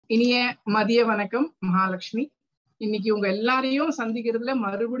இனிய மதிய வணக்கம் மகாலட்சுமி. இன்னைக்கு உங்க எல்லாரையும் சந்திக்கிறதுல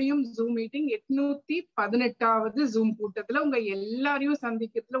மறுபடியும் ஜூம் மீட்டிங் 818வது ஜூம் கூட்டத்துல உங்க எல்லாரையும்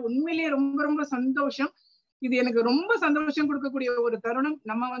சந்திக்கிறதுல உண்மையிலேயே ரொம்ப ரொம்ப சந்தோஷம். இது எனக்கு ரொம்ப சந்தோஷம் கொடுக்கக்கூடிய ஒரு தருணம்.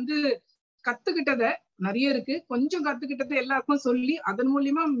 நம்ம கத்துக்கிட்டத நிறைய இருக்கு, கொஞ்சம் கத்துக்கிட்டதை எல்லாருக்கும் சொல்லி அதன்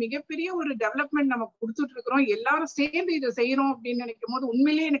மூலியமா மிகப்பெரிய ஒரு டெவலப்மெண்ட் நம்ம கொடுத்துட்டு இருக்கிறோம். எல்லாரும் சேர்ந்து இதை செய்யறோம் அப்படின்னு நினைக்கும் போது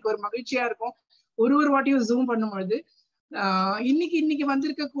உண்மையிலேயே எனக்கு ஒரு மகிழ்ச்சியா இருக்கும். ஒரு வாட்டியும் ஜூம் பண்ணும்பொழுது இன்னைக்கு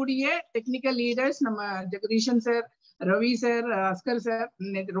வந்திருக்கக்கூடிய டெக்னிக்கல் லீடர்ஸ் நம்ம Jagadeeshan sir, Ravi sir, Asghar sir,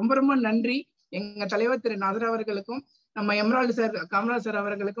 ரொம்ப ரொம்ப நன்றி. எங்க தலைவர் திரு நாதர் அவர்களுக்கும் நம்ம எம்ரால்டு சார், காமராஜ் சார்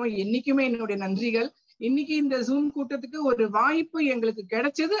அவர்களுக்கும் என்னைக்குமே என்னுடைய நன்றிகள். இன்னைக்கு இந்த ஜூம் கூட்டத்துக்கு ஒரு வாய்ப்பு எங்களுக்கு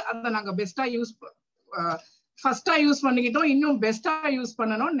கிடைச்சது. அதை நாங்க ஃபர்ஸ்டா யூஸ் பண்ணிக்கிட்டோம். இன்னும் பெஸ்டா யூஸ்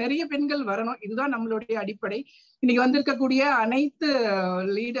பண்ணணும். நிறைய பெண்கள் வரணும், இதுதான் நம்மளுடைய அடிப்படை. இன்னைக்கு வந்திருக்கக்கூடிய அனைத்து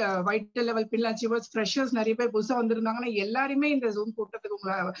வைட் லெவல் பின் அச்சீவர்ஸ், ஃப்ரெஷர்ஸ் நிறைய பேர் புதுசா வந்திருந்தாங்கன்னா எல்லாருமே இந்த ஜூம் கூட்டத்துக்கு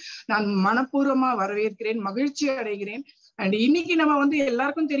உங்களை நான் மனப்பூர்வமா வரவேற்கிறேன், மகிழ்ச்சி அடைகிறேன். அண்ட் இன்னைக்கு நம்ம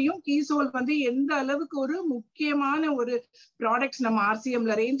எல்லாருக்கும் தெரியும் கீசோல் எந்த அளவுக்கு ஒரு முக்கியமான ஒரு ப்ராடக்ட்ஸ். நம்ம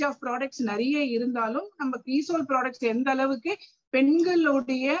ஆர்சிஎம்ல ரேஞ்ச் ஆஃப் ப்ராடக்ட்ஸ் நிறைய இருந்தாலும் நம்ம கீசோல் ப்ராடக்ட்ஸ் எந்த அளவுக்கு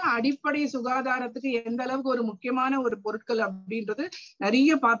பெண்களுடைய அடிப்படை சுகாதாரத்துக்கு எந்த அளவுக்கு ஒரு முக்கியமான ஒரு பொருட்கள் அப்படின்றது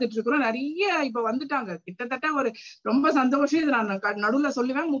நிறைய பார்த்துட்டு இருக்கிறோம். நிறைய இப்ப வந்துட்டாங்க, கிட்டத்தட்ட ஒரு ரொம்ப சந்தோஷம். இது நான் நடுவுல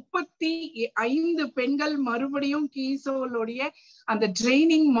சொல்லுவேன், 35 பெண்கள் மறுபடியும் கீசோலுடைய அந்த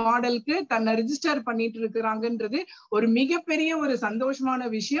ட்ரைனிங் மாடலுக்கு தன்னை ரிஜிஸ்டர் பண்ணிட்டு இருக்கிறாங்கன்றது ஒரு மிகப்பெரிய ஒரு சந்தோஷமான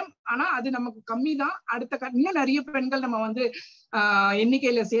விஷயம். ஆனா அது நமக்கு கம்மி தான். இன்னும் நிறைய பெண்கள் நம்ம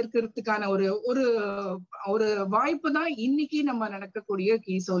எண்ணிக்கையில சேர்க்கிறதுக்கான ஒரு வாய்ப்பு தான் இன்னைக்கு நம்ம நடக்கக்கூடிய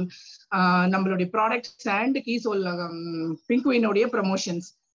கீசோல் நம்மளுடைய ப்ராடக்ட்ஸ் அண்ட் கீசோல் பிங்குவினுடைய ப்ரமோஷன்ஸ்.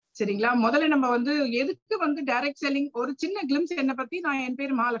 சரிங்களா? முதல்ல நம்ம எதுக்கு டைரக்ட் செல்லிங், ஒரு சின்ன கிளிம்ஸ் என்னை பத்தி. என்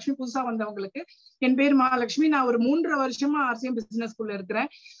பேர் மகாலட்சுமி. புதுசா வந்தவங்களுக்கு என் பேர் மகாலட்சுமி. நான் ஒரு 3.5 வருஷமா ஆர்சிஎம் பிசினஸ் ஸ்கூல்ல இருக்கிறேன்.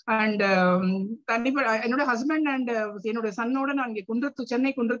 அண்ட் கண்டிப்பா என்னோட ஹஸ்பண்ட் அண்ட் என்னோட சன்னோட நான் இங்க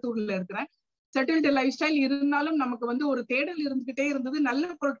சென்னை குன்றத்தூர்ல இருக்கிறேன். செட்டில்டு லைஃப் ஸ்டைல் இருந்தாலும் நமக்கு ஒரு தேடல் இருந்துகிட்டே இருந்தது. நல்ல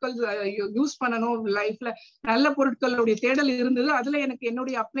பொருட்கள் யூஸ் பண்ணணும் லைஃப்ல, நல்ல பொருட்களுடைய தேடல் இருந்தது. அதுல எனக்கு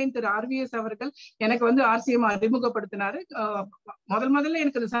என்னுடைய அப்ளைன் திரு RVS அவர்கள் எனக்கு ஆர்சிஎம் அறிமுகப்படுத்தினாரு. முதல்ல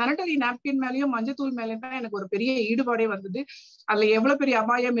எனக்கு சானிட்டரி நாப்கின் மேலேயும் மஞ்சத்தூள் மேலேயும் தான் எனக்கு ஒரு பெரிய ஈடுபாடே வந்தது. அதுல எவ்வளவு பெரிய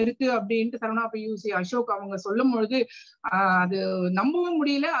அபாயம் இருக்கு அப்படின்ட்டு சரவணா அசோக் அவங்க சொல்லும் பொழுது அது நம்பவும்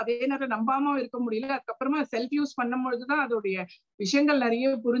முடியல, அதே நேரம் நம்பாம இருக்க முடியல. அதுக்கப்புறமா செல்ஃப் யூஸ் பண்ணும் பொழுதுதான் அதோடைய விஷயங்கள் நிறைய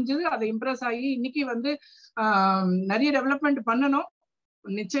புரிஞ்சுது. அதை இம்ப்ரெஸ் ஆகி இன்னைக்கு நிறைய டெவலப்மெண்ட் பண்ணணும்.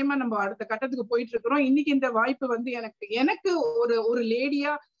 நிச்சயமா நம்ம அடுத்த கட்டத்துக்கு போயிட்டு இருக்கிறோம். இன்னைக்கு இந்த வாய்ப்பு எனக்கு ஒரு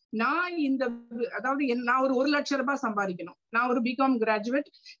லேடியா நான் நான் ஒரு 1 லட்சம் ரூபாய் சம்பாதிக்கணும். நான் ஒரு பிகாம் கிராஜுவேட்.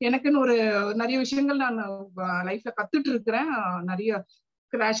 எனக்குன்னு நிறைய விஷயங்கள் நான் லைஃப்ல கத்துட்டு இருக்கிறேன். நிறைய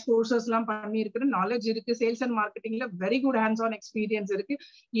கிராஷ் கோர்சஸ் எல்லாம் பண்ணியிருக்கிறேன். நாலேஜ் இருக்கு. Sales and மார்க்கெட்டிங்ல very good hands on experience இருக்கு.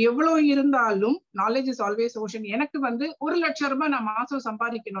 எவ்வளவு இருந்தாலும் நாலேஜ் இஸ் ஆல்வேஸ் ஓஷன். எனக்கு 1 லட்சம் ரூபாய் நான் மாசம்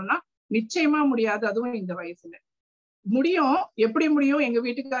சம்பாதிக்கணும்னா நிச்சயமா முடியாது. அதுவும் இந்த வயசுல முடியும். எப்படி முடியும்? எங்க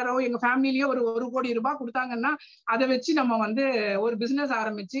வீட்டுக்காரோ எங்க ஃபேமிலியோ ஒரு 1 கோடி ரூபாய் கொடுத்தாங்கன்னா அதை வச்சு நம்ம ஒரு பிசினஸ்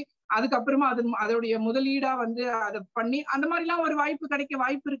ஆரம்பிச்சு அதுக்கப்புறமா அதோடைய முதலீடா அதை பண்ணி அந்த மாதிரி எல்லாம் ஒரு வாய்ப்பு கிடைக்க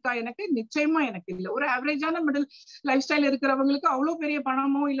வாய்ப்பு இருக்கா? எனக்கு நிச்சயமா எனக்கு இல்லை. ஒரு ஆவரேஜான மிடில் லைஃப் ஸ்டைல் இருக்கிறவங்களுக்கு அவ்வளவு பெரிய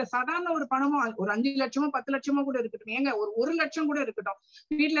பணமோ இல்ல சாதாரண ஒரு பணமோ, ஒரு 5 லட்சமோ 10 லட்சமோ கூட இருக்கட்டும், ஏங்க ஒரு 1 லட்சம் கூட இருக்கட்டும்,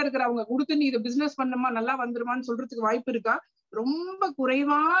 வீட்டுல இருக்கிறவங்க கொடுத்து நீ இதை பிசினஸ் பண்ணுமா நல்லா வந்துருமான்னு சொல்றதுக்கு வாய்ப்பு இருக்கா? ரொம்ப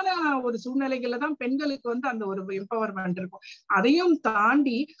குறைவான ஒரு சூழ்நிலைகள்ல தான் பெண்களுக்கு அந்த ஒரு எம்பவர்மெண்ட் இருக்கும். அதையும்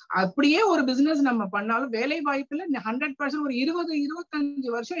தாண்டி அப்படியே ஒரு பிசினஸ் நம்ம பண்ணாலும் வேலை வாய்ப்புல 100% ஒரு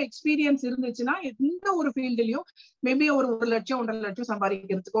 20-25 வருஷம் எக்ஸ்பீரியன்ஸ் இருந்துச்சுன்னா எந்த ஒரு ஃபீல்டுலயும் மேபி ஒரு 1 லட்சம் 1.5 லட்சம்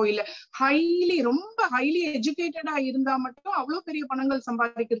சம்பாதிக்கிறதுக்கோ இல்ல ரொம்ப ஹைலி எஜுகேட்டடா இருந்தா மட்டும் அவ்வளவு பெரிய பணங்கள்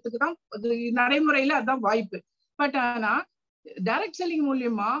சம்பாதிக்கிறதுக்கு தான் நடைமுறையில அதான் வாய்ப்பு. பட் ஆனா டைரக்ட் செல்லிங்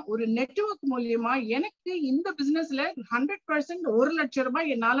மூலியமா ஒரு நெட்வொர்க் மூலியமா எனக்கு இந்த பிசினஸ்ல 100% 1 லட்சம்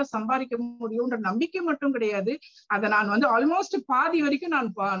ரூபாய் என்னால சம்பாதிக்க முடியும்ன்ற நம்பிக்கை மட்டும் கிடையாது. அதை நான் ஆல்மோஸ்ட் பாதி வரைக்கும்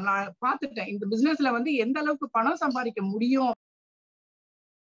நான் பார்த்துட்டேன். இந்த பிசினஸ்ல எந்த அளவுக்கு பணம் சம்பாதிக்க முடியும்.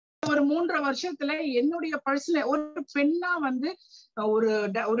 ஒரு 3.5 வருஷத்துல என்னுடைய பர்சனல் ஒரு பெண்ணா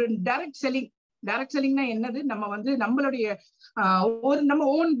ஒரு டைரக்ட் செல்லிங்னா என்னது? நம்ம நம்மளுடைய நம்ம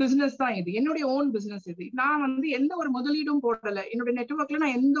ஓன் பிசினஸ் தான் இது. என்னுடைய ஓன் பிசினஸ் இது. நான் எந்த ஒரு முதலீடும் போடல. என்னுடைய நெட்வொர்க்ல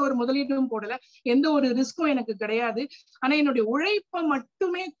நான் எந்த ஒரு முதலீடும் போடல. எந்த ஒரு ரிஸ்க்கும் எனக்கு கிடையாது. ஆனா என்னுடைய உழைப்பை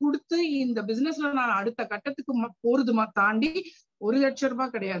மட்டுமே கொடுத்து இந்த பிசினஸ்ல நான் அடுத்த கட்டத்துக்கு போறதுமா தாண்டி 1 லட்சம்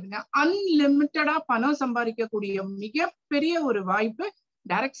ரூபாய் கிடையாதுங்க. அன்லிமிட்டடா பணம் சம்பாதிக்கக்கூடிய மிகப்பெரிய ஒரு வாய்ப்பு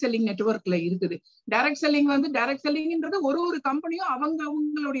டைரக்ட் செல்லிங் நெட்வொர்க்ல இருக்குது. டைரக்ட் செல்லிங் வந்து டைரக்ட் செல்லிங்ன்றது ஒரு கம்பெனியும்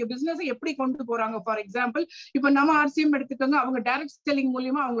அவங்களுடைய பிசினஸ் எப்படி கொண்டு போறாங்க. ஃபார் எக்ஸாம்பிள் இப்ப நம்ம ஆர்சிஎம் எடுத்துக்கோங்க, அவங்க டைரக்ட் செல்லிங்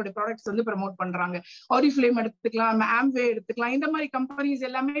மூலியமா அவங்களுடைய ப்ராடக்ட்ஸ் வந்து ப்ரமோட் பண்றாங்க. ஆரிஃப்ளேம் எடுத்துக்கலாம், ஆம்வே எடுத்துக்கலாம். இந்த மாதிரி கம்பெனிஸ்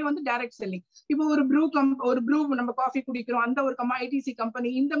எல்லாமே வந்து டைரக்ட் செல்லிங். இப்போ ஒரு ப்ரூ நம்ம காஃபி குடிக்கிறோம், அந்த ஒரு ஐடிசி கம்பெனி,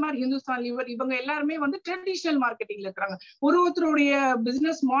 இந்த மாதிரி ஹிந்துஸ்தான் லிவர், இவங்க எல்லாருமே வந்து ட்ரெடிஷனல் மார்க்கெட்டிங்ல இருக்கிறாங்க. ஒருத்தருடைய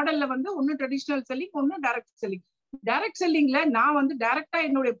பிசினஸ் மாடல்ல வந்து ஒன்னு ட்ரெடிஷனல் செல்லிங், ஒன்னு டைரக்ட் செல்லிங். டைரக்ட் செல்லிங்ல நான் வந்து டைரக்டா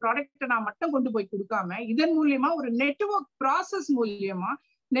என்னுடைய ப்ராடக்ட்டை நான் மட்டும் கொண்டு போய் கொடுக்காம, இதன் மூலியமா ஒரு நெட்வொர்க் ப்ராசஸ் மூலியமா,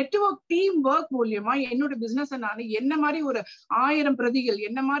 நெட்வொர்க் டீம் ஒர்க் மூலியமா என்னோட பிசினஸ் நான் என்ன மாதிரி ஒரு 1000 பிரதிகள்,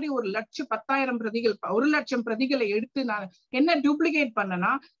 என்ன மாதிரி ஒரு 10,000 பிரதிகள், 1,00,000 பிரதிகளை எடுத்து நான் என்ன டூப்ளிகேட்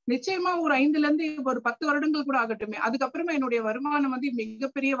பண்ணனா, நிச்சயமா ஒரு 5ல இருந்து ஒரு 10 வருடங்கள் கூட ஆகட்டுமே, அதுக்கப்புறமா என்னுடைய வருமானம் வந்து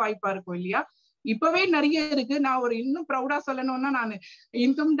மிகப்பெரிய வாய்ப்பா இருக்கும் இல்லையா. இப்பவே நிறைய இருக்கு. நான் ஒரு இன்னும் ப்ரௌடா சொல்லணும்னா, நான்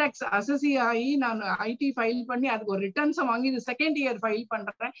இன்கம் டேக்ஸ் அசஸி ஆகி நான் ஐடி ஃபைல் பண்ணி அதுக்கு ஒரு ரிட்டர்ன்ஸை வாங்கி இது செகண்ட் இயர் ஃபைல்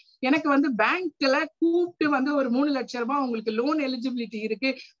பண்றேன். எனக்கு வந்து பேங்க்ல கூப்பிட்டு வந்து ஒரு 3 லட்சம் ரூபாய் உங்களுக்கு லோன் எலிஜிபிலிட்டி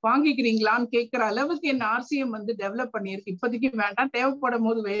இருக்கு, வாங்கிக்கிறீங்களான்னு கேட்கிற அளவுக்கு என் ஆர்சிஎம் வந்து டெவலப் பண்ணியிருக்கு. இப்போதைக்கு வேண்டாம், தேவைப்படும்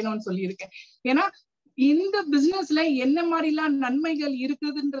போது வேணும்னு சொல்லியிருக்கேன். ஏன்னா இந்த பிசினஸ்ல என்ன மாதிரிலாம் நன்மைகள்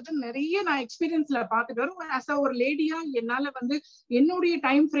இருக்குதுன்றது நிறைய நான் எக்ஸ்பீரியன்ஸ்ல பாத்துட்டு வரும். ஆஸ் ஒரு லேடியா என்னால வந்து என்னுடைய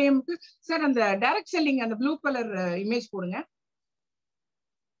டைம் ஃப்ரேமுக்கு சார் அந்த டைரக்ட் செல்லிங் அந்த ப்ளூ கலர் இமேஜ் போடுங்க.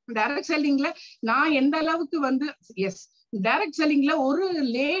 டைரக்ட் செல்லிங்ல நான் எந்த அளவுக்கு வந்து டைரக்ட் செல்லிங்ல ஒரு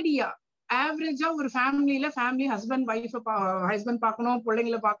லேடியா ஆவரேஜா ஒரு ஃபேமிலி ஹஸ்பண்ட் பார்க்கணும்,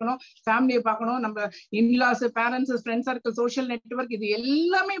 பிள்ளைங்களை பார்க்கணும், ஃபேமிலியை பார்க்கணும், நம்ம in-laws, parents, friend circle, social network, இது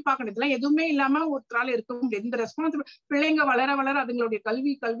எல்லாமே பார்க்கணும். இதெல்லாம் எதுவுமே இல்லாம ஒருத்தரால இருக்க முடியாது. இந்த ரெஸ்பான்சிபிள் பிள்ளைங்க வளர வளர அதுங்களுடைய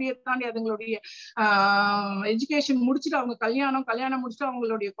கல்வியை தாண்டி அதுங்களுடைய எஜுகேஷன் முடிச்சுட்டு அவங்க கல்யாணம் முடிச்சுட்டு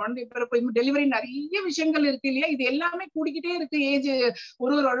அவங்களுடைய குழந்தை பிறப்பு, டெலிவரி, நிறைய விஷயங்கள் இருக்கு இல்லையா. இது எல்லாமே கூடிக்கிட்டே இருக்கு ஏஜ்,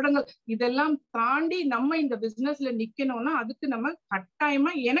 ஒரு வருடங்கள். இதெல்லாம் தாண்டி நம்ம இந்த பிசினஸ்ல நிக்கணும்னா அதுக்கு நம்ம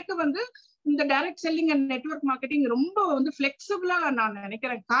கட்டாயமா, எனக்கு வந்து இந்த direct selling and network marketing ரொம்ப வந்து பிளெக்சிபிளா நான்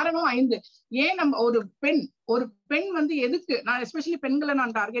நினைக்கிறேன். காரணம் 5. ஏன் நம்ம ஒரு பெண் வந்து எதுக்கு நான் எஸ்பெஷலி பெண்களை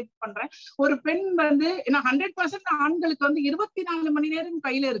நான் டார்கெட் பண்றேன். ஒரு பெண் வந்து 100% ஆண்களுக்கு வந்து 24 மணி நேரம்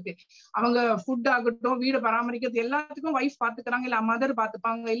கையில இருக்கு. அவங்க ஃபுட் ஆகட்டும், வீடு பராமரிக்கிறது எல்லாத்துக்கும் வைஃப் பாத்துக்கிறாங்க, இல்ல மதர்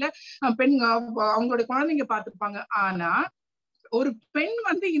பாத்துப்பாங்க, இல்ல பெண் அவங்களோட குழந்தைங்க பாத்துப்பாங்க. ஆனா ஒரு பெண்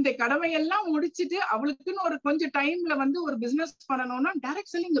வந்து இந்த கடமையெல்லாம் முடிச்சுட்டு அவளுக்குன்னு ஒரு கொஞ்சம் டைம்ல வந்து ஒரு பிசினஸ் பண்ணணும்னா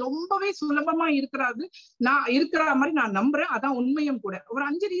டைரக்ட் செல்லிங் ரொம்பவே சுலபமா இருக்கிற மாதிரி நான் நம்புறேன். அதான் உண்மையும் கூட. ஒரு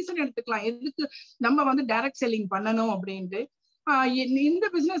 5 ரீசன் எடுத்துக்கலாம் எதுக்கு நம்ம வந்து டைரக்ட் செல்லிங் பண்ணணும் அப்படின்ட்டு. இந்த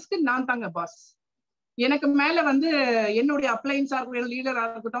பிசினஸ்க்கு நான் தாங்க பாஸ். எனக்கு மேல வந்து என்னுடைய அப்ளைன்ஸா இருக்கட்டும், லீடரா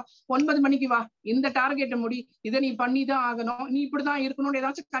இருக்கட்டும், 9 மணிக்கு வா, இந்த டார்கெட்டை முடி, இதை நீ பண்ணிதான் ஆகணும், நீ இப்படிதான் இருக்கணும்,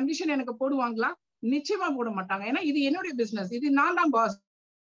 ஏதாச்சும் கண்டிஷன் எனக்கு போடுவாங்களா? நிச்சயமா போட மாட்டாங்க. ஏன்னா இது என்னுடைய பிசினஸ், இது நான் தான் பாஸ்.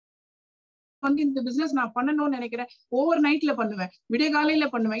 வந்து இந்த பிசினஸ் நான் பண்ணணும்னு நினைக்கிறேன், ஓவர் நைட்ல பண்ணுவேன், விடிய காலையில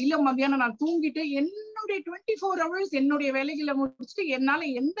பண்ணுவேன், இல்ல மத்தியானம் நான் தூங்கிட்டு என்னுடைய 24 hours என்னுடைய வேலைகளை முடிச்சுட்டு என்னால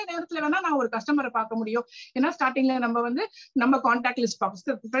எந்த நேரத்துல வேணா நான் ஒரு கஸ்டமரை பார்க்க முடியும். ஏன்னா ஸ்டார்டிங்ல நம்ம கான்டாக்ட் லிஸ்ட்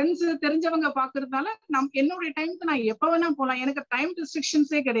பார்க்க, ஃப்ரெண்ட்ஸ் தெரிஞ்சவங்க பாக்குறதுனால என்னுடைய டைமுக்கு நான் எப்ப வேணா போலாம். எனக்கு டைம்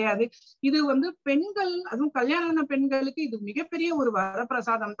ரெஸ்ட்ரிக்ஷன்ஸே கிடையாது. இது வந்து பெண்கள், அதுவும் கல்யாண பெண்களுக்கு இது மிகப்பெரிய ஒரு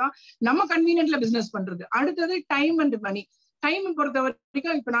வரப்பிரசாதம் தான், நம்ம கன்வீனியன்ட்ல பிசினஸ் பண்றது. அடுத்தது டைம் அண்ட் மணி. டைம் பொறுத்த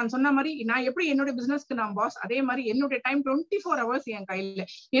வரைக்கும் இப்ப நான் சொன்ன மாதிரி நான் எப்படி என்னுடைய பிசினஸ்க்கு நான் பாஸ், அதே மாதிரி என்னுடைய டைம் 24 hours என் கையில.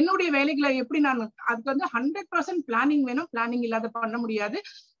 என்னுடைய வேலைகளை எப்படி நான் அதுக்கு வந்து 100% பிளானிங் வேணும். பிளானிங் இல்லாத பண்ண முடியாது.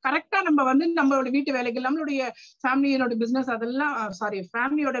 கரெக்டா நம்ம வந்து நம்மளோட வீட்டு வேலைகள், நம்மளுடைய ஃபேமிலியோட பிசினஸ், அதெல்லாம்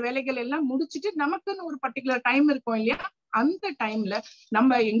ஃபேமிலியோட வேலைகள் எல்லாம் முடிச்சுட்டு நமக்குன்னு ஒரு பர்டிகுலர் டைம் இருக்கும் இல்லையா, அந்த டைம்ல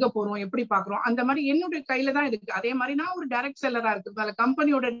நம்ம எங்க போறோம், எப்படி பாக்குறோம், அந்த மாதிரி என்னுடைய கையில தான் இருக்கு. அதே மாதிரி நான் ஒரு டைரக்ட் செல்லரா இருக்கிறதுனால,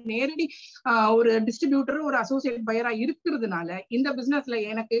 கம்பெனியோட நேரடி ஒரு டிஸ்ட்ரிபியூட்டர், ஒரு அசோசியேட் பையரா இருக்கிறதுனால இந்த பிசினஸ்ல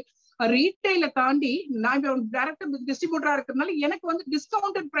எனக்கு ரீட்டைல தாண்டி நான் இப்ப டைரக்ட் டிஸ்ட்ரிபியூட்டரா இருக்கிறதுனால எனக்கு வந்து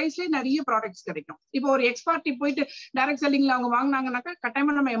டிஸ்கவுண்டட் பிரைஸ்லயே நிறைய ப்ராடக்ட்ஸ் கிடைக்கும். இப்போ ஒரு எக்ஸ்பார்ட்டி போயிட்டு டைரக்ட் செல்லிங்ல அவங்க வாங்கினாங்கன்னாக்கா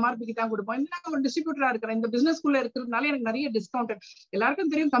கட்டாயமா நம்ம எம்ஆர்பிக்கு தான் கொடுப்போம். நான் ஒரு டிஸ்ட்ரிபியூட்டரா இருக்கிறேன், இந்த பிசினஸ் குள்ள இருக்கிறதுனால எனக்கு நிறைய டிஸ்கவுண்டட்,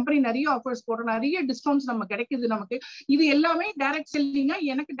 எல்லாருக்கும் தெரியும் கம்பெனி நிறைய ஆஃபர்ஸ் போடுறோம், நிறைய டிஸ்கவுண்ட்ஸ் நம்ம கிடைக்குது நமக்கு. இது எல்லாமே டைரக்ட் செல்லிங்கா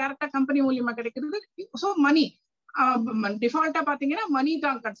எனக்கு டைரக்டா கம்பெனி மூலியமா கிடைக்கிறது. சோ மணி டிஃபால்ட்டா பாத்தீங்கன்னா மணி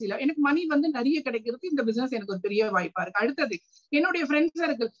தான் கடைசியில. எனக்கு மணி வந்து நிறைய கிடைக்கிறது இந்த பிசினஸ் எனக்கு ஒரு பெரிய வாய்ப்பா இருக்கு. அடுத்தது என்னுடைய ஃப்ரெண்ட்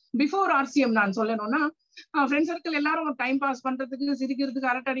சர்க்கிள். பிஃபோர் ஆர்சிஎம் நான் சொல்லணும்னா ஃப்ரெண்ட் சர்க்கிள் எல்லாரும் டைம் பாஸ் பண்றதுக்கு,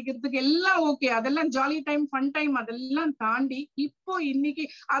 சிரிக்கிறதுக்கு, அரட்டை அடிக்கிறதுக்கு எல்லாம் ஓகே, அதெல்லாம் ஜாலி டைம், ஃபன் டைம், அதெல்லாம் தாண்டி இப்போ இன்னைக்கு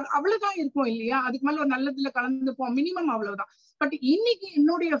அவ்வளவுதான் இருக்கும் இல்லையா. அதுக்கு மேல ஒரு நல்லதுல கலந்துப்போம், மினிமம் அவ்வளவுதான். பட் இன்னைக்கு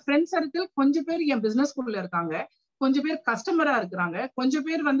என்னுடைய ஃப்ரெண்ட் சர்க்கிள் கொஞ்சம் பேர் என் பிசினஸ் குள்ள இருக்காங்க, கொஞ்சம் பேர் கஸ்டமரா இருக்கிறாங்க, கொஞ்சம்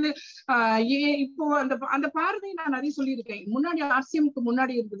பேர் வந்து இப்போ அந்த அந்த பார்வை நான் நிறைய சொல்லியிருக்கேன். முன்னாடி ஆர்சிஎம்க்கு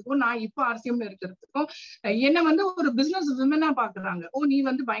முன்னாடி இருக்கிறதுக்கும் நான் இப்போ ஆர்சிஎம்ல இருக்கிறதுக்கும் என்ன வந்து ஒரு பிசினஸ் விமனா பாக்குறாங்க. ஓ நீ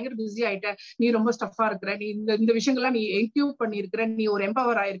வந்து பயங்கர பிஸி ஆயிட்ட, நீ ரொம்ப ஸ்டஃபா இருக்கிற, நீ இந்த விஷயங்கள்லாம் நீ என்க்யூப் பண்ணிருக்கிற, நீ ஒரு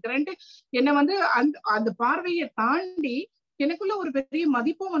எம்பவர் ஆயிருக்கிறன்ட்டு என்ன வந்து அந்த பார்வையை தாண்டி எனக்குள்ள ஒரு பெரிய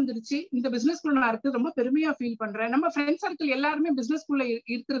மதிப்பும் வந்துருச்சு. இந்த பிசினஸ்குள்ள நான் இருக்கு ரொம்ப பெருமையா ஃபீல் பண்றேன். நம்ம ஃப்ரெண்ட் சர்க்கிள் எல்லாருமே பிசினஸ்குள்ள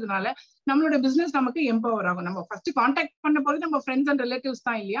இருக்கிறதுனால நம்மளோட பிசினஸ் நமக்கு எம்பவர் ஆகும். நம்ம ஃபர்ஸ்ட் கான்டாக்ட் பண்ண போது நம்ம ஃப்ரெண்ட்ஸ் அண்ட் ரிலேட்டிவ்ஸ்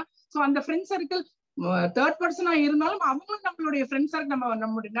தான் இல்லையா? சோ அந்த ஃப்ரெண்ட் சர்க்கிள் தேர்ட் பர்சனா இருந்தாலும் அவங்களும் நம்மளுடைய ஃப்ரெண்ட் சர்க்கிள்,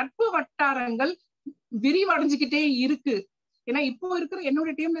 நம்மளுடைய நட்பு வட்டாரங்கள் விரிவடைஞ்சுக்கிட்டே இருக்கு. ஏன்னா இப்போ இருக்கிற என்னோட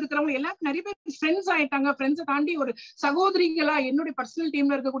டீம்ல இருக்கிறவங்க எல்லாரும் நிறைய பேர் ஃப்ரெண்ட்ஸ் ஆயிட்டாங்க. ஃப்ரெண்ட்ஸை தாண்டி ஒரு சகோதரிகளா என்னுடைய பர்சனல்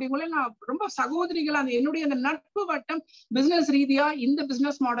டீம்ல இருக்கக்கூடியவங்கள நான் ரொம்ப சகோதரிகளா என்னுடைய அந்த நட்பு வட்டம் பிசினஸ் ரீதியா இந்த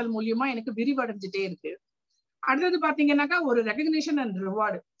பிசினஸ் மாடல் மூலியமா எனக்கு விரிவடைஞ்சுட்டே இருக்கு. அடுத்தது பாத்தீங்கன்னாக்கா ஒரு ரெகக்னிஷன் அண்ட்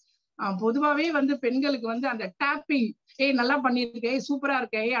ரிவார்டு. பொதுவாவே வந்து பெண்களுக்கு வந்து அந்த டேப்பிங், நல்லா பண்ணிருக்கே, சூப்பரா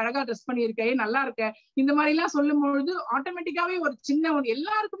இருக்கே, அழகா ட்ரெஸ் பண்ணிருக்கே, நல்லா இருக்க, இந்த மாதிரி எல்லாம் சொல்லும் பொழுது ஆட்டோமேட்டிக்காவே ஒரு சின்ன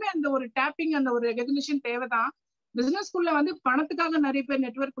எல்லாருக்குமே அந்த ஒரு டேப்பிங் அந்த ஒரு ரெகக்னிஷன் தேவைதான். பிசினஸ்குள்ள வந்து பணத்துக்காக நிறைய பேர்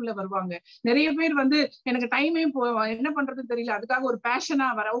நெட்வொர்க் உள்ள வருவாங்க. நிறைய பேர் வந்து எனக்கு டைமே என்ன பண்றதுன்னு தெரியல, அதுக்காக ஒரு பேஷனா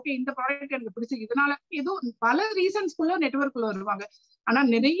வர, ஓகே இந்த ப்ராடக்ட் எனக்கு பிடிச்சிருக்கு, இதனால ஏதோ பல ரீசன்ஸ்குள்ள நெட்வொர்க் உள்ள வருவாங்க. ஆனா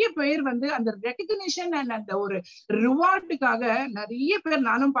நிறைய பேர் வந்து அந்த ரெகக்னிஷன் அண்ட் அந்த ஒரு ரிவார்டுக்காக நிறைய பேர்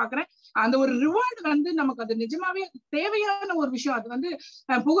நானும் பாக்குறேன். அந்த ஒரு ரிவார்டு வந்து நமக்கு அது நிஜமாவே தேவையான ஒரு விஷயம். அது வந்து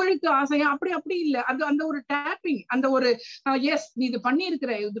புகழுக்கு ஆசையா அப்படி இல்ல. அது அந்த ஒரு டேப்பிங், அந்த ஒரு எஸ் நீ இது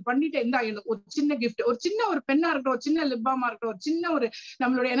பண்ணிருக்கிற, இது பண்ணிட்டு இந்த ஒரு சின்ன கிஃப்ட், ஒரு சின்ன ஒரு பெண்ணா இருக்கட்டும், ஒரு சின்ன லிப்பாமா இருக்கட்டும், ஒரு சின்ன ஒரு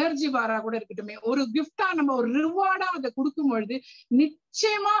நம்மளோட எனர்ஜி பாரா கூட இருக்கட்டுமே, ஒரு கிஃப்டா நம்ம ஒரு ரிவார்டா அதை கொடுக்கும் பொழுது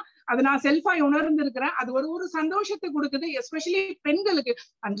நிச்சயமா அதை நான் செல்ஃபா உணர்ந்து இருக்கிறேன். அது ஒரு சந்தோஷத்தை கொடுக்குது. எஸ்பெஷலி பெண்களுக்கு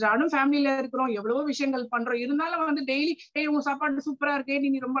அன்றாடம் ஃபேமிலியில இருக்கிறோம், எவ்வளவோ விஷயங்கள் பண்றோம், இருந்தாலும் வந்து டெய்லி உன் சாப்பாடு சூப்பரா இருக்கே,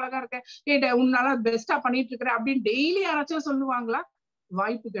 நீ ரொம்ப அழகா இருக்க, உன்னால பெஸ்டா பண்ணிட்டு இருக்கிற அப்படின்னு டெய்லி யாராச்சும் சொல்லுவாங்களா?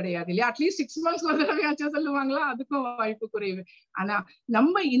 வாய்ப்பு கிடையாது இல்லையா? அட்லீஸ்ட் 6 months ஒரு தடவையாச்சும் சொல்லுவாங்களா? அதுக்கும் வாய்ப்பு குறைவு. ஆனா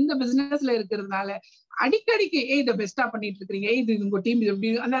நம்ம இந்த பிசினஸ்ல இருக்கிறதுனால அடிக்கடிக்கு இதை பெஸ்டா பண்ணிட்டு இருக்கிறீங்க, இது உங்க டீம் எப்படி,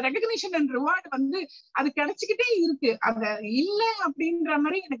 அந்த ரெகக்னிஷன் அண்ட் ரிவார்டு வந்து அது கிடைச்சுக்கிட்டே இருக்கு. அந்த இல்ல அப்படின்ற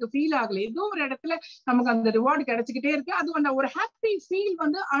மாதிரி எனக்கு ஃபீல் ஆகல. ஏதோ ஒரு இடத்துல நமக்கு அந்த ரிவார்டு கிடைச்சுக்கிட்டே இருக்கு. அது அந்த ஒரு ஹாப்பி ஃபீல்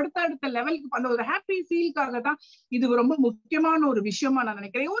வந்து அடுத்த லெவலுக்கு, அந்த ஒரு ஹாப்பி ஃபீலுக்காக தான் இது ரொம்ப முக்கியமான ஒரு விஷயமா நான்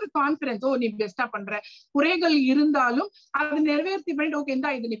நினைக்கிறேன். ஒரு கான்பிடன்ஸ், நீ பெஸ்டா பண்ற, குறைகள் இருந்தாலும் அது நிறைவேற்றி பண்ணிட்டு ஓகே இந்தா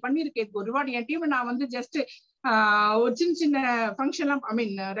இது நீ பண்ணிருக்கே, ஒரு ரிவார்டு. என் டீம் நான் வந்து ஜஸ்ட் ஒரு சின்ன ஃபங்க்ஷன் எல்லாம்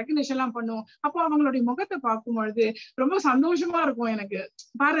ரெகக்னிஷன் எல்லாம் பண்ணுவோம். அப்போ அவங்களுடைய முகத்தை பார்க்கும் பொழுது ரொம்ப சந்தோஷமா இருக்கும் எனக்கு.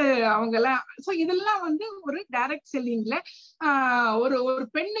 பாரு அவங்க எல்லாம். சோ இதெல்லாம் வந்து ஒரு டைரக்ட் செல்லிங்ல ஒரு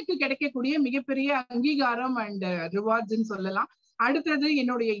பெண்ணுக்கு கிடைக்கக்கூடிய மிகப்பெரிய அங்கீகாரம் அண்ட் ரிவார்ட்ஸ்ன்னு சொல்லலாம். அடுத்தது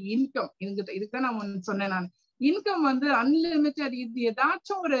என்னுடைய இன்கம். இதுக்குதான் நான் சொன்னேன். நான் இன்கம் வந்து அன்லிமிட்டட். இது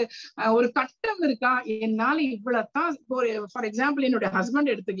ஏதாச்சும் ஒரு கட்டம் இருக்கா? என்னால இவ்வளவுதான். ஃபார் எக்ஸாம்பிள் என்னுடைய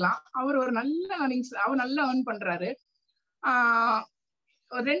ஹஸ்பண்ட் எடுத்துக்கலாம். அவர் ஒரு நல்ல ஏர்னிங்ஸ், அவர் நல்லா ஏர்ன் பண்றாரு.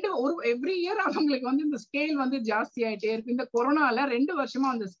 எவ்ரி இயர் அவங்களுக்கு வந்து இந்த ஸ்கேல் வந்து ஜாஸ்தி ஆயிட்டே இருக்கு. இந்த கொரோனால 2 வருஷமா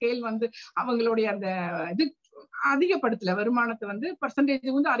அந்த ஸ்கேல் வந்து அவங்களுடைய அந்த இது அதிகப்படுத்தல, வருமானத்தை வந்து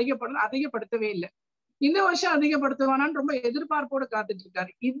பர்சன்டேஜ் வந்து அதிகப்படுத்தவே இல்லை. இந்த வருஷம் அதிகப்படுத்துவானான்னு ரொம்ப எதிர்பார்ப்போடு காத்துட்டு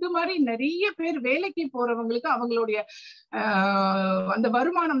இருக்காரு. இது மாதிரி நிறைய பேர் வேலைக்கு போறவங்களுக்கு அவங்களுடைய அந்த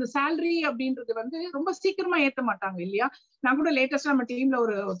வருமானம், அந்த சேலரி அப்படின்றது வந்து ரொம்ப சீக்கிரமா ஏத்த மாட்டாங்க இல்லையா? நான் கூட லேட்டஸ்டா நம்ம டீம்ல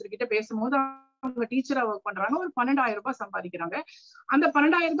ஒருத்தர்கிட்ட பேசும்போது அவங்க டீச்சரா ஒர்க் பண்றாங்க, ஒரு 12,000 ரூபாய் சம்பாதிக்கிறாங்க. அந்த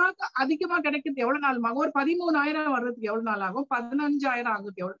 12,000 ரூபாய்க்கு அதிகமா கிடைக்கிறது எவ்வளவு நாள் ஆகும்? ஒரு 13,000 வர்றதுக்கு எவ்வளவு நாள் ஆகும்? 15,000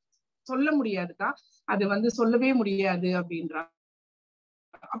 ஆகுது. எவ்வளவு சொல்ல முடியாதுக்கா, அது வந்து சொல்லவே முடியாது அப்படின்றாங்க.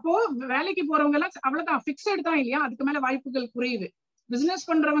 அப்போ வேலைக்கு போறவங்க எல்லாம் அவ்வளவுதான், பிக்சட் தான் இல்லையா? அதுக்கு மேல வாய்ப்புகள் குறைவு. பிசினஸ்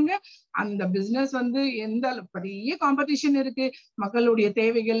பண்றவங்க அந்த பிசினஸ் வந்து எந்த பெரிய காம்படிஷன் இருக்கு, மக்களுடைய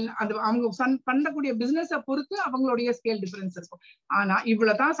தேவைகள், அது அவங்க பண்ணக்கூடிய பிசினஸ பொறுத்து அவங்களுடைய ஸ்கேல் டிஃபரன்ஸ் இருக்கும். ஆனா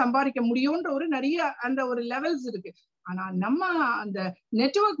இவ்வளவுதான் சம்பாதிக்க முடியும்ன்ற ஒரு நிறைய அந்த ஒரு லெவல்ஸ் இருக்கு. ஆனா நம்ம அந்த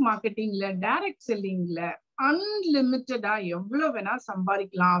நெட்வொர்க் மார்க்கெட்டிங்ல, டைரக்ட் செல்லிங்ல அன்லிமிட்டடா எவ்வளவு வேணா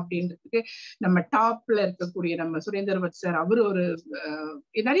சம்பாதிக்கலாம் அப்படின்றதுக்கு நம்ம டாப்ல இருக்கக்கூடிய நம்ம சுரேந்தர் வட் சார், அவரு ஒரு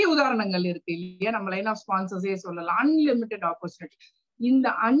நிறைய உதாரணங்கள் இருக்கு இல்லையா? நம்ம லைன் ஆஃப் ஸ்பான்சர்ஸே சொல்லலாம். Unlimited opportunity. இந்த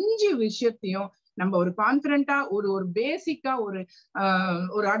 5 விஷயத்தையும் நம்ம ஒரு கான்பிடண்டா, ஒரு பேசிக்கா,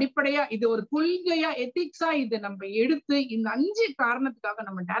 ஒரு அடிப்படையா, இது ஒரு கொள்கையா, எத்திக்ஸா இதை நம்ம எடுத்து இந்த 5 காரணத்துக்காக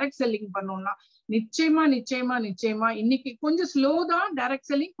நம்ம டைரக்ட் செல்லிங் பண்ணோம்னா நிச்சயமா நிச்சயமா நிச்சயமா இன்னைக்கு கொஞ்சம் ஸ்லோ தான் டைரக்ட்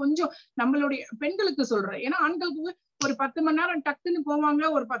செல்லிங். கொஞ்சம் நம்மளுடைய பெண்களுக்கு சொல்றேன், ஏன்னா ஆண்களுக்கு ஒரு 10 மணி நேரம் டக்குன்னு போவாங்க,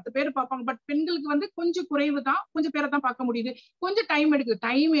 ஒரு 10 பேர் பார்ப்பாங்க. பட் பெண்களுக்கு வந்து கொஞ்சம் குறைவு தான், கொஞ்சம் பேரை தான் பார்க்க முடியுது, கொஞ்சம் டைம் எடுக்குது.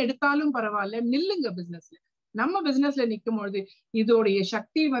 டைம் எடுத்தாலும் பரவாயில்ல, நில்லுங்க பிசினஸ்ல. நம்ம பிசினஸ்ல நிக்கும் பொழுது இதோடைய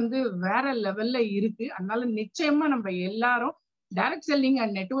சக்தி வந்து வேற லெவல்ல இருக்கு. அதனால நிச்சயமா நம்ம எல்லாரும் டைரக்ட் செல்லிங்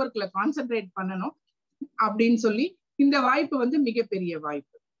அண்ட் நெட்வொர்க்ல கான்சென்ட்ரேட் பண்ணணும். அப்படின்னு சொல்லி இந்த வாய்ப்பு வந்து மிகப்பெரிய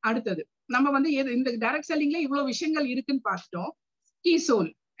வாய்ப்பு. அடுத்தது நம்ம வந்து இந்த டைரக்ட் செல்லிங்ல இவ்வளவு விஷயங்கள் இருக்குன்னு பார்த்துட்டோம்.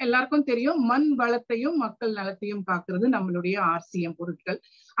 கீசோல் எல்லாருக்கும் தெரியும், மண் வளத்தையும் மக்கள் நலத்தையும் காக்குறது நம்மளுடைய RCM பொருட்கள்.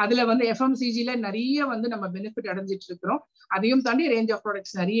 அதுல வந்து FMCGல நிறைய வந்து நம்ம பெனிஃபிட் அடைஞ்சிட்டு இருக்கிறோம். அதையும் தாண்டி ரேஞ்ச் ஆஃப்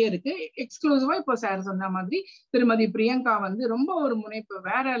ப்ராடக்ட்ஸ் நிறைய இருக்கு. எக்ஸ்க்ளூசிவா இப்போ சார் சொன்ன மாதிரி திருமதி பிரியங்கா வந்து ரொம்ப ஒரு முனைப்பு,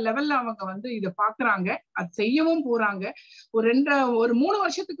 வேற லெவல்ல அவங்க வந்து இதை பாக்குறாங்க, அது செய்யவும் போறாங்க. ஒரு 3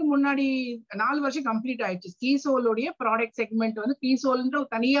 வருஷத்துக்கு முன்னாடி 4 வருஷம் கம்ப்ளீட் ஆயிடுச்சு. கீசோலுடைய ப்ராடக்ட் செக்மெண்ட் வந்து கீசோல்ன்ற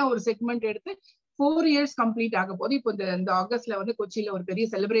தனியா ஒரு செக்மெண்ட் எடுத்து 4 years கம்ப்ளீட் ஆக போது. இப்போ இந்த ஆகஸ்ட்ல வந்து கொச்சியில ஒரு பெரிய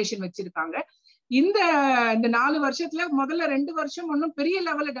செலிப்ரேஷன் வச்சிருக்காங்க. இந்த 4 வருஷத்துல முதல்ல 2 வருஷம் ஒன்றும் பெரிய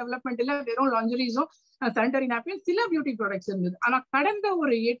லெவல்ல டெவலப்மெண்ட் இல்ல, வெறும் லாஞ்சரிஸும் சானிட்டரி நாப்கின் சில பியூட்டி ப்ராடக்ட்ஸ் இருந்தது. ஆனா கடந்த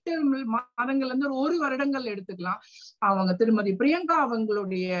ஒரு 8 மாதங்கள்ல இருந்து ஒரு வருடங்கள் எடுத்துக்கலாம், அவங்க திருமதி பிரியங்கா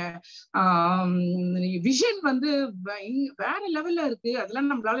அவங்களுடைய விஷன் வந்து வேற லெவல்ல இருக்கு. அதெல்லாம்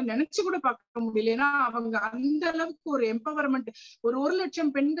நம்மளால நினைச்சு கூட பார்க்க முடியல. ஏன்னா அவங்க அந்த அளவுக்கு ஒரு எம்பவர்மெண்ட், ஒரு 1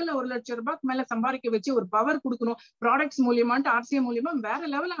 லட்சம் பெண்களை 1 லட்சம் ரூபாய்க்கு மேல சம்பாதிக்க வச்சு ஒரு பவர் கொடுக்கணும் ப்ராடக்ட்ஸ் மூலியமாட்டு RCM மூலியமா வேற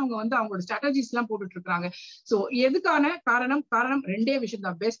லெவல் அவங்க வந்து அவங்களோட ஸ்ட்ராட்டஜிஸ் எல்லாம் போட்டுட்டு இருக்காங்க. சோ எதுக்கான காரணம் 2 விஷயம்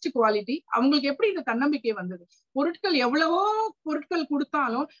தான். Best quality. அவங்களுக்கு எப்படி இந்த தன்னம்பிக்கை வந்தது? பொருட்கள் எவ்வளவோ பொருட்கள்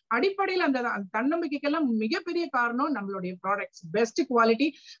கொடுத்தாலும் அடிப்படையில் அந்த தன்னம்பிக்கைக்கெல்லாம் மிகப்பெரிய காரணம் நம்மளுடைய products, best quality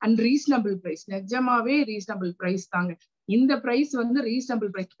and reasonable price. நிஜமாவே ரீசனபிள் பிரைஸ் தாங்க. இந்த பிரைஸ் வந்து reasonable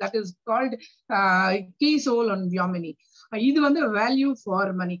price, that is called கீசோல் on வியாமினி. இது வந்து வேல்யூ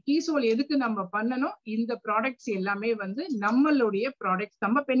ஃபார் மணி. கீசோல் எதுக்கு நம்ம பண்ணணும்? இந்த ப்ராடக்ட்ஸ் எல்லாமே வந்து நம்மளுடைய ப்ராடக்ட்ஸ்,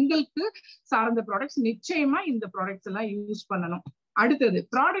 நம்ம பெண்களுக்கு சார்ந்த ப்ராடக்ட்ஸ். நிச்சயமா இந்த ப்ராடக்ட்ஸ் எல்லாம் யூஸ் பண்ணணும். அடுத்தது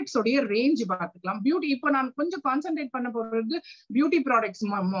ப்ராடக்ட்ஸ் உடைய ரேஞ்ச் பார்த்துக்கலாம். பியூட்டி, இப்போ நான் கொஞ்சம் கான்சென்ட்ரேட் பண்ண போறது beauty products,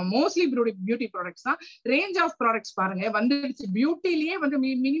 mostly beauty products தான். ரேஞ்ச் ஆஃப் ப்ராடக்ட்ஸ் பாருங்க வந்துடுச்சு. பியூட்டிலேயே வந்து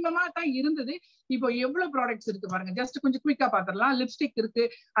மினிமமா தான் இருந்தது, இப்போ எவ்வளவு ப்ராடக்ட்ஸ் இருக்கு பாருங்க. ஜஸ்ட் கொஞ்சம் குயிக்கா பாத்திரலாம். லிப்ஸ்டிக் இருக்கு,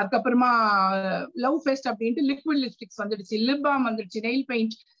 அதுக்கப்புறமா லவ் ஃபெஸ்ட் அப்படின்ட்டு லிக்விட் லிப்ஸ்டிக்ஸ் வந்துடுச்சு, லிப் பாம் வந்துடுச்சு, nail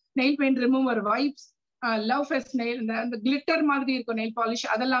paint remover vibes, love fest nail, இந்த கிளிட்டர் மாதிரி இருக்கும் நெயில் பாலிஷ்,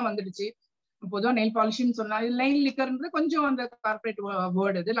 அதெல்லாம் வந்துடுச்சு. பொதுவாக நெயில் பாலிஷ்னு சொன்னா நெயில் லிக்கர்ன்றது கொஞ்சம் அந்த கார்பரேட்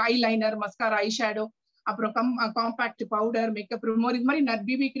வேர்டு. இது eye liner, mascara, eye shadow, அப்புறம் காம்பாக்ட் பவுடர், மேக்கப் ரிமூவர், இது மாதிரி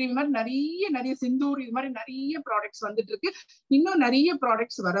பிபி கிரீம் மாதிரி நிறைய சிந்தூர், இது மாதிரி நிறைய ப்ராடக்ட்ஸ் வந்துட்டு இருக்கு. இன்னும் நிறைய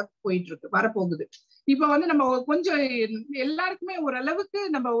ப்ராடக்ட்ஸ் வரப்போகுது. இப்ப வந்து நம்ம கொஞ்சம் எல்லாருக்குமே ஓரளவுக்கு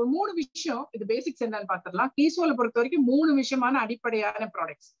நம்ம ஒரு 3 விஷயம், இது பேசிக்ஸ் என்னன்னு பாத்திரலாம். கீசோலை பொறுத்த வரைக்கும் 3 விஷயமான அடிப்படையான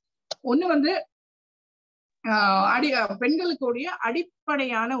ப்ராடக்ட்ஸ். ஒண்ணு வந்து பெண்களுக்குடைய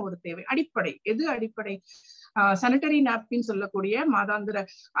அடிப்படையான ஒரு தேவை. அடிப்படை எது? அடிப்படை சானிட்டரி நாப்கின் சொல்லக்கூடிய மாதாந்திர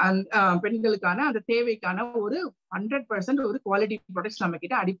பெண்களுக்கான அந்த தேவைக்கான ஒரு 100% ஒரு குவாலிட்டி ப்ராடக்ட்ஸ் நம்ம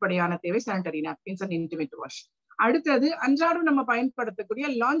கிட்ட அடிப்படையான தேவை sanitary napkins and intimate wash. அடுத்தது அன்றாடம் நம்ம பயன்படுத்தக்கூடிய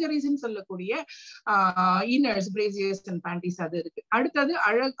லாஞ்சரிஸ் சொல்லக்கூடிய இன்னர்ஸ், பிரேசியர்ஸ் அண்ட் பேண்டிஸ், அது இருக்கு. அடுத்தது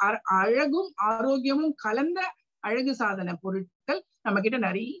அழகும் ஆரோக்கியமும் கலந்த அழகு சாதன பொருட்கள் நம்ம கிட்ட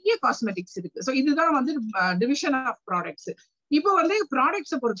நிறைய காஸ்மெட்டிக்ஸ் இருக்கு. ஸோ இதுதான் வந்து டிவிஷன் ஆஃப் ப்ராடக்ட்ஸ். இப்போ வந்து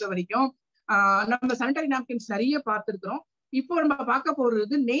ப்ராடக்ட்ஸை பொறுத்த வரைக்கும் நம்ம சானிட்டரி நாப்கின்ஸ் நிறைய பார்த்துருக்கிறோம். இப்போ நம்ம பார்க்க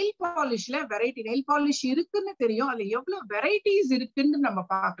போறது நெயில் பாலிஷ்ல வெரைட்டி. நெயில் பாலிஷ் இருக்குன்னு தெரியும், அதுல எவ்வளவு வெரைட்டிஸ் இருக்குன்னு நம்ம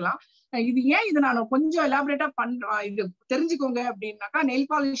பார்க்கலாம். இது ஏன் இதை நான் கொஞ்சம் எலாபரேட்டா பண்றேன், இது தெரிஞ்சுக்கோங்க அப்படின்னாக்கா,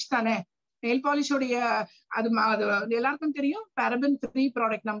 நெயில் பாலிஷ் தானே. நெயில் பாலிஷோடைய அது எல்லாருக்கும் தெரியும், பேரபன் ஃப்ரீ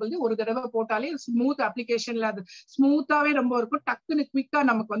ப்ராடக்ட். நம்மளுது ஒரு தடவை போட்டாலே ஸ்மூத் அப்ளிகேஷன்ல அது ஸ்மூத்தாவே ரொம்ப இருக்கும். டக்குன்னு குவிக்கா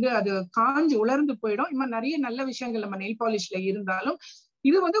நமக்கு வந்து அது காஞ்சு உலர்ந்து போயிடும். இந்த மாதிரி நிறைய நல்ல விஷயங்கள் நம்ம நெயில் பாலிஷ்ல இருந்தாலும்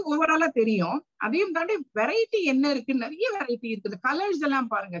இது வந்து ஓவராலா தெரியும். அதையும் தாண்டி வெரைட்டி என்ன இருக்கு, நிறைய வெரைட்டி இருக்குது. கலர்ஸ் எல்லாம்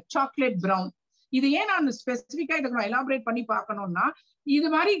பாருங்க, சாக்லேட் பிரவுன். இது ஏன் நான் ஸ்பெசிபிக்கா இதை நான் எலாபரேட் பண்ணி பார்க்கணும்னா, இது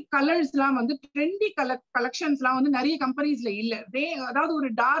மாதிரி கலர்ஸ் எல்லாம் வந்து ட்ரெண்டி கலெக்ஷன்ஸ் எல்லாம் வந்து நிறைய கம்பெனிஸ்ல இல்ல. அதாவது ஒரு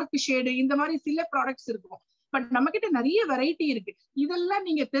டார்க் ஷேடு இந்த மாதிரி சில ப்ராடக்ட்ஸ் இருக்கும். பட் நம்ம கிட்ட நிறைய வெரைட்டி இருக்கு. இதெல்லாம்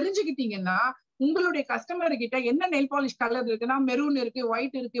நீங்க தெரிஞ்சுக்கிட்டீங்கன்னா உங்களுடைய கஸ்டமர் கிட்ட என்ன நெயில் பாலிஷ் கலர் இருக்குன்னா, மெரூன் இருக்கு,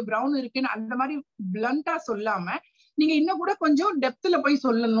 ஒயிட் இருக்கு, பிரவுன் இருக்குன்னு அந்த மாதிரி பிளண்டா சொல்லாம நீங்க இன்னும் கூட கொஞ்சம் டெப்த்ல போய்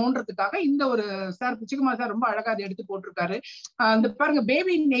சொல்லணும்ன்றதுக்காக இந்த ஒரு சார் பிச்சுக்குமார் சார் ரொம்ப அழகா அதை எடுத்து போட்டிருக்காரு. அந்த பாருங்க,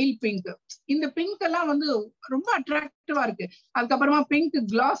 பேபி நெயில் பிங்க். இந்த பிங்க் எல்லாம் வந்து ரொம்ப அட்ராக்டிவா இருக்கு. அதுக்கப்புறமா பிங்க்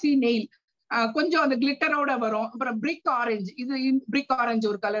கிளாசி நெயில், கொஞ்சம் அந்த கிளிட்டரோட வரும். அப்புறம் பிரிக் ஆரஞ்சு, இது பிரிக் ஆரஞ்சு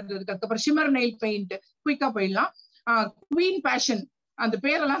ஒரு கலர் இருக்கு. அதுக்கப்புறம் ஷிமர் நெயில் பெயிண்ட், குயிக்கா போயிடலாம். குவீன் பேஷன், அந்த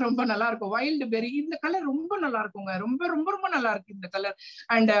பேரெல்லாம் ரொம்ப நல்லா இருக்கும். வைல்டு பெரி, இந்த கலர் ரொம்ப நல்லா இருக்குங்க, ரொம்ப ரொம்ப ரொம்ப நல்லா இருக்கு இந்த கலர்.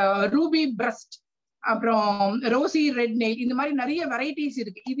 அண்ட் ரூபி பிரஸ்ட், அப்புறம் ரோசி ரெட் நெயில், இந்த மாதிரி நிறைய வெரைட்டிஸ்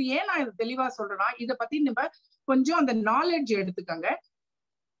இருக்கு. இது ஏன் நான் இது தெளிவா சொல்றேன்னா, இதை பத்தி நம்ம கொஞ்சம் அந்த நாலேஜ் எடுத்துக்கங்க.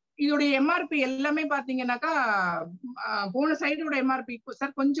 இதோடைய எம்ஆர்பி எல்லாமே பாத்தீங்கன்னாக்கா, போன சைடோட எம்ஆர்பி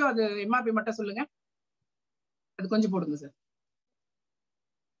சார் கொஞ்சம் அது எம்ஆர்பி மட்டும் சொல்லுங்க, அது கொஞ்சம் போடுங்க சார்.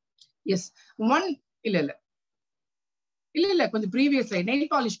 எஸ், இல்ல கொஞ்சம் ப்ரீவியஸ் சைடு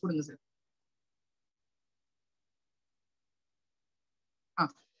நெயில் பாலிஷ் கொடுங்க சார்.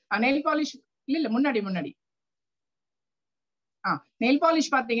 நெயில் பாலிஷ் இல்ல முன்னாடி நெயில் பாலிஷ்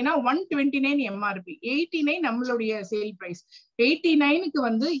பாத்தீங்கன்னா 129 எம்ஆர்பி, 89 நம்மளுடைய சேல் பிரைஸ். 89க்கு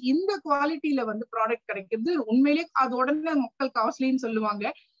வந்து இந்த குவாலிட்டியில வந்து ப்ராடக்ட் கிடைக்கிறது உண்மையிலேயே அது உடனே மக்கள் காஸ்ட்லின்னு சொல்லுவாங்க.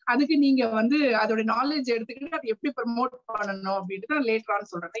 அதுக்கு நீங்க வந்து அதோட நாலேஜ் எடுத்துக்கிட்டு அது எப்படி ப்ரமோட் பண்ணணும் அப்படின்ட்டு லேட்டர் ஆன்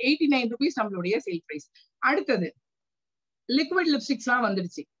சொல்றேன். 89 rupees நம்மளுடைய சேல் பிரைஸ். அடுத்தது லிக்விட் லிப்ஸ்டிக்ஸ் எல்லாம்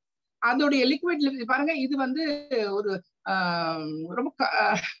வந்துருச்சு. அதோடைய லிக்விட் லிப்ஸ்டிக் பாருங்க, இது வந்து ஒரு ரொம்ப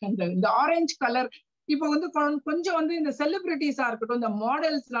இந்த ஆரஞ்சு கலர். இப்போ வந்து கொஞ்சம் வந்து இந்த செலிபிரிட்டிஸா இருக்கட்டும், இந்த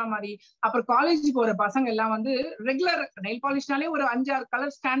மாடல்ஸ் எல்லாம் மாதிரி, அப்புறம் காலேஜ் போற பசங்க எல்லாம் வந்து ரெகுலர் நெயில் பாலிஷ்னாலே ஒரு 5-6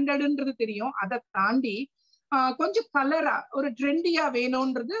 கலர் ஸ்டாண்டர்டுன்றது தெரியும். அதை தாண்டி கொஞ்சம் கலரா ஒரு ட்ரெண்டியா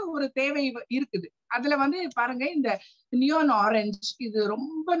வேணும்ன்றது ஒரு தேவை இருக்குது. அதுல வந்து பாருங்க இந்த நியான் ஆரஞ்சு, இது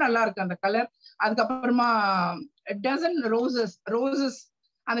ரொம்ப நல்லா இருக்கு அந்த கலர். அதுக்கப்புறமா டசன் ரோசஸ்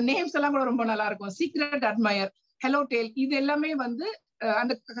அந்த நேம்ஸ் எல்லாம் கூட ரொம்ப நல்லா இருக்கும். சீக்ரெட் அட்மயர், ஹெலோ டேல், இது எல்லாமே வந்து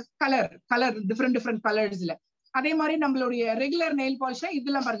அந்த கலர் டிஃப்ரெண்ட் கலர்ஸ்ல. அதே மாதிரி நம்மளுடைய ரெகுலர் நெயில் பாலிஷ்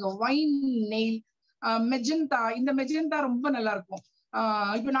இதெல்லாம் பாருங்க, வைன் நெயில், மெஜந்தா. இந்த மெஜந்தா ரொம்ப நல்லா இருக்கும்.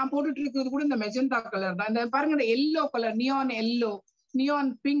 இப்ப நான் போட்டுட்டு இருக்கிறது கூட இந்த மெஜந்தா கலர் தான். இந்த பாருங்க இந்த yellow colour, neon yellow,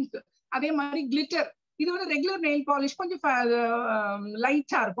 neon pink. அதே மாதிரி கிளிட்டர், இது வந்து ரெகுலர் நெயில் பாலிஷ் கொஞ்சம்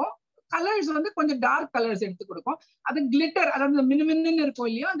லைட்டா இருக்கும். கலர்ஸ் வந்து கொஞ்சம் டார்க் கலர்ஸ் எடுத்து கொடுக்கும். அது கிளிட்டர், அதாவது மினுமின்னு இருக்கும்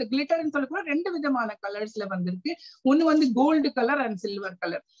இல்லையா, அந்த கிளிட்டர்னு சொல்லக்கூட 2 விதமான கலர்ஸ்ல வந்திருக்கு. ஒண்ணு வந்து gold colour and silver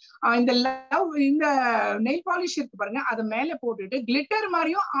colour. இந்த நெயில் பாலிஷ் இருக்கு பாருங்க, அதை மேல போட்டுட்டு கிளிட்டர்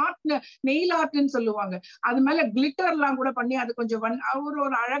மாதிரியும் ஆர்ட், நெயில் ஆர்ட்னு சொல்லுவாங்க, அது மேல கிளிட்டர் எல்லாம் கூட பண்ணி அது கொஞ்சம்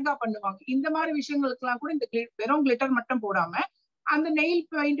ஒரு அழகா பண்ணுவாங்க. இந்த மாதிரி விஷயங்களுக்கு எல்லாம் கூட இந்த வெறும் கிளிட்டர் மட்டும் போடாம அந்த நெயில்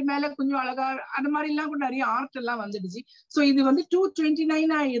பெயிண்ட் மேல கொஞ்சம் அழகா அந்த மாதிரி எல்லாம் கூட நிறைய ஆர்ட் எல்லாம் வந்துடுச்சு. சோ இது வந்து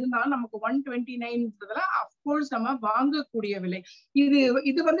 229 இருந்தாலும் நமக்கு 129 அப்கோர்ஸ் நம்ம வாங்கக்கூடிய விலை.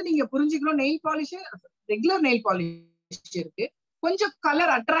 இது வந்து நீங்க புரிஞ்சுக்கணும். Nail polish regular nail polish இருக்கு, கொஞ்சம்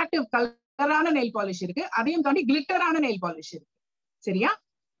கலர் அட்ராக்டிவ் கலரான நெயில் பாலிஷ் இருக்கு, அதையும் தாண்டி கிளிட்டரான நெயில் பாலிஷ் இருக்கு. சரியா?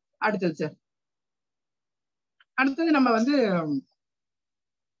 அடுத்தது சார், அடுத்தது நம்ம வந்து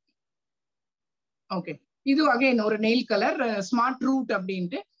ஓகே, இது அகைன் ஒரு நெயில் கலர் ஸ்மார்ட் ரூட்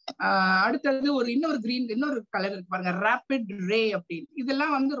அப்படின்ட்டு. அடுத்தது இன்னொரு கிரீன், இன்னொரு கலர் இருக்கு பாருங்க, ரேபிட் ரே அப்படின்னு.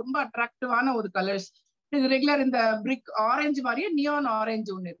 இதெல்லாம் வந்து ரொம்ப அட்ராக்டிவான ஒரு கலர்ஸ். இது ரெகுலர் இந்த பிரிக் ஆரஞ்சு மாதிரியே நியான்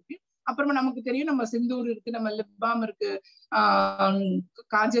ஆரஞ்சு ஒண்ணு இருக்கு. அப்புறமா நமக்கு தெரியும் நம்ம சிந்தூர் இருக்கு, நம்ம லிப் பாம் இருக்கு,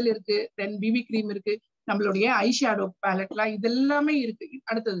 காஜல் இருக்கு, தென் பிபி கிரீம் இருக்கு, நம்மளுடைய ஐ ஷேடோ பேலட்லாம் இதெல்லாமே இருக்கு.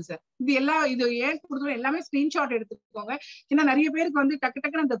 அடுத்தது சார், இது ஏன் கொடுத்தோம் எல்லாமே ஸ்கிரீன்ஷாட் எடுத்துக்கோங்க. ஏன்னா நிறைய பேருக்கு வந்து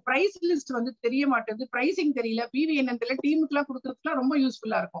டக்குன்னு அந்த பிரைஸ் லிஸ்ட் வந்து தெரிய மாட்டேங்குது, பிரைசிங் தெரியல, பிவி என்னன்னு தெரியல, டீமுக்கு எல்லாம் கொடுக்கறதுக்குலாம் ரொம்ப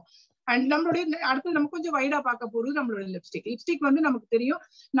யூஸ்ஃபுல்லா இருக்கும். அண்ட் நம்மளுடைய அடுத்து நம்ம கொஞ்சம் வைடா பார்க்க போறது நம்மளுடைய லிப்ஸ்டிக் வந்து நமக்கு தெரியும்.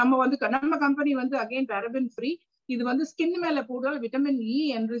 நம்ம கம்பெனி வந்து அகைன் பேரபன் ஃப்ரீ. இது வந்து ஸ்கின் மேல போடுற விட்டமின் இ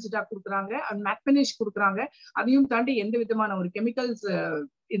என்ரிச்டா கொடுக்குறாங்க, மேட் பினிஷ் கொடுக்குறாங்க. அதையும் தாண்டி எந்த விதமான ஒரு கெமிக்கல்ஸ்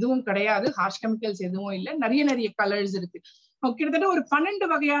எதுவும் கிடையாது, ஹார்ஷ் கெமிக்கல்ஸ் எதுவும் இல்லை. நிறைய கலர்ஸ் இருக்கு. கிட்டத்தட்ட ஒரு 12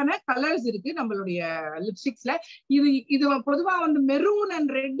 வகையான கலர்ஸ் இருக்கு நம்மளுடைய லிப்ஸ்டிக்ஸ்ல. இது பொதுவா வந்து மெரூன்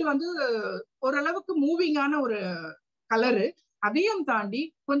அண்ட் ரெட் வந்து ஓரளவுக்கு மூவிங்கான ஒரு கலரு. அதையும் தாண்டி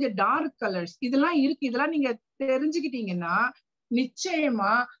கொஞ்சம் டார்க் கலர்ஸ் இதெல்லாம் இருக்கு. இதெல்லாம் நீங்க தெரிஞ்சுக்கிட்டீங்கன்னா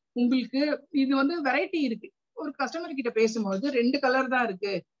நிச்சயமா உங்களுக்கு இது வந்து வெரைட்டி இருக்கு. ஒரு கஸ்டமர் கிட்ட பேசும்போது 2 கலர் தான்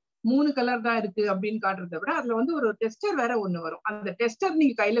இருக்கு, 3 கலர் தான் இருக்கு அப்படின்னு காட்டுறதை விட அதுல வந்து ஒரு டெஸ்டர் வேற ஒண்ணு வரும். அந்த டெஸ்டர்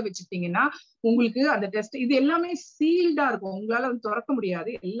நீங்க கையில வச்சுட்டீங்கன்னா உங்களுக்கு அந்த டெஸ்ட், இது எல்லாமே சீல்டா இருக்கும், உங்களால வந்து திறக்க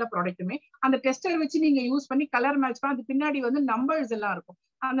முடியாது எல்லா ப்ராடக்ட்டுமே. அந்த டெஸ்டர் வச்சு நீங்க யூஸ் பண்ணி கலர் மேட்ச் பண்ணி, அது பின்னாடி வந்து நம்பர்ஸ் எல்லாம் இருக்கும்,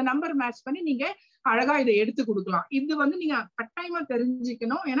 அந்த நம்பர் மேட்ச் பண்ணி நீங்க அழகா இதை எடுத்து கொடுக்கலாம். இது வந்து நீங்க கட்டாயமா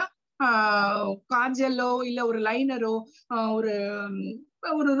தெரிஞ்சுக்கணும். ஏன்னா காஜலோ இல்ல ஒரு லைனரோ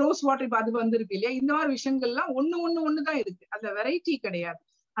ஒரு ரோஸ் வாட்டர் இப்ப அது வந்திருக்கு இல்லையா, இந்த மாதிரி விஷயங்கள்லாம் ஒண்ணுதான் இருக்கு, அதுல வெரைட்டி கிடையாது.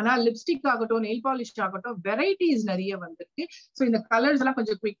 ஆனா லிப்ஸ்டிக் ஆகட்டும், நெயில் பாலிஷ் ஆகட்டும், வெரைட்டிஸ் நிறைய வந்திருக்கு. சோ இந்த கலர்ஸ் எல்லாம்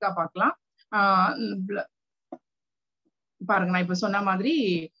கொஞ்சம் குயிக்கா பார்க்கலாம். பாருங்க, நான் இப்ப சொன்ன மாதிரி.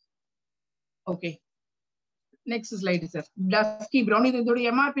 Okay, next slide sir. Dusky brown, இதோட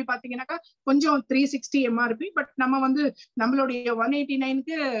எம்ஆர்பி பாத்தீங்கன்னாக்கா கொஞ்சம் 360 எம்ஆர்பி. பட் நம்ம வந்து நம்மளுடைய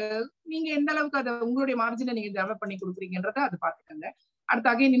 189க்கு நீங்க எந்த அளவுக்கு அதை உங்களுடைய மார்ஜினை நீங்க டெவலப் பண்ணி கொடுக்குறீங்கன்றத அது பாத்துக்கோங்க. அடுத்து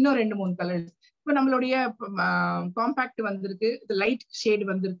அகைன் இன்னும் 2-3 கலர்ஸ். இப்ப நம்மளுடைய காம்பாக்ட் வந்திருக்கு, லைட் ஷேட்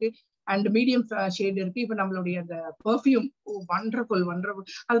வந்திருக்கு அண்ட் மீடியம் ஷேட் இருக்கு. இப்ப நம்மளுடைய அந்த பெர்ஃப்யூம் வண்டர்ஃபுல்,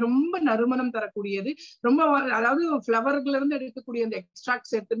 அது ரொம்ப நறுமணம் தரக்கூடியது. ரொம்ப அதாவது ஃபிளவர்ல இருந்து எடுக்கக்கூடிய அந்த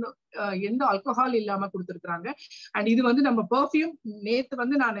எக்ஸ்ட்ராக்ட்ஸ் எடுத்து எந்த ஆல்கஹால் இல்லாம கொடுத்துருக்காங்க. அண்ட் இது வந்து நம்ம பெர்ஃப்யூம் நேத்து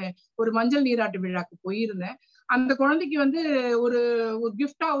வந்து நான் ஒரு மஞ்சள் நீராட்டு விழாக்கு போயிருந்தேன். அந்த குழந்தைக்கு வந்து ஒரு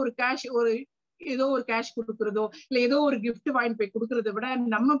கிஃப்டா ஒரு கேஷ் ஒரு ஏதோ ஒரு கேஷ் கொடுக்கறதோ இல்ல ஏதோ ஒரு கிஃப்ட் வாங்கி போய் கொடுக்கறத விட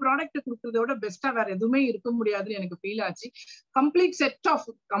நம்ம ப்ராடக்ட் கொடுக்கறத விட பெஸ்டா வேற எதுவுமே இருக்க முடியாதுன்னு எனக்கு ஃபீல் ஆச்சு. கம்ப்ளீட் செட் ஆஃப்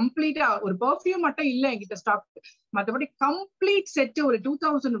கம்ப்ளீட்டா ஒரு பெர்ஃப்யூம் மட்டும் இல்ல என்கிட்ட ஸ்டாக், மற்றபடி கம்ப்ளீட் செட் ஒரு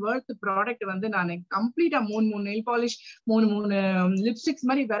 2000 வர்த் ப்ராடக்ட் வந்து நான் கம்ப்ளீட்டா 3 நெயில் பாலிஷ் 3 லிப்ஸ்டிக்ஸ்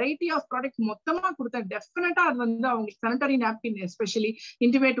மாதிரி வெரைட்டி ஆஃப் ப்ராடக்ட் மொத்தமா கொடுத்தேன். டெஃபினட்டா அது வந்து அவங்களுக்கு சானிட்டரி நாப்கின் எஸ்பெஷலி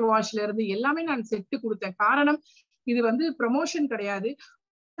இன்டிமேட் வாஷ்ல இருந்து எல்லாமே நான் செட்டு கொடுத்தேன். காரணம் இது வந்து ப்ரமோஷன் கிடையாது,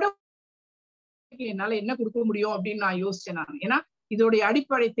 என்னால என்ன கொடுக்க முடியும் அப்படின்னு நான் யோசிச்சேன் நான். ஏன்னா இதோடைய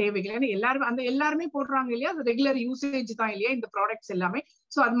அடிப்படை தேவைகள் ஏன்னா எல்லாருமே போடுறாங்க இல்லையா, அது ரெகுலர் யூசேஜ் தான் இல்லையா இந்த ப்ராடக்ட்ஸ் எல்லாமே.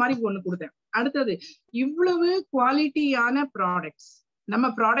 சோ அது மாதிரி ஒண்ணு கொடுத்தேன். அடுத்தது இவ்வளவு குவாலிட்டியான ப்ராடக்ட்ஸ் நம்ம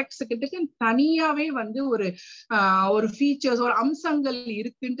ப்ராடக்ட்ஸ் கிட்ட தனியாவே வந்து ஒரு ஃபீச்சர்ஸ் ஒரு அம்சங்கள்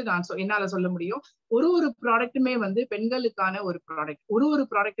இருக்குன்ட்டு நான் என்னால சொல்ல முடியும். ஒரு ப்ராடக்ட்டுமே வந்து பெண்களுக்கான ஒரு ப்ராடக்ட், ஒரு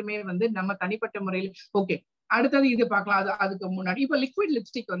ப்ராடக்ட்டுமே வந்து நம்ம தனிப்பட்ட முறையில் ஓகே. அடுத்தது இது பார்க்கலாம். அதுக்கு முன்னாடி இப்ப லிக்விட்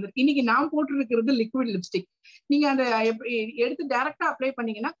லிப்ஸ்டிக் வந்து இன்னைக்கு நான் போட்டிருக்கிறது லிக்விட் லிப்ஸ்டிக். நீங்க அந்த எடுத்து டைரக்டா அப்ளை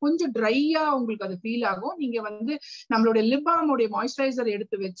பண்ணீங்கன்னா கொஞ்சம் ட்ரையா உங்களுக்கு அது ஃபீல் ஆகும். நீங்க வந்து நம்மளுடைய லிப் பாமோடைய மாய்ஸ்சரைசர்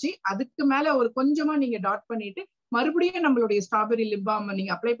எடுத்து வச்சு அதுக்கு மேல ஒரு கொஞ்சமா நீங்க டாட் பண்ணிட்டு மறுபடியும் நம்மளுடைய ஸ்ட்ராபெரி லிப் பாம்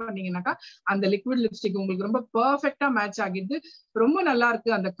நீங்க அப்ளை பண்ணீங்கன்னாக்கா அந்த லிக்விட் லிப்ஸ்டிக் உங்களுக்கு ரொம்ப பெர்ஃபெக்டா மேட்ச் ஆகிடுது. ரொம்ப நல்லா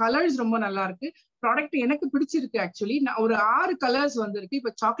இருக்கு, அந்த கலர்ஸ் ரொம்ப நல்லா இருக்கு. ப்ராடக்ட் எனக்கு பிடிச்சிருக்கு. ஆக்சுவலி நான் ஒரு 6 கலர்ஸ் வந்திருக்கு.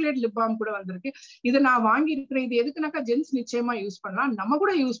 இப்ப சாக்லேட் லிப் பாம் கூட வந்திருக்கு. இதை நான் வாங்கி இருக்கிறேன். இது எதுக்குனாக்கா ஜென்ஸ் நிச்சயமா யூஸ் பண்ணலாம், நம்ம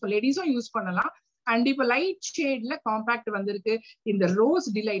கூட யூஸ் பண்ணலாம், லேடிஸும் யூஸ் பண்ணலாம். அண்ட் இப்ப லைட் ஷேட்ல காம்பாக்ட் வந்திருக்கு. இந்த ரோஸ்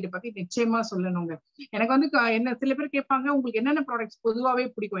டிலைட் பத்தி நிச்சயமா சொல்லணுங்க. எனக்கு வந்து என்ன சில பேர் கேட்பாங்க உங்களுக்கு என்னென்ன ப்ராடக்ட்ஸ் பொதுவாகவே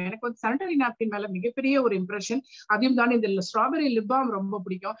பிடிக்கும். எனக்கு வந்து சானிட்டரி நாப்கின் மேல மிகப்பெரிய ஒரு இம்ப்ரெஷன். அதையும் தாண்டி இந்த ஸ்ட்ராபெரி லிப் பாம் ரொம்ப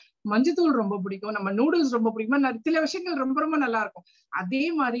பிடிக்கும், மஞ்சத்தூள் ரொம்ப பிடிக்கும், நம்ம நூடுல்ஸ் ரொம்ப பிடிக்கும். சில விஷயங்கள் ரொம்ப ரொம்ப நல்லா இருக்கும். அதே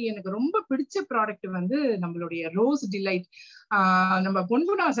மாதிரி எனக்கு ரொம்ப பிடிச்ச ப்ராடக்ட் வந்து நம்மளுடைய ரோஸ் டிலைட். நம்ம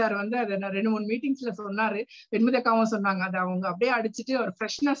பொன்குணா சார் வந்து அதை 2-3 மீட்டிங்ஸ்ல சொன்னாரு, வெண்முதக்காவும் சொன்னாங்க. அதை அவங்க அப்படியே அடிச்சுட்டு ஒரு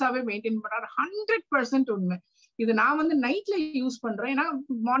ஃப்ரெஷ்னஸாவே மெயின்டைன் பண்றாரு. 100% உண்மை. இது நான் வந்து நைட்ல யூஸ் பண்றேன். ஏன்னா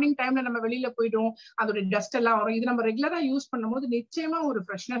மார்னிங் டைம்ல நம்ம வெளியில போயிடும், அதோட டஸ்ட் எல்லாம் வரும். இது நம்ம ரெகுலரா யூஸ் பண்ணும்போது நிச்சயமா ஒரு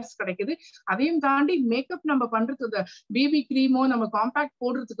ஃப்ரெஷ்னஸ் கிடைக்குது. அதையும் தாண்டி மேக்கப் நம்ம பண்றது பேபி கிரீமோ நம்ம காம்பாக்ட்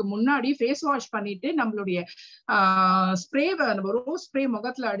போடுறதுக்கு முன்னாடி ஃபேஸ் வாஷ் பண்ணிட்டு நம்மளுடைய ஸ்ப்ரே நம்ம ரோஸ் ஸ்ப்ரே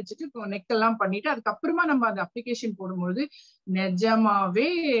முகத்துல அடிச்சுட்டு நெக் எல்லாம் பண்ணிட்டு அதுக்கப்புறமா நம்ம அந்த அப்ளிகேஷன் போடும்போது நிஜமாவே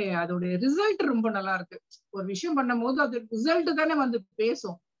அதோட ரிசல்ட் ரொம்ப நல்லா இருக்கு. ஒரு விஷயம் பண்ணும் போது அது ரிசல்ட் தானே வந்து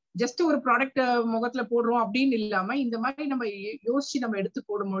பேசும். ஜஸ்ட் ஒரு ப்ராடக்ட் முகத்துல போடுறோம் அப்படின்னு இல்லாம இந்த மாதிரி நம்ம யோசிச்சு நம்ம எடுத்து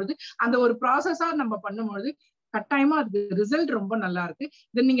போடும்பொழுது அந்த ஒரு ப்ராசஸா நம்ம பண்ணும்பொழுது கட்டாயமா அதுக்கு ரிசல்ட் ரொம்ப நல்லா இருக்கு.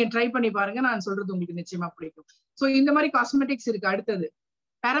 இதை நீங்க ட்ரை பண்ணி பாருங்க, நான் சொல்றது உங்களுக்கு நிச்சயமா பிடிக்கும். சோ இந்த மாதிரி காஸ்மெட்டிக்ஸ் இருக்கு. அடுத்தது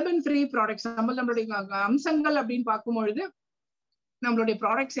பேரபன் ஃப்ரீ ப்ராடக்ட்ஸ். நம்மளுடைய அம்சங்கள் அப்படின்னு பார்க்கும்பொழுது நம்மளுடைய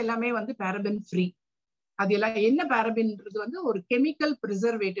ப்ராடக்ட்ஸ் எல்லாமே வந்து பேரபன் ஃப்ரீ. அது எல்லாம் என்ன பேரபின்றது வந்து ஒரு கெமிக்கல்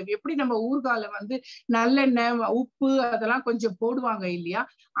ப்ரிசர்வேட்டிவ். எப்படி நம்ம ஊர்கால வந்து நல்லெண்ணெய் உப்பு அதெல்லாம் கொஞ்சம் போடுவாங்க இல்லையா,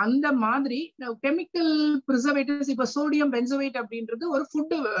 அந்த மாதிரி கெமிக்கல் ப்ரிசர்வேட்டிவ்ஸ். இப்ப சோடியம் பென்சோவேட் அப்படின்றது ஒரு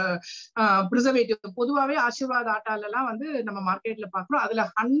ஃபுட் ப்ரிசர்வேட்டிவ். பொதுவாகவே ஆசீர்வாத் ஆட்டால எல்லாம் வந்து நம்ம மார்க்கெட்ல பாக்குறோம். அதுல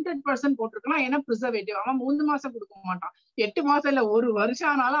 100% போட்டிருக்கலாம். ஏன்னா ப்ரிசர்வேட்டிவ். அவன் 3 மாசம் கொடுக்க மாட்டான், 8 மாசம் இல்ல 1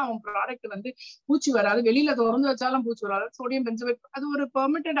 வருஷம் ஆனாலும் அவன் ப்ராடக்ட் வந்து பூச்சி வராது. வெளியில திறந்து வச்சாலும் பூச்சி வராது. சோடியம் பென்சோவேட் அது ஒரு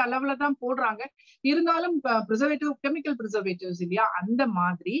பெர்மிட்டட் அளவுல தான் போடுறாங்க. இருந்தாலும் ப்ரிசர்வேட்டிவ் கெமிக்கல் ப்ரிசர்வேட்டிவ்ஸ் இல்லையா, அந்த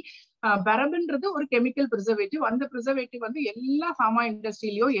மாதிரி பேரபன்ன்றது ஒரு கெமிக்கல் ப்ரிசர்வேட்டிவ். அந்த ப்ரிசர்வேட்டிவ் வந்து எல்லா ஃபார்மா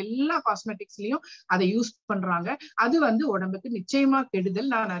இண்டஸ்ட்ரியிலயும் எல்லா காஸ்மெட்டிக்ஸ்லயும் அதை யூஸ் பண்றாங்க. அது வந்து உடம்புக்கு நிச்சயமா கெடுதல்.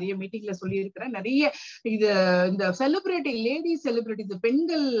 நான் நிறைய மீட்டிங்ல சொல்லி இருக்கிறேன். நிறைய இந்த செலிபிரிட்டி லேடி செலிபிரிட்டி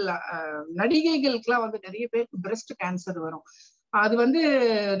பெண்கள் நடிகைகளுக்கெல்லாம் வந்து நிறைய பேருக்கு பிரஸ்ட் கேன்சர் வரும். அது வந்து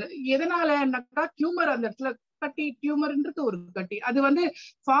எதனாலன்னாக்கா டியூமர் அந்த இடத்துல கட்டி, டியூமர்ன்றது ஒரு கட்டி, அது வந்து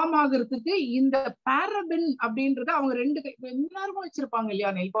ஃபார்ம் ஆகுறதுக்கு இந்த பேரபின் அப்படின்றது அவங்க 2 கை எல்லாருமே வச்சிருப்பாங்க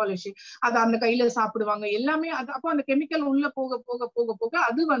இல்லையா நெயில் பாலிஷ், அது அந்த கையில சாப்பிடுவாங்க எல்லாமே. அது அப்போ அந்த கெமிக்கல் உள்ள போக போக போக போக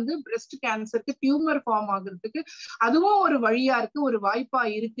அது வந்து பிரஸ்ட் கேன்சருக்கு டியூமர் ஃபார்ம் ஆகுறதுக்கு அதுவும் ஒரு வழியா இருக்கு, ஒரு வாய்ப்பா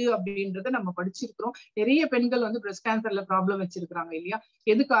இருக்கு அப்படின்றத நம்ம படிச்சிருக்கிறோம். நிறைய பெண்கள் வந்து பிரஸ்ட் கேன்சர்ல ப்ராப்ளம் வச்சிருக்காங்க இல்லையா.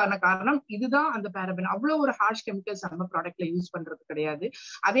 எதுக்கான காரணம் இதுதான். அந்த பேரபின் அவ்வளவு ஒரு ஹார்ஷ் கெமிக்கல்ஸ் நம்ம ப்ராடக்ட்ல யூஸ் பண்றது கிடையாது.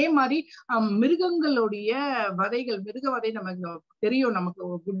 அதே மாதிரி மிருகங்களுடைய வதைகள், மிருக வதை நமக்கு தெரியும். நமக்கு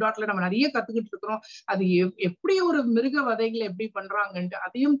குட் டாட்ல நம்ம நிறைய கத்துக்கிட்டு இருக்கிறோம். அது எப்படி ஒரு மிருக வதைகளை எப்படி பண்றாங்கன்ட்டு.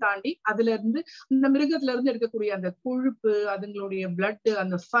 அதையும் தாண்டி அதுல இருந்து இந்த மிருகத்துல இருந்து எடுக்கக்கூடிய அந்த கொழுப்பு, அதுங்களுடைய பிளட்,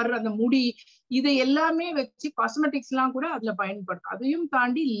 அந்த ஃபர், அந்த முடி, இதை எல்லாமே வச்சு காஸ்மெட்டிக்ஸ் எல்லாம் கூட அதுல பயன்படுத்தும். அதையும்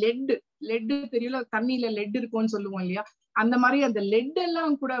தாண்டி லெட் தெரியல, தண்ணியில லெட் இருக்கும்னு சொல்லுவோம் இல்லையா, அந்த மாதிரி அந்த லெட்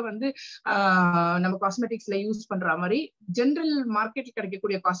எல்லாம் கூட வந்து நம்ம காஸ்மெட்டிக்ஸ்ல யூஸ் பண்ற மாதிரி ஜெனரல் மார்க்கெட்ல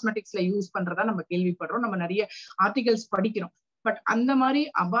கிடைக்கக்கூடிய காஸ்மெட்டிக்ஸ்ல யூஸ் பண்றதா நம்ம கேள்விப்படுறோம். நம்ம நிறைய ஆர்டிகல்ஸ் படிக்கிறோம். பட் அந்த மாதிரி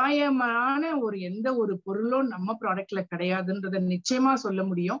அபாயமான எந்த ஒரு பொருளும் நம்ம ப்ராடக்ட்ல கிடையாதுன்றத நிச்சயமா சொல்ல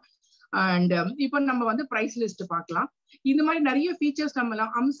முடியும். அண்ட் இப்போ நம்ம வந்து பிரைஸ் லிஸ்ட் பார்க்கலாம். இந்த மாதிரி நிறைய ஃபீச்சர்ஸ் நம்ம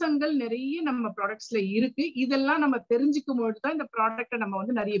அம்சங்கள் நிறைய நம்ம ப்ராடக்ட்ஸ்ல இருக்கு. இதெல்லாம் நம்ம தெரிஞ்சுக்கும் பொழுது தான் இந்த ப்ராடக்ட்டை நம்ம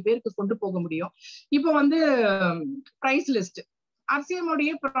வந்து நிறைய பேருக்கு கொண்டு போக முடியும். இப்போ வந்து பிரைஸ் லிஸ்ட் RCM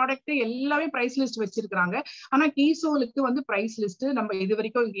உடைய ப்ராடக்ட் எல்லாமே பிரைஸ் லிஸ்ட் வச்சிருக்காங்க. ஆனா கீசோலுக்கு வந்து பிரைஸ் லிஸ்ட் நம்ம இது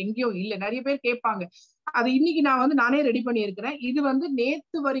வரைக்கும் எங்கேயும் இல்ல. நிறைய பேர் கேட்பாங்க. அது இன்னைக்கு நான் வந்து நானே ரெடி பண்ணி இருக்கிறேன். இது வந்து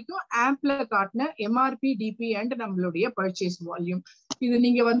நேத்து வரைக்கும் ஆப்ல காட்டின MRP, DP அண்ட் நம்மளுடைய பர்ச்சேஸ் வால்யூம். இது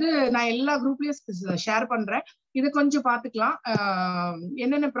நீங்க வந்து நான் எல்லா குரூப்லயும் ஷேர் பண்றேன். இது கொஞ்சம் பாத்துக்கலாம்.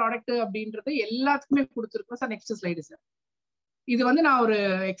 என்னென்ன ப்ராடக்ட் அப்படின்றது எல்லாத்துக்குமே கொடுத்துருக்கோம் சார். Next slide sir. இது வந்து நான் ஒரு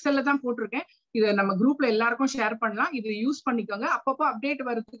எக்ஸல்ல தான் போட்டிருக்கேன். இதை நம்ம குரூப்ல எல்லாருக்கும் ஷேர் பண்ணலாம். இது யூஸ் பண்ணிக்கோங்க. அப்பப்போ அப்டேட்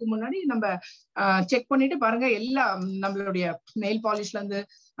வர்றதுக்கு முன்னாடி நம்ம செக் பண்ணிட்டு பாருங்க. எல்லா நம்மளுடைய நெயில் பாலிஷ்ல இருந்து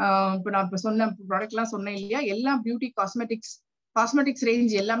இப்போ நான் இப்ப சொன்ன ப்ராடக்ட் எல்லாம் சொன்னேன் இல்லையா, எல்லாம் பியூட்டி காஸ்மெட்டிக்ஸ்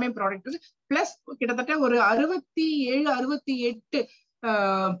ரேஞ்ச் எல்லாமே ப்ராடக்ட் பிளஸ் கிட்டத்தட்ட ஒரு 67 68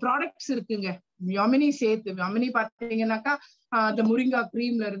 ப்ராடக்ட்ஸ் இருக்குங்க. வியாமினி சேர்த்து வியாமினி பாத்தீங்கன்னாக்கா இந்த முரிங்கா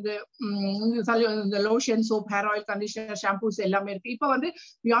கிரீம்ல இருந்து இந்த lotion, soap, hair oil, conditioner, shampoos எல்லாமே இருக்கு. இப்போ வந்து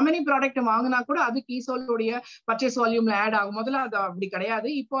வியாமினி ப்ராடக்ட் வாங்கினா கூட அது கீசோலுடைய பர்ச்சேஸ் வால்யூம்ல ஆட் ஆகும். முதல்ல அது அப்படி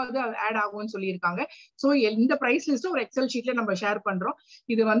கிடையாது, இப்போ அது ஆட் ஆகும்னு சொல்லியிருக்காங்க. ஸோ இந்த பிரைஸ் லிஸ்ட் ஒரு எக்ஸல் ஷீட்ல நம்ம ஷேர் பண்றோம்.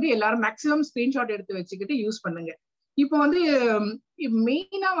 இது வந்து எல்லாரும் மேக்ஸிமம் ஸ்கிரீன்ஷாட் எடுத்து வச்சுக்கிட்டு யூஸ் பண்ணுங்க. இப்போ வந்து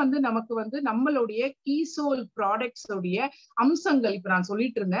மெயினா வந்து நமக்கு வந்து நம்மளுடைய கீசோல் ப்ராடக்ட்ஸ் உடைய அம்சங்கள் இப்ப நான்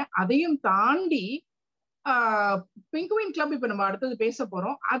சொல்லிட்டு இருந்தேன். அதையும் தாண்டி பிங்குவின் கிளப் இப்ப நம்ம அடுத்தது பேச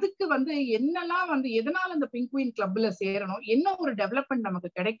போறோம். அதுக்கு வந்து என்னெல்லாம் வந்து எதனால இந்த பிங்குவின் கிளப்ல சேரணும், என்ன ஒரு டெவலப்மெண்ட்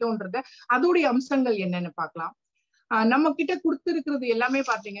நமக்கு கிடைக்கும்ன்றத அதோடைய அம்சங்கள் என்னன்னு பார்க்கலாம். நம்ம கிட்ட கொடுத்திருக்கிறது எல்லாமே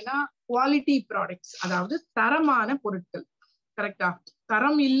பாத்தீங்கன்னா குவாலிட்டி ப்ராடக்ட்ஸ், அதாவது தரமான பொருட்கள். கரெக்டா?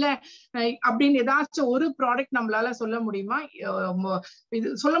 தரம் இல்ல அப்படின்னு ஏதாச்சும் ஒரு ப்ராடக்ட் நம்மளால சொல்ல முடியுமா? இது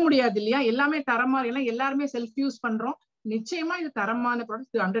சொல்ல முடியாது இல்லையா? எல்லாமே தரமா எல்லாம் எல்லாருமே செல்ஃப் யூஸ் பண்றோம். நிச்சயமா இது தரமான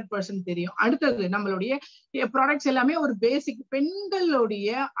ப்ராடக்ட் 100% தெரியும். அடுத்தது நம்மளுடைய ப்ராடக்ட்ஸ் எல்லாமே ஒரு பேசிக்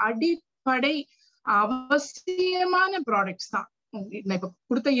பெண்களுடைய அடிப்படை அவசியமான ப்ராடக்ட்ஸ் தான். இப்ப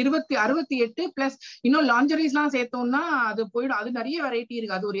கொடுத்த 68 பிளஸ் இன்னும் லாஞ்சரிஸ் எல்லாம் சேர்த்தோம்னா அது போயிடும். அது நிறைய வெரைட்டி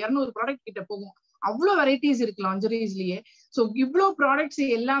இருக்கு. அது ஒரு 200 ப்ராடக்ட் கிட்ட போகும். அவ்வளவு வெரைட்டிஸ் இருக்கு லாஞ்சரிஸ்லயே. சோ இவ்வளவு ப்ராடக்ட்ஸ்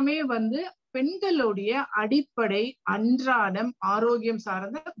எல்லாமே வந்து பெண்களுடைய அடிப்படை அன்றாடம் ஆரோக்கியம்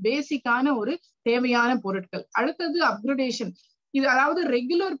சார்ந்த பேசிக்கான ஒரு தேவையான பொருட்கள். அடுத்தது அப்கிரேடேஷன். இது அதாவது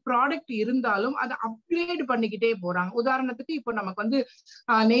ரெகுலர் ப்ராடக்ட் இருந்தாலும் அதை அப்கிரேட் பண்ணிக்கிட்டே போறாங்க. உதாரணத்துக்கு இப்போ நமக்கு வந்து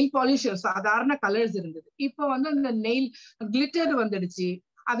நெயில் பாலிஷ் சாதாரண கலர்ஸ் இருந்தது, இப்போ வந்து அந்த நெயில் கிளிட்டர் வந்துடுச்சு.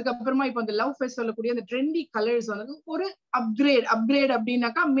 அதுக்கப்புறமா இப்போ இந்த லவ் ஃபெஸ்ட் சொல்லக்கூடிய அந்த ட்ரெண்டி கலர்ஸ் வந்து ஒரு அப்கிரேட்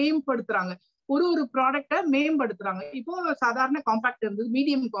அப்படின்னாக்கா மேம்படுத்துறாங்க. ஒரு ப்ராடக்டை மேம்படுத்துறாங்க. இப்போ சாதாரண காம்பாக்ட் இருந்தது,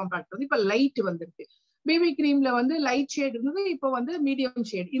 மீடியம் காம்பாக்ட் வந்து இப்ப லைட் வந்திருக்கு. பேபி கிரீம்ல வந்து லைட் ஷேட் இருந்தது, இப்போ வந்து மீடியம்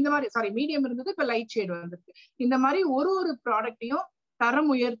ஷேட். இந்த மாதிரி மீடியம் இருந்தது, இப்ப லைட் ஷேட் வந்திருக்கு. இந்த மாதிரி ஒரு ப்ராடக்டையும்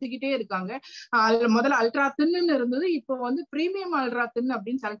தரம் உயர்த்திக்கிட்டே இருக்காங்க. முதல்ல அல்ட்ரா தின்னு இருந்தது, இப்போ வந்து பிரீமியம் அல்ட்ரா தின்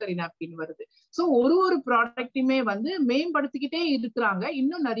அப்படின்னு சானிட்டரி நாப்கின் வருது. ஸோ ஒரு ப்ராடக்டையுமே வந்து மேம்படுத்திக்கிட்டே இருக்கிறாங்க.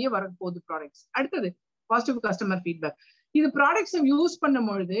 இன்னும் நிறைய வரப்போகுது ப்ராடக்ட்ஸ். அடுத்தது பாசிட்டிவ் கஸ்டமர் ஃபீட்பேக். இது ப்ராடக்ட்ஸ் யூஸ் பண்ணும்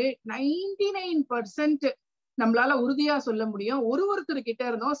பொழுது 99% நம்மளால உறுதியா சொல்ல முடியும், ஒருத்தர் கிட்ட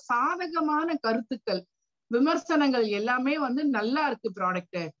இருந்தோம் சாதகமான கருத்துக்கள், விமர்சனங்கள் எல்லாமே வந்து நல்லா இருக்கு,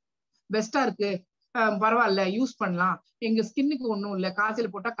 ப்ராடக்ட் பெஸ்டா இருக்கு, பரவாயில்ல, யூஸ் பண்ணலாம், எங்க ஸ்கின்னுக்கு ஒன்றும் இல்லை, காய்ச்சல்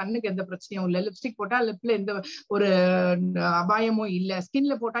போட்டா கண்ணுக்கு எந்த பிரச்சனையும் இல்லை, லிப்ஸ்டிக் போட்டா லிப்ல எந்த ஒரு அபாயமும் இல்லை,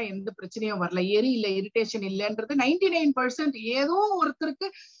 ஸ்கின்ல போட்டா எந்த பிரச்சனையும் வரல, எரி இல்லை, இரிட்டேஷன் இல்லைன்றது 99%. ஏதோ ஒருத்தருக்கு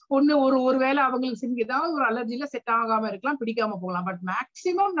ஒருவேளை அவங்களுக்கு ஏதாவது ஒரு அலர்ஜில செட் ஆகாம இருக்கலாம், பிடிக்காம போகலாம். பட்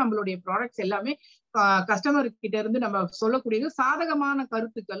மேக்சிமம் நம்மளுடைய ப்ராடக்ட்ஸ் எல்லாமே கஸ்டமர் கிட்ட இருந்து நம்ம சொல்லக்கூடியது சாதகமான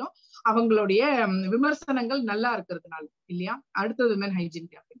கருத்துக்களும் அவங்களுடைய விமர்சனங்கள் நல்லா இருக்கிறதுனால இல்லையா? அடுத்தது விமன் ஹைஜீன்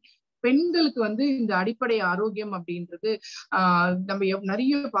கேம்பெயின். பெண்களுக்கு வந்து இந்த அடிப்படை ஆரோக்கியம் அப்படின்றது நம்ம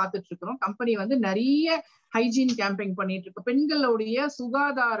நிறைய பார்த்துட்டு இருக்கிறோம். கம்பெனி வந்து நிறைய ஹைஜீன் கேம்பெயின் பண்ணிட்டு இருக்கு. பெண்களுடைய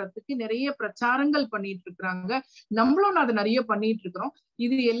சுகாதாரத்துக்கு நிறைய பிரச்சாரங்கள் பண்ணிட்டு இருக்கிறாங்க. நம்மளும் அதை நிறைய பண்ணிட்டு இருக்கிறோம்.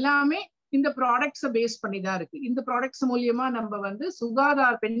 இது எல்லாமே இந்த ப்ராடக்ட்ஸை பேஸ் பண்ணி தான் இருக்கு. இந்த ப்ராடக்ட்ஸ் மூலியமா நம்ம வந்து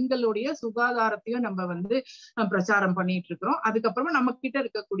பெண்களுடைய சுகாதாரத்தையும் நம்ம வந்து பிரச்சாரம் பண்ணிட்டு இருக்கிறோம். அதுக்கப்புறமா நம்ம கிட்ட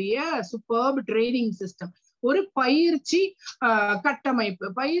இருக்கக்கூடிய சூப்பர்ப் ட்ரைனிங் சிஸ்டம், ஒரு பயிற்சி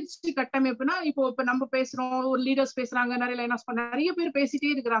கட்டமைப்புனா இப்ப நம்ம பேசுறோம், ஒரு லீடர்ஸ் பேசுறாங்க, நிறைய பேர்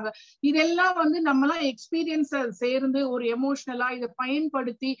பேசிட்டே இருக்கிறாங்க. இதெல்லாம் வந்து நம்மளாம் எக்ஸ்பீரியன்ஸ் சேர்ந்து ஒரு எமோஷனலா இதை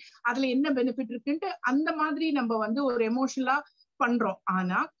பயன்படுத்தி அதுல என்ன பெனிஃபிட் இருக்குன்ட்டு அந்த மாதிரி நம்ம வந்து ஒரு எமோஷனலா பண்றோம்.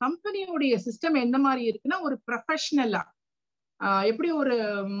 ஆனா கம்பெனியோடைய சிஸ்டம் எந்த மாதிரி இருக்குன்னா ஒரு ப்ரொஃபஷனலா எப்படி ஒரு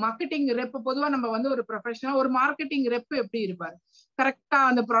மார்க்கெட்டிங் ரெப், பொதுவா நம்ம வந்து ஒரு ப்ரொஃபஷனல் ஒரு மார்க்கெட்டிங் ரெப் எப்படி இருப்பாரு, கரெக்டா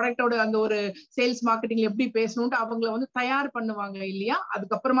அந்த ப்ராடக்டோட அந்த ஒரு சேல்ஸ் மார்க்கெட்டிங்ல எப்படி பேசணும்னு அவங்கள வந்து தயார் பண்ணுவாங்க இல்லையா.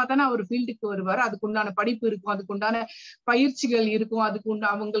 அதுக்கப்புறமா தானே அவர் ஃபீல்டுக்கு வருவாரு. அதுக்குண்டான படிப்பு இருக்கும், அதுக்குண்டான பயிற்சிகள் இருக்கும்,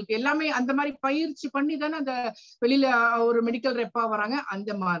 அவங்களுக்கு எல்லாமே அந்த மாதிரி பயிற்சி பண்ணி தானே அந்த வெளியில ஒரு மெடிக்கல் ரெப்பா வராங்க.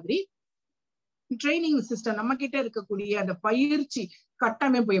 அந்த மாதிரி ட்ரைனிங் சிஸ்டம் நம்ம கிட்ட இருக்கக்கூடிய அந்த பயிற்சி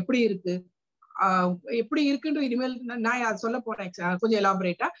கட்டமைப்பு எப்படி இருக்கு, எப்படி இருக்குன்னு இனிமேல் நான் சொல்ல போறேன் கொஞ்சம்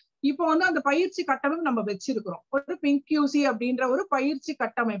எலாபரேட்டா. இப்போ வந்து அந்த பயிற்சி கட்டமைப்பு நம்ம வச்சிருக்கிறோம். ஒரு பிங்க் கியூசி அப்படின்ற ஒரு பயிற்சி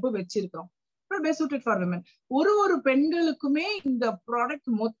கட்டமைப்பு வச்சிருக்கிறோம். ஒரு பெண்களுக்குமே இந்த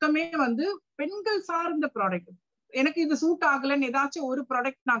ப்ராடக்ட் மொத்தமே வந்து பெண்கள் சார்ந்த ப்ராடக்ட். எனக்கு இது சூட் ஆகலன்னு ஏதாச்சும் ஒரு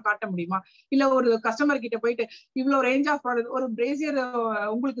ப்ராடக்ட் நான் காட்ட முடியுமா? இல்ல ஒரு கஸ்டமர் கிட்ட போயிட்டு இவ்வளவு ரேஞ்ச் ஆஃப் ப்ராடக்ட், ஒரு பிரேசியர்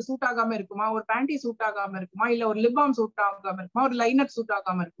உங்களுக்கு சூட் ஆகாம இருக்குமா, ஒரு பேண்டி சூட் ஆகாம இருக்குமா, இல்ல ஒரு லிப்பாம் சூட் ஆகாம இருக்குமா, ஒரு லைனர் சூட்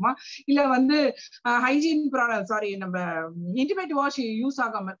ஆகாம இருக்குமா, இல்ல வந்து ஹைஜீன் ப்ராடக்ட் நம்ம இன்டிமேட் வாஷ் யூஸ்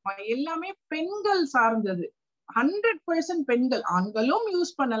ஆகாம இருக்குமா? எல்லாமே பெண்கள் சார்ந்தது. 100% பெண்கள். ஆண்களும்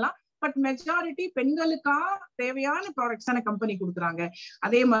யூஸ் பண்ணலாம், பட் மெஜாரிட்டி பெண்களுக்கா தேவையான ப்ராடக்ட்ஸ் கம்பெனி கொடுக்குறாங்க.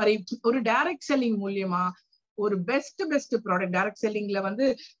 அதே மாதிரி ஒரு டைரக்ட் செல்லிங் மூலியமா ஒரு பெஸ்ட் ப்ராடக்ட் டைரக்ட் செல்லிங்ல வந்து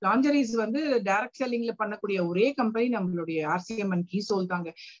லாஞ்சரிஸ் வந்து டைரக்ட் செல்லிங்ல பண்ணக்கூடிய ஒரே கம்பெனி நம்மளுடைய RCM and Keysoul தாங்க.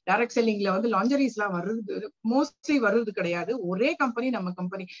 டைரக்ட் செல்லிங்ல வந்து லாஞ்சரிஸ் எல்லாம் வருது, மோஸ்ட்லி வருது கிடையாது. ஒரே கம்பெனி நம்ம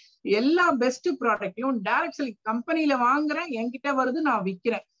கம்பெனி. எல்லா பெஸ்ட் ப்ராடக்ட்டையும் டைரக்ட் செல்லிங் கம்பெனில வாங்குறேன், என்கிட்ட வருது, நான்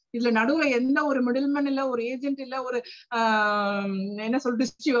விற்கிறேன். இதுல நடுவுல எந்த ஒரு மிடில்மேன் இல்ல, ஒரு ஏஜென்ட் இல்ல, ஒரு என்ன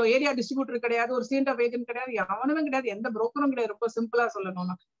சொல்ற ஏரியா டிஸ்ட்ரிபியூட்டர் கிடையாது, ஒரு சீண்ட் ஆஃப் ஏஜென்ட் கிடையாது, எவனும் கிடையாது, எந்த புரோக்கரும் கிடையாது. ரொம்ப சிம்பிளா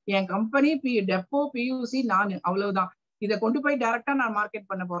சொல்லணும்னா என் கம்பெனி டெப்போ PUC நானு, அவ்வளவுதான். இதை கொண்டு போய் டைரக்டா நான் மார்க்கெட்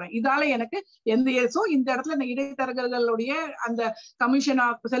பண்ண போறேன். இதால எனக்கு எந்த இந்த இடத்துல இந்த இடைத்தரகர்களுடைய அந்த கமிஷனா,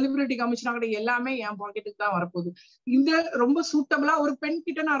 செலிபிரிட்டி கமிஷனா கூட எல்லாமே என் பாக்கெட்டுக்கு தான் வரப்போகுது. இந்த ரொம்ப சூட்டபிளா ஒரு பெண்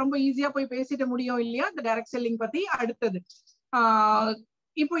கிட்ட நான் ரொம்ப ஈஸியா போய் பேசிட முடியும் இல்லையா இந்த டைரக்ட் செல்லிங் பத்தி. அடுத்தது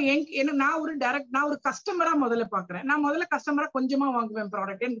இப்போ நான் ஒரு கஸ்டமரா முதல்ல பாக்குறேன். நான் முதல்ல கஸ்டமரா கொஞ்சமா வாங்குவேன்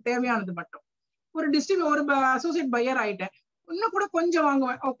ப்ராடக்ட், எனக்கு தேவையானது மட்டும். ஒரு ஒரு அசோசியேட் பையர் ஆயிட்டேன், இன்னும் கூட கொஞ்சம்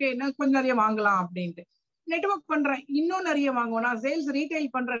வாங்குவேன். ஓகே, நான் கொஞ்சம் நிறைய வாங்கலாம் அப்படின்ட்டு நெட்வொர்க் பண்றேன், இன்னும் நிறைய வாங்குவேன். நான் சேல்ஸ் ரீட்டைல்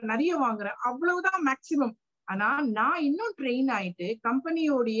பண்றேன், நிறைய வாங்குறேன், அவ்வளவுதான் மேக்சிமம். ஆனா நான் இன்னும் ட்ரெயின் ஆயிட்டு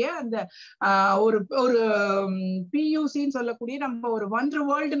கம்பெனியோடைய அந்த ஒரு PUCன்னு சொல்லக்கூடிய நம்ம ஒரு ஒண்டர்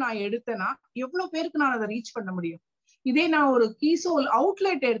வேர்ல்டு நான் எடுத்தேன்னா எவ்வளவு பேருக்கு நான் அதை ரீச் பண்ண முடியும்? இதே நான் ஒரு Keysoul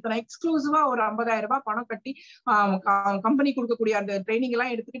அவுட்லெட் எடுத்தேன், எக்ஸ்க்ளூசிவா ஒரு 50,000 ரூபாய் பணம் கட்டி கம்பெனி கொடுக்கக்கூடிய அந்த ட்ரைனிங்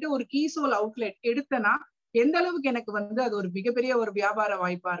எல்லாம் எடுத்துக்கிட்டு ஒரு Keysoul அவுட்லெட் எடுத்தேன்னா எந்த அளவுக்கு எனக்கு வந்து அது ஒரு மிகப்பெரிய ஒரு வியாபார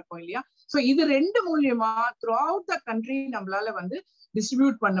வாய்ப்பா இருக்கும் இல்லையா? சோ இது ரெண்டு மூலியமா த்ரூ அவுட் த கண்ட்ரி நம்மளால வந்து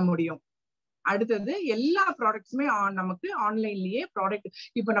டிஸ்ட்ரிபியூட் பண்ண முடியும். அடுத்தது எல்லா ப்ராடக்ட்ஸுமே நமக்கு ஆன்லைன்லயே ப்ராடக்ட்.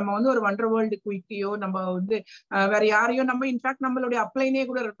 இப்ப நம்ம வந்து ஒரு ஒண்டர் வேர்ல்டு குயிக்கையோ நம்ம வந்து வேற யாரையோ நம்ம இன்ஃபேக்ட் நம்மளுடைய அப்ளைனே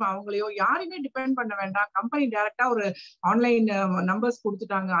கூட இருக்கும், அவங்களையோ யாருமே டிபெண்ட் பண்ண வேண்டாம். கம்பெனி டைரக்டா ஒரு ஆன்லைன் நம்பர்ஸ்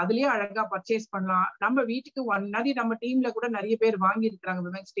கொடுத்துட்டாங்க, அதுலயே அழகா பர்ச்சேஸ் பண்ணலாம். நம்ம வீட்டுக்கு நம்ம டீம்ல கூட நிறைய பேர் வாங்கி இருக்கிறாங்க,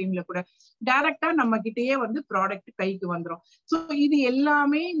 விமென்ஸ் டீம்ல கூட டைரக்டா நம்ம கிட்டயே வந்து ப்ராடக்ட் கைக்கு வந்துரும். ஸோ இது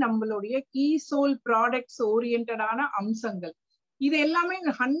எல்லாமே நம்மளுடைய Keysoul ப்ராடக்ட்ஸ் ஓரியன்டான அம்சங்கள். இது எல்லாமே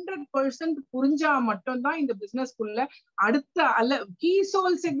 100% புரிஞ்சா மட்டும்தான் இந்த பிசினஸ்க்குள்ள அடுத்த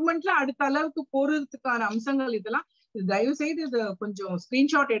Keysoul செக்மெண்ட்ல அடுத்த அளவுக்கு போறதுக்கான அம்சங்கள் இதெல்லாம். தயவு செய்து இதை கொஞ்சம்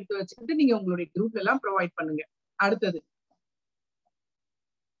ஸ்கிரீன்ஷாட் எடுத்து வச்சுக்கிட்டு நீங்க உங்களுடைய குரூப்ல எல்லாம் ப்ரொவைட் பண்ணுங்க. அடுத்தது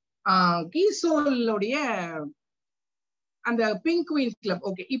Keysoul-உடைய அந்த பிங்க் குயின் கிளப்.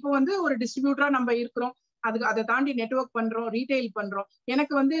 ஓகே, இப்போ வந்து ஒரு டிஸ்ட்ரிபியூட்டரா நம்ம இருக்கிறோம், அதை தாண்டி நெட்வொர்க் பண்றோம், ரீட்டைல் பண்றோம்.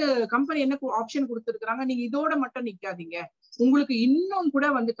 எனக்கு வந்து கம்பெனி என்ன ஆப்ஷன் கொடுத்துருக்காங்க, நீங்க இதோட மட்டும் நிக்காதீங்க, உங்களுக்கு இன்னும் கூட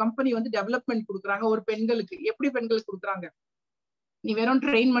வந்து கம்பெனி வந்து டெவலப்மெண்ட் கொடுக்குறாங்க. ஒரு பெண்களுக்கு எப்படி பெண்களுக்கு கொடுக்குறாங்க, நீ வெறும்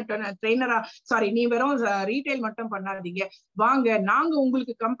நீ வெறும் ரீட்டைல் மட்டும் பண்ணாதீங்க, வாங்க நாங்க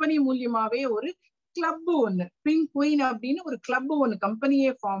உங்களுக்கு கம்பெனி மூலியமாவே ஒரு கிளப் ஒண்ணு, பிங்க் குயின் அப்படின்னு ஒரு கிளப் ஒண்ணு கம்பெனியே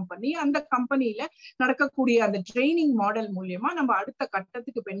ஃபார்ம் பண்ணி அந்த கம்பெனியில நடக்கக்கூடிய அந்த ட்ரைனிங் மாடல் மூலியமா நம்ம அடுத்த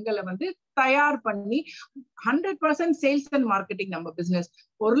கட்டத்துக்கு பெண்களை வந்து தயார் பண்ணி 100% சேல்ஸ் அண்ட் மார்க்கெட்டிங் நம்ம பிசினஸ்.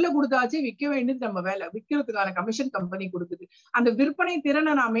 பொருளை கொடுத்தாச்சு, விற்க வேண்டியது நம்ம வேலை, விற்கிறதுக்கான கமிஷன் கம்பெனி கொடுக்குது. அந்த விற்பனை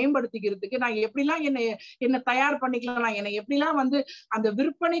திறனை நான் மேம்படுத்திக்கிறதுக்கு நான் எப்படிலாம் என்ன தயார் பண்ணிக்கலாம், நான் என்னை எப்படிலாம் வந்து அந்த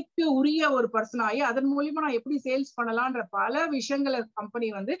விற்பனைக்கு உரிய ஒரு பர்சன் ஆகி அதன் மூலியமா நான் எப்படி சேல்ஸ் பண்ணலாம்ன்ற பல விஷயங்களை கம்பெனி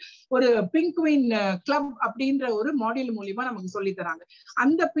வந்து ஒரு பிங்க் குயின் கிளப் அப்படின்ற ஒரு மாடியூல் மூலியமா நமக்கு சொல்லி தராங்க.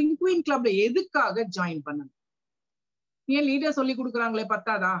 அந்த பிங்க் குயின் கிளப்ல எதுக்காக ஜாயின் பண்ணணும்? ஏன் லீடர் சொல்லி கொடுக்குறாங்களே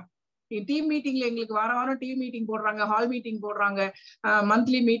பத்தாதா? டீம் மீட்டிங்ல எங்களுக்கு வாரம் டீம் மீட்டிங் போடுறாங்க, ஹால் மீட்டிங் போடுறாங்க,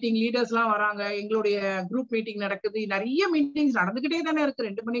 மந்த்லி மீட்டிங் லீடர்ஸ் எல்லாம் வராங்க, எங்களுடைய குரூப் மீட்டிங் நடக்குது, நிறைய மீட்டிங்ஸ் நடந்துகிட்டே தானே இருக்கு.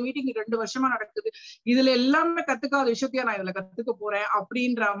 2 மணி மீட்டிங் 2 வருஷமா நடக்குது. இதுல எல்லாமே கத்துக்காத விஷயத்தையா நான் இதுல கத்துக்க போறேன்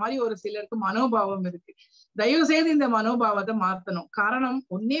அப்படின்ற மாதிரி ஒரு சிலருக்கு மனோபாவம் இருக்கு. தயவு செய்து இந்த மனோபாவத்தை மாத்தணும். காரணம்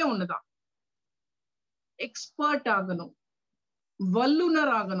ஒன்னே ஒண்ணுதான், எக்ஸ்பர்ட் ஆகணும்.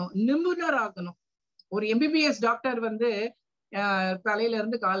 வல்லுனர் ஆகணும், நிபுணர் ஆகணும். ஒரு எம்பிபிஎஸ் டாக்டர் வந்து தலையில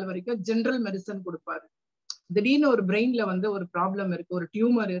இருந்து கால் வரைக்கும் ஜெனரல் மெடிசன் கொடுப்பாரு. திடீர்னு ஒரு பிரெயின்ல வந்து ஒரு ப்ராப்ளம் இருக்கு, ஒரு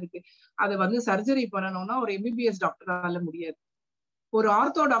டியூமர் இருக்கு, அதை வந்து சர்ஜரி பண்ணணும்னா ஒரு எம்பிபிஎஸ் டாக்டரால முடியாது. ஒரு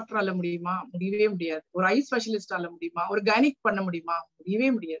ஆர்த்தோ டாக்டரால முடியுமா? முடியவே முடியாது. ஒரு ஐ ஸ்பெஷலிஸ்டால முடியுமா? ஒரு கைனிக் பண்ண முடியுமா? முடியவே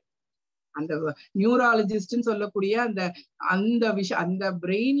முடியாது. அந்த நியூராலஜிஸ்ட்னு சொல்லக்கூடிய அந்த விஷயம், அந்த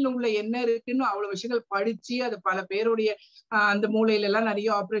பிரெயின்ல உள்ள என்ன இருக்குன்னு அவ்வளவு விஷயங்கள் படிச்சு அது பல பேருடைய அந்த மூளையில எல்லாம் நிறைய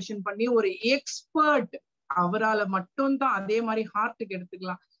ஆபரேஷன் பண்ணி ஒரு எக்ஸ்பர்ட், அவரால மட்டும்தான். அதே மாதிரி ஹார்ட்டுக்கு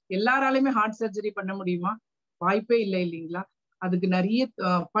எடுத்துக்கலாம், எல்லாராலையுமே ஹார்ட் சர்ஜரி பண்ண முடியுமா? வாய்ப்பே இல்லை இல்லைங்களா? அதுக்கு நிறைய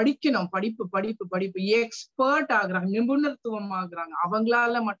படிக்கணும், படிப்பு படிப்பு படிப்பு. எக்ஸ்பர்ட் ஆகுறாங்க, நிபுணத்துவம் ஆகுறாங்க,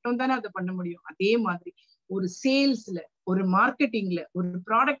 அவங்களால மட்டும் தானே அதை பண்ண முடியும். அதே மாதிரி ஒரு சேல்ஸ்ல, ஒரு மார்க்கெட்டிங்ல, ஒரு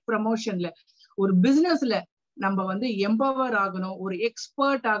ப்ராடக்ட் ப்ரமோஷன்ல, ஒரு பிசினஸ்ல நம்ம வந்து எம்பவர் ஆகணும், ஒரு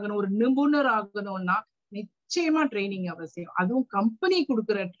எக்ஸ்பர்ட் ஆகணும், ஒரு நிபுணர் ஆகணும்னா நிச்சயமா ட்ரைனிங் அவசியம். அதுவும் கம்பெனி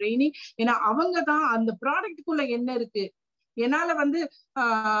கொடுக்குற ட்ரைனிங். ஏன்னா அவங்க தான் அந்த ப்ராடக்ட்டுக்குள்ள என்ன இருக்கு. என்னால வந்து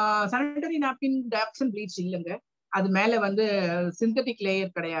சானிட்டரி நாப்கின் டாப்சன் ப்ளீச் இல்லைங்க, அது மேல வந்து சிந்தட்டிக்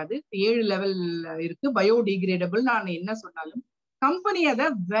லேயர் கிடையாது, 7 லெவல் இருக்கு, பயோடிகிரேடபிள். நான் என்ன சொன்னாலும் கம்பெனி அதை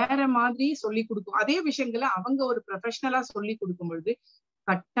வேற மாதிரி சொல்லி கொடுக்கும். அதே விஷயங்களை அவங்க ஒரு ப்ரொஃபஷனலா சொல்லி கொடுக்கும் பொழுது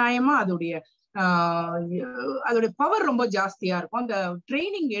கட்டாயமா அதோடைய பவர் ரொம்ப ஜாஸ்தியா இருக்கும். அந்த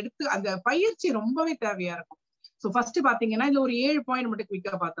ட்ரைனிங் எடுத்து அந்த பயிற்சி ரொம்பவே தேவையா இருக்கும். ஸோ ஃபர்ஸ்ட் பாத்தீங்கன்னா இதுல ஒரு 7 பாயிண்ட் மட்டும்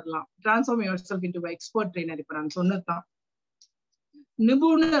குயிக்கா பாத்துடலாம். Transform yourself into expert trainer. இப்ப நான் சொன்னதுதான்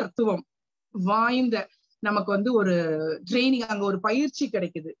நிபுணத்துவம் வாய்ந்த நமக்கு வந்து ஒரு ட்ரைனிங், அங்க ஒரு பயிற்சி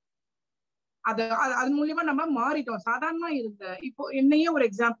கிடைக்குது. அது மூலியமா நம்ம மாறிட்டோம். சாதாரணமா இருந்த இப்போ என்னையே ஒரு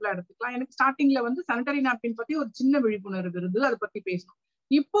எக்ஸாம்பிளா எடுத்துக்கலாம். எனக்கு ஸ்டார்டிங்ல வந்து சானிட்டரி நாப்கின் பத்தி ஒரு சின்ன விழிப்புணர்வு இருந்தது, அதை பத்தி பேசணும்.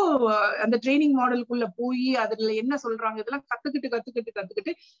 இப்போ அந்த ட்ரைனிங் மாடலுக்குள்ள போய் அதுல என்ன சொல்றாங்க இதெல்லாம்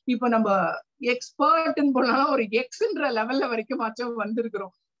கத்துக்கிட்டு இப்போ நம்ம எக்ஸ்பர்ட்னு போனாலும் ஒரு எக்ஸ்ன்ற லெவல்ல வரைக்கும்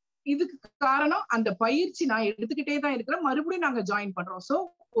வந்திருக்கிறோம். இதுக்கு காரணம் அந்த பயிற்சி நான் எடுத்துக்கிட்டே தான் இருக்கிறேன், மறுபடியும் நாங்க ஜாயின் பண்றோம். சோ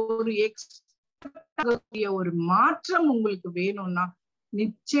ஒரு ஒரு மாற்றம் உங்களுக்கு வேணும்னா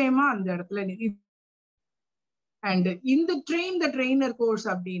நிச்சயமா அந்த இடத்துல. அண்ட் இந்த ட்ரெயின் த ட்ரெய்னர் கோர்ஸ்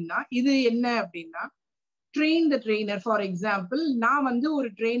அப்படின்னா இது என்ன அப்படின்னா, train the trainer. For example, நான் வந்து ஒரு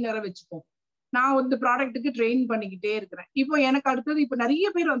ட்ரெய்னரை வச்சுப்போம், நான் வந்து ப்ராடக்ட்டுக்கு ட்ரெயின் பண்ணிக்கிட்டே இருக்கிறேன். இப்போ எனக்கு அடுத்தது இப்போ நிறைய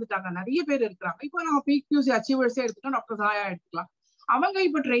பேர் வந்துட்டாங்க, நிறைய பேர் இருக்கிறாங்க. இப்போ நம்ம பிக்யூசி அச்சீவர்ஸே எடுத்துக்கலாம், டாக்டர் சாயா எடுத்துக்கலாம். அவங்க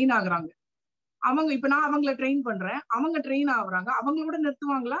இப்போ ட்ரெயின் ஆகுறாங்க. அவங்க இப்ப நான் அவங்களை ட்ரெயின் பண்றேன், அவங்க ட்ரெயின் ஆகுறாங்க. அவங்களோட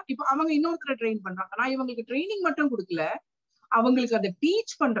நிறுத்துவாங்களா? இப்போ அவங்க இன்னொருத்தரை ட்ரெயின் பண்றாங்க. நான் இவங்களுக்கு ட்ரைனிங் மட்டும் கொடுக்கல, அவங்களுக்கு அதை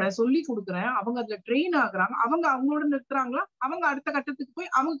டீச் பண்றேன், சொல்லி கொடுக்குறேன். அவங்க அதுல ட்ரெயின் ஆகுறாங்க. அவங்க அவங்களோட நிறுத்துறாங்களா? அவங்க அடுத்த கட்டத்துக்கு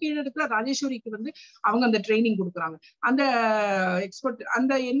போய் அவங்க கீழே இருக்கிற ராஜேஸ்வரிக்கு வந்து அவங்க அந்த ட்ரைனிங் கொடுக்குறாங்க, அந்த எக்ஸ்பர்ட்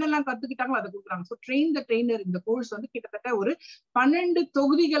அந்த என்னெல்லாம் கத்துக்கிட்டாங்களோ அதை கொடுக்குறாங்க. ஸோ ட்ரெயின் த ட்ரெய்னர் இந்த கோர்ஸ் வந்து கிட்டத்தட்ட ஒரு 12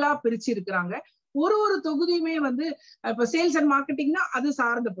 தொகுதிகளா பிரிச்சு இருக்கிறாங்க. ஒரு தொகுதியுமே வந்து இப்ப சேல்ஸ் அண்ட் மார்க்கெட்டிங்னா அது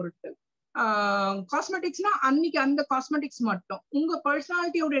சார்ந்த பொருட்கள், காஸ்மெட்டிக்ஸ்னா அன்னைக்கு அந்த காஸ்மெட்டிக்ஸ் மட்டும், உங்க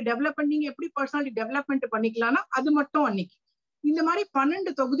பர்சனாலிட்டியோட டெவலப்மெண்ட், நீங்க எப்படி பர்சனாலிட்டி டெவலப்மெண்ட் பண்ணிக்கலாம்னா அது மட்டும் அன்னைக்கு. இந்த மாதிரி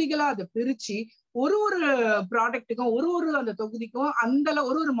 12 தொகுதிகளா அதை பிரிச்சு ஒரு ப்ராடக்ட்டுக்கும் ஒரு அந்த தொகுதிக்கும் அந்த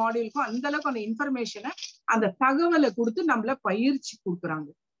ஒரு மாடியூலுக்கும் அந்த அளவுக்கு அந்த இன்ஃபர்மேஷனை, அந்த தகவலை கொடுத்து நம்மள பயிற்சி கொடுக்குறாங்க.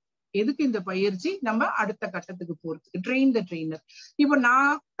 எதுக்கு இந்த பயிற்சி? நம்ம அடுத்த கட்டத்துக்கு போறதுக்கு. ட்ரெயின் த ட்ரெய்னர். இப்போ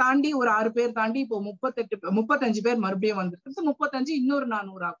நான் தாண்டி ஒரு 6 பேர் தாண்டி இப்போ 35 பேர் மறுபடியும் வந்துருக்கு. 35 இன்னொரு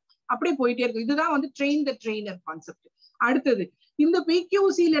 400 ஆகும், அப்படியே போயிட்டே இருக்கு. இதுதான் வந்து ட்ரெயின் த ட்ரெய்னர் கான்செப்ட். அடுத்தது இந்த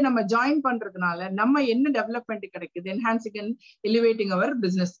பிக்யூசில நம்ம ஜாயின் பண்றதுனால நம்ம என்ன டெவலப்மெண்ட் கிடைக்குது? Enhancing and elevating our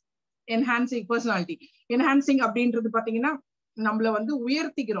business, enhancing personality. Enhancing அப்படின்றது பாத்தீங்கன்னா நம்மள வந்து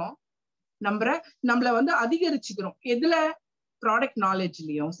உயர்த்திக்கிறோம், நம்மள வந்து அதிகரிச்சுக்கிறோம். எதுல? ப்ராடக்ட்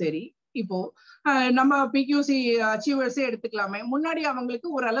நாலேஜ்லயும் சரி. இப்போ நம்ம பிக்யூசி அச்சீவர்ஸே எடுத்துக்கலாமே, முன்னாடி அவங்களுக்கு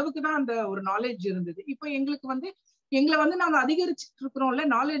ஒரு அளவுக்கு தான் அந்த ஒரு நாலேஜ் இருந்தது. இப்போ எங்களை வந்து நாங்க அதிகரிச்சுட்டு இருக்கிறோம்ல,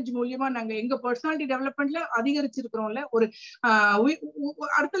 நாலேஜ் மூலியமா நாங்க எங்க பர்சனாலிட்டி டெவலப்மெண்ட்ல அதிகரிச்சிருக்கிறோம்ல, ஒரு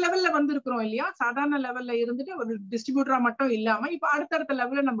அடுத்த லெவல்ல வந்திருக்கிறோம் இல்லையா? சாதாரண லெவல்ல இருந்துட்டு ஒரு டிஸ்ட்ரிபியூட்டரா மட்டும் இல்லாம இப்ப அடுத்தடுத்த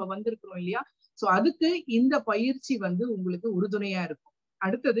லெவல்ல நம்ம வந்திருக்கிறோம் இல்லையா? சோ அதுக்கு இந்த பயிற்சி வந்து உங்களுக்கு உறுதுணையா இருக்கும்.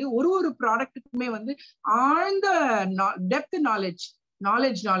 அடுத்தது ஒரு ப்ராடக்ட்டுக்குமே வந்து ஆழ்ந்த டெப்த் நாலேஜ்.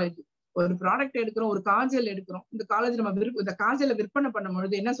 ஒரு ப்ராடக்ட் எடுக்கிறோம், ஒரு காஜல் எடுக்கிறோம், இந்த காஜலை விற்பனை பண்ணும்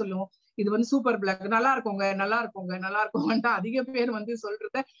பொழுது என்ன சொல்லுவோம்? இது வந்து சூப்பர் பிளாக், நல்லா இருக்கும்ட்டு அதிக பேர் வந்து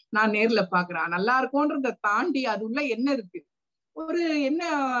சொல்றத நான் நேர்ல பாக்குறேன். நல்லா இருக்கும்ன்றத தாண்டி அது உள்ள என்ன இருக்கு?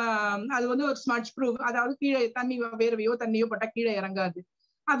 அது வந்து ஒரு ஸ்மட்ச் ப்ரூஃப், அதாவது கீழே தண்ணி வேர்வையோ தண்ணியோ பட்டா கீழே இறங்காது.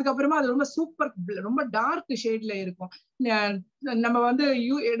 அதுக்கப்புறமா அது ரொம்ப சூப்பர், ரொம்ப டார்க் ஷேட்ல இருக்கும். நம்ம வந்து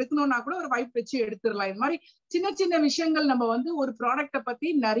எடுக்கணும்னா கூட ஒரு வைப் வச்சு எடுத்துடலாம். இது மாதிரி சின்ன சின்ன விஷயங்கள் நம்ம வந்து ஒரு ப்ராடக்ட பத்தி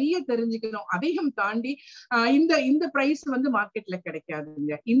நிறைய தெரிஞ்சுக்கணும். அதையும் தாண்டி இந்த பிரைஸ் வந்து மார்க்கெட்ல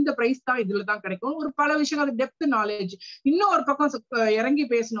கிடைக்காதுங்க, இந்த பிரைஸ் தான் இதுலதான் கிடைக்கும். ஒரு பல விஷயங்கள் டெப்த் நாலேஜ். இன்னும் ஒரு பக்கம் இறங்கி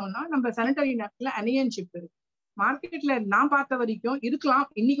பேசணும்னா நம்ம சானிட்டரி நாப்கின்ல அனியன்ஷிப் இருக்கு. மார்க்கெட்ல நான் பார்த்த வரைக்கும் இருக்கலாம்,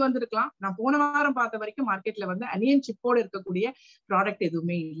 இன்னைக்கு வந்திருக்கலாம், நான் போன வாரம் பார்த்த வரைக்கும் மார்க்கெட்ல வந்து அனியன்ஷிப்போட இருக்கக்கூடிய ப்ராடக்ட்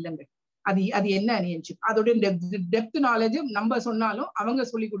எதுவுமே இல்லைங்க. அது என்ன அனியன்ஷிப், அதோட டெப்த் நாலேஜ் நம்ம சொன்னாலும் அவங்க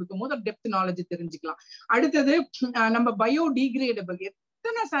சொல்லி கொடுக்கும் போது டெப்த் நாலேஜ் தெரிஞ்சுக்கலாம். அடுத்தது நம்ம பயோடிகிரேடபிள்.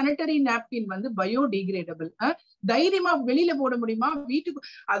 எத்தனை சானிட்டரி நாப்கின் வந்து பயோடிகிரேடபிள், தைரியமா வெளியில போட முடியுமா? வீட்டுக்கு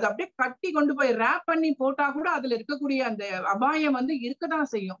அது அப்படியே கட்டி கொண்டு போய் ரேப் பண்ணி போட்டா கூட அதுல இருக்கக்கூடிய அந்த அபாயம் வந்து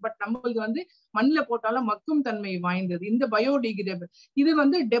இருக்கதான் செய்யும். பட் நம்மளுக்கு வந்து மண்ணில் போட்டாலும் மக்கும் தன்மை வாய்ந்தது இந்த பயோடிகிரேடபிள். இது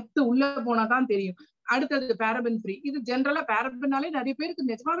வந்து டெப்த் உள்ள போனாதான் தெரியும். அடுத்தது பேரபன் ஃப்ரீ. இது ஜென்ரலா பேரபன்னாலே நிறைய பேருக்கு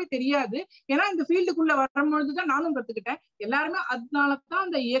நிஜமாவே தெரியாது. ஏன்னா இந்த ஃபீல்டுக்குள்ள வரும்பொழுதுதான் நானும் கத்துக்கிட்டேன். எல்லாருமே அதனாலதான்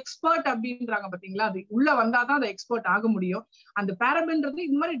அந்த எக்ஸ்பர்ட் அப்படின்றாங்க பாத்தீங்களா, அது உள்ள வந்தாதான் அந்த எக்ஸ்பர்ட் ஆக முடியும். அந்த பேரபன்றது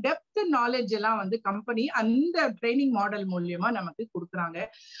இந்த மாதிரி டெப்த் நாலேஜ் எல்லாம் வந்து கம்பெனி அந்த ட்ரைனிங் மாடல் மூலியமா நமக்கு கொடுக்குறாங்க.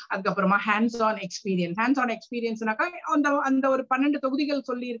 அதுக்கப்புறமா hands on experience. Hands on எக்ஸ்பீரியன்ஸ்னாக்கா அந்த ஒரு 12 தொகுதிகள்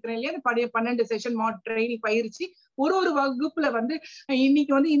சொல்லி இருக்கிறேன் இல்லையா, 12 செஷன் ட்ரைனிங் பயிற்சி. ஒரு வகுப்புல வந்து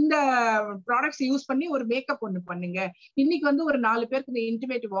இன்னைக்கு வந்து இந்த ப்ராடக்ட்ஸ் யூஸ் பண்ணி ஒரு மேக்கப் ஒண்ணு பண்ணுங்க, இன்னைக்கு வந்து ஒரு 4 பேருக்கு இந்த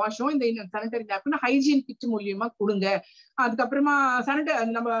இன்டிமேட் வாஷும் இந்த சானிட்டரி நாப்கின் ஹைஜீன் கிட் மூலியமா கொடுங்க. அதுக்கப்புறமா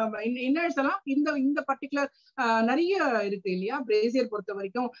நம்ம இன்னர்ஸ் எல்லாம் இந்த பர்டிகுலர் நிறைய இருக்கு இல்லையா. பிரேசியர் பொறுத்த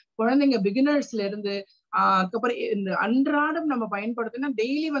வரைக்கும் குழந்தைங்க பிகினர்ஸ்ல இருந்து அதுக்கப்புறம் இந்த அன்றாடம் நம்ம பயன்படுத்தினா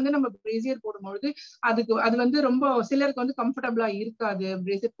டெய்லி வந்து நம்ம பிரேசியர் போடும்பொழுது அது வந்து ரொம்ப சிலருக்கு வந்து கம்ஃபர்டபுளா இருக்காது.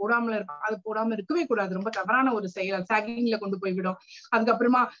 பிரேசியர் போடாமல இருக்கும், அது போடாம இருக்கவே கூடாது, ரொம்ப தவறான ஒரு செயல், சாகிங்ல கொண்டு போய்விடும்.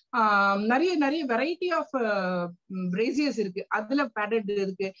 அதுக்கப்புறமா நிறைய வெரைட்டி ஆஃப் பிரேசியர்ஸ் இருக்கு. அதுல பேடட்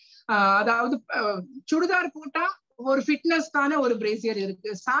இருக்கு. அதாவது சுடிதார் போட்டா ஒரு ஃபிட்னஸ்க்கான ஒரு பிரேசியர் இருக்கு,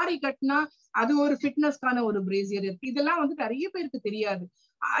 சாரி கட்டினா அது ஒரு ஃபிட்னஸ்க்கான ஒரு பிரேசியர் இருக்கு. இதெல்லாம் வந்து நிறைய பேருக்கு தெரியாது.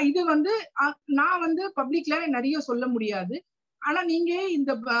 இது வந்து நான் வந்து பப்ளிக்ல நிறைய சொல்ல முடியாது. ஆனா நீங்க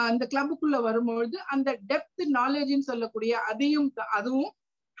இந்த கிளப்புக்குள்ள வரும்பொழுது அந்த டெப்த் நாலேஜ்னு சொல்லக்கூடிய அதுவும்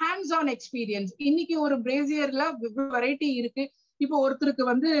ஹேண்ட்ஸ் ஆன் எக்ஸ்பீரியன்ஸ். இன்னைக்கு ஒரு பிரேசியர்ல வெரைட்டி இருக்கு. இப்போ ஒருத்தருக்கு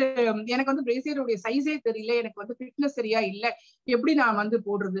வந்து எனக்கு வந்து பிரேசியருடைய சைஸே தெரியல, எனக்கு வந்து ஃபிட்னஸ் சரியா இல்ல, எப்படி நான் வந்து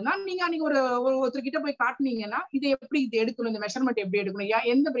போடுறதுன்னா நீங்க அன்னைக்கு ஒருத்தர்கிட்ட போய் காட்டுனீங்கன்னா இது எடுக்கணும், இந்த மெஷர்மெண்ட் எப்படி எடுக்கணும்,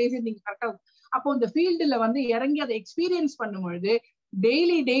 எந்த பிரேசியர் நீங்க கரெக்டா. அப்போ இந்த ஃபீல்டுல வந்து இறங்கி அதை எக்ஸ்பீரியன்ஸ் பண்ணும்பொழுது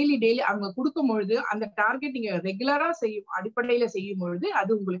டெய்லி அவங்க கொடுக்கும் பொழுது அந்த டார்கெட் நீங்க ரெகுலரா அடிப்படையில செய்யும் பொழுது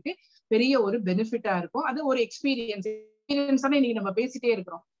அது உங்களுக்கு பெரிய ஒரு பெனிஃபிட்டா இருக்கும். அது ஒரு எக்ஸ்பீரியன்ஸ் இன்னைக்கு நம்ம பேசிட்டே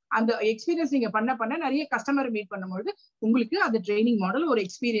இருக்கிறோம். அந்த எக்ஸ்பீரியன்ஸ் நீங்க பண்ண நிறைய கஸ்டமர் மீட் பண்ணும்போது உங்களுக்கு அந்த ட்ரைனிங் மாடல் ஒரு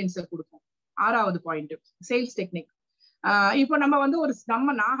எக்ஸ்பீரியன்ஸை கொடுக்கும். 6வது பாயிண்ட் சேல்ஸ் டெக்னிக். இப்போ நம்ம வந்து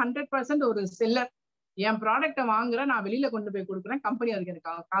நான் 100% ஒரு செல்லர். என் ப்ராடக்டை வாங்குறேன், நான் வெளியில கொண்டு போய் கொடுக்குறேன், கம்பெனி அதுக்கு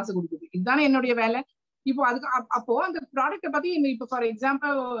எனக்கு காசு கொடுக்குது, இதுதானே என்னுடைய வேலை. இப்போ அப்போ அந்த ப்ராடக்ட பத்தி இப்போ ஃபார்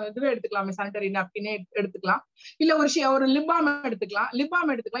எக்ஸாம்பிள் இதுவே எடுத்துக்கலாம், சானிட்டரி நாப்கினே எடுத்துக்கலாம், இல்ல ஒரு லிப் பாம் எடுத்துக்கலாம்.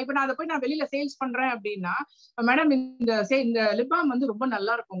 இப்போ நான் அதை போய் நான் வெளியில சேல்ஸ் பண்றேன் அப்படின்னா, மேடம் இந்த லிப் பாம் வந்து ரொம்ப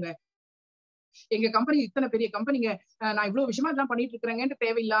நல்லா இருக்குங்க, எங்க கம்பெனி இத்தனை பெரிய கம்பெனிங்க, நான் இவ்வளவு விஷயமா இதெல்லாம் பண்ணிட்டு இருக்கிறேங்கன்ட்டு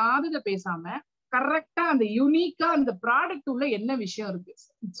தேவையில்லாததை பேசாம கரெக்டா அந்த யூனிக்கா அந்த ப்ராடக்ட் உள்ள என்ன விஷயம் இருக்கு,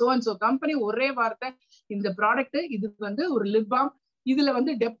 சோ கம்பெனி ஒரே வார்த்தை இந்த ப்ராடக்ட் இது வந்து ஒரு லிப் பாம், இதுல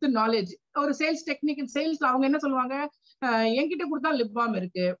வந்து டெப்த் நாலேஜ். ஒரு சேல்ஸ் டெக்னிக், சேல்ஸ் அவங்க என்ன சொல்லுவாங்க, என்கிட்ட கொடுத்தா லிப் பாம்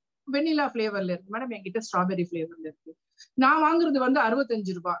இருக்கு, வெண்ணிலா பிளேவர்ல இருக்கு மேடம், என்கிட்ட ஸ்ட்ராபெரி பிளேவர்ல இருக்கு, நான் வாங்குறது வந்து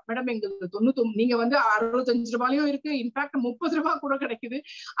 65 ரூபாய் மேடம், எங்களுக்கு 99, நீங்க வந்து 65 ரூபாயும் இருக்கு, இன்ஃபேக்ட் 30 ரூபாய் கூட கிடைக்குது.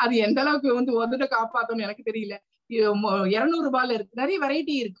 அது எந்த அளவுக்கு வந்து உதட்ட காப்பாத்தணும்னு எனக்கு தெரியல. 200 ரூபாயில இருக்கு, நிறைய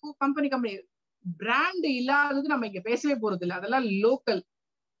வெரைட்டி இருக்கு. கம்பெனி பிராண்ட் இல்லாதது நம்ம இங்க பேசவே போறது இல்லை, அதெல்லாம் லோக்கல்.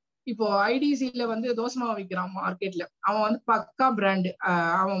 இப்போ ஐடிசில வந்து தோசை மாவு விற்கிறான் மார்க்கெட்ல, அவன் வந்து பக்கா பிராண்டு,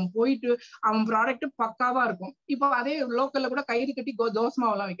 அவன் போயிட்டு அவன் ப்ராடக்ட் பக்காவா இருக்கும். இப்போ அதே லோக்கல்ல கூட கயிறு கட்டி தோசை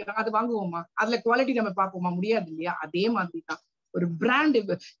மாவு எல்லாம் விற்கிறாங்க, அது வாங்குவோமா? அதுல குவாலிட்டி நம்ம பார்ப்போமா? முடியாது இல்லையா? அதே மாதிரி தான் ஒரு பிராண்ட்.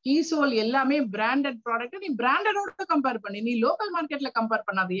 கீசோல் எல்லாமே பிராண்டட் ப்ராடக்ட். நீ பிராண்டடோட கம்பேர் பண்ணி, நீ லோக்கல் மார்க்கெட்ல கம்பேர்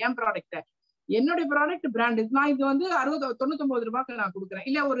பண்ணாது என் ப்ராடக்ட. என்னுடைய ப்ராடக்ட் பிராண்ட், நான் இது வந்து 99 ரூபாய்க்கு நான் கொடுக்குறேன்,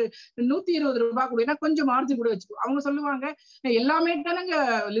 இல்ல ஒரு 120 ரூபாய் கூட, கொஞ்சம் மார்ஜின் கூட வச்சுக்கோ. அவங்க சொல்லுவாங்க எல்லாமே தானங்க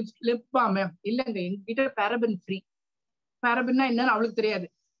லிப் பாம், இல்லங்க என்கிட்ட பேரபன் ஃப்ரீ. பேரபன்னா என்னன்னு அவளுக்கு தெரியாது,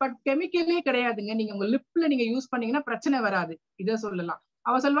 பட் கெமிக்கலே கிடையாதுங்க, நீங்க உங்க லிப்ல நீங்க யூஸ் பண்ணீங்கன்னா பிரச்சனை வராது, இதை சொல்லலாம்.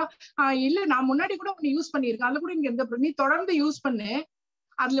 அவ சொல்வா இல்ல நான் முன்னாடி கூட ஒண்ணு யூஸ் பண்ணிருக்கேன், அதுல கூட இங்க எந்த, நீ தொடர்ந்து யூஸ் பண்ணு,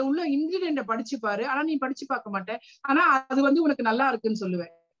 அதுல உள்ள இன்கிரீடியன்ட படிச்சு பாரு, ஆனா நீ படிச்சு பார்க்க மாட்டேன், ஆனா அது வந்து உனக்கு நல்லா இருக்குன்னு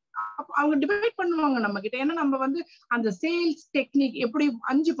சொல்லுவேன். அவங்க டிபேட் பண்ணுவாங்க நம்ம கிட்ட. ஏன்னா நம்ம வந்து அந்த சேல்ஸ் டெக்னிக் எப்படி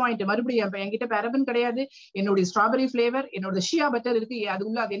 5 பாயிண்ட் மறுபடியும் என்கிட்ட பேரபன் கிடையாது, என்னுடைய ஸ்ட்ராபெரி பிளேவர், என்னோட ஷியா பட்டர் இருக்கு, அது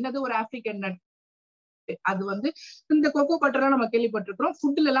உள்ள அது என்னது ஒரு ஆப்பிரிக்கன் நட், அது வந்து இந்த கோகோ பட்டர் எல்லாம் நம்ம கேள்விப்பட்டிருக்கிறோம்,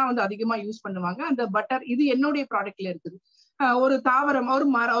 ஃபுட்ல எல்லாம் வந்து அதிகமா யூஸ் பண்ணுவாங்க அந்த பட்டர். இது என்னுடைய ப்ராடக்ட்ல இருக்குது. ஒரு தாவரம், ஒரு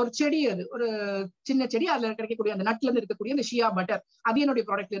மரம், ஒரு செடி, அது ஒரு சின்ன செடி, அதுல கிடைக்கக்கூடிய அந்த நட்ல இருந்து இருக்கக்கூடிய அந்த ஷியா பட்டர், அது என்னுடைய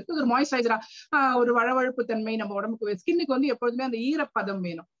ப்ராடக்ட்ல இருக்கு. ஒரு மாய்ஸ்சரைசரா, ஒரு வழவழப்பு தன்மை நம்ம உடம்புக்கு, ஸ்கின்னுக்கு வந்து எப்பொழுதுமே அந்த ஈரப்பதம்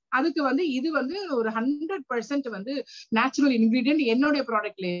வேணும். அதுக்கு வந்து இது வந்து ஒரு 100% வந்து நேச்சுரல் இன்கிரீடியன்ட் என்னுடைய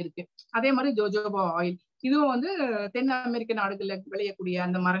ப்ராடக்ட்ல இருக்கு. அதே மாதிரி ஜோஜோபா ஆயில், இதுவும் வந்து தென் அமெரிக்க நாடுகள்ல விளையக்கூடிய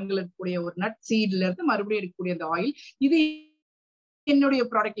அந்த மரங்களுக்கு கூடிய ஒரு நட் சீட்ல இருந்து மறுபடியும் எடுக்கக்கூடிய அந்த ஆயில், இது என்னுடைய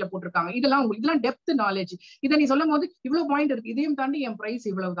ப்ராடக்ட்ல போட்டிருக்காங்க. இதெல்லாம் டெப்த் நாலேஜ். இதை நீ சொல்லும் போது இவ்வளவு பாயிண்ட் இருக்கு, இதையும் தாண்டி என் பிரைஸ்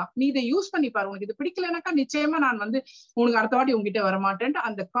இவ்வளவுதான், நீ இதை யூஸ் பண்ணி பாரு, உனக்கு இது பிடிக்கலனாக்கா நிச்சயமா நான் வந்து உனக்கு அடுத்த வாட்டி உங்ககிட்ட வரமாட்டேன்ட்டு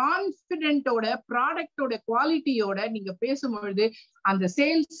அந்த கான்பிடென்ட்டோட ப்ராடக்டோட குவாலிட்டியோட நீங்க பேசும்பொழுது அந்த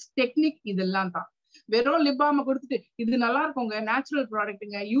சேல்ஸ் டெக்னிக் இதெல்லாம் தான். வெறும் லிப்பாம கொடுத்துட்டு இது நல்லா இருக்குங்க, நேச்சுரல்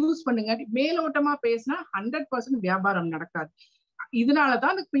ப்ராடக்ட்டுங்க, யூஸ் பண்ணுங்க, மேலோட்டமா பேசினா 100% வியாபாரம் நடக்காது.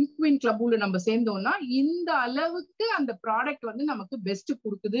 இதனாலதான் அந்த பிங்க் குயின் கிளப்ல நம்ம சேர்ந்தோம்னா இந்த அளவுக்கு அந்த ப்ராடக்ட் வந்து நமக்கு பெஸ்ட்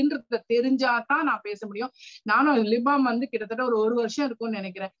கொடுக்குதுன்றத தெரிஞ்சாதான் நான் பேச முடியும். நானும் லிபாம் வந்து கிட்டத்தட்ட ஒரு வருஷம் இருக்கும்னு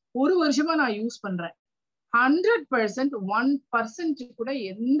நினைக்கிறேன். ஒரு வருஷமா நான் யூஸ் பண்றேன். 100% 1% கூட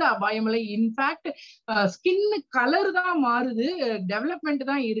எந்த அபாயம் இல்லை. இன்ஃபேக்ட் ஸ்கின் கலர் தான் மாறுது, டெவலப்மெண்ட்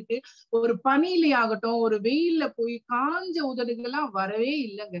தான் இருக்கு. ஒரு பனியில ஆகட்டும், ஒரு வெயில்ல போய் காஞ்ச உதடுகள்லாம் வரவே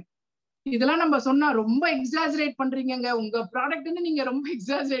இல்லைங்க. இதெல்லாம் நம்ம சொன்னா ரொம்ப எக்ஸாஜரேட் பண்றீங்க, உங்க ப்ராடக்ட் நீங்க ரொம்ப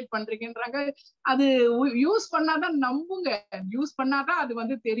எக்ஸாஜரேட் பண்றீங்கன்றாங்க. அது யூஸ் பண்ணாதான் நம்புங்க, யூஸ் பண்ணாதான் அது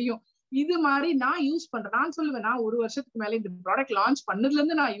வந்து தெரியும். இது மாதிரி நான் யூஸ் பண்றேன். நான் சொல்லுவேன், நான் ஒரு வருஷத்துக்கு மேல இந்த ப்ராடக்ட் லான்ச் பண்ணதுல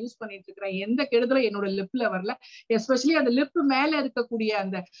இருந்து நான் யூஸ் பண்ணிட்டு இருக்கிறேன். எந்த கெடுதலும் என்னோட லிப்ல வரல. எஸ்பெஷலி அந்த லிப் மேல இருக்கக்கூடிய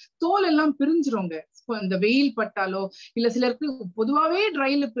அந்த தோல் எல்லாம் பிரிஞ்சிருங்க இந்த வெயில் பட்டாலோ, இல்ல சிலருக்கு பொதுவாவே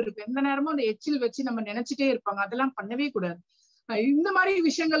ட்ரை லிப் இருக்கு, எந்த நேரமும் அந்த எச்சில் வச்சு நம்ம நினைச்சிட்டே இருப்பாங்க. அதெல்லாம் பண்ணவே கூடாது. இந்த மாதிரி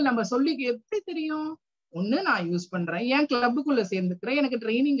விஷயங்கள் நம்ம சொல்லி எப்படி தெரியும்? ஒண்ணு நான் யூஸ் பண்றேன், என் கிளப்புக்குள்ள சேர்ந்துக்கிறேன், எனக்கு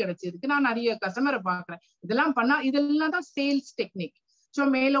ட்ரைனிங் கிடைச்சிருக்கு, நான் நிறைய கஸ்டமரை பாக்குறேன், இதெல்லாம் பண்ணா இதெல்லாம் தான் சேல்ஸ் டெக்னிக். சோ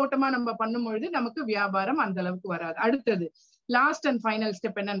மேலோட்டமா நம்ம பண்ணும்பொழுது நமக்கு வியாபாரம் அந்த அளவுக்கு வராது. அடுத்தது லாஸ்ட் அண்ட் ஃபைனல்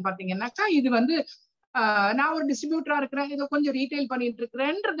ஸ்டெப் என்னன்னு பாத்தீங்கன்னாக்கா, இது வந்து நான் ஒரு டிஸ்ட்ரிபியூட்டரா இருக்கிறேன், இதை கொஞ்சம் ரீட்டைல் பண்ணிட்டு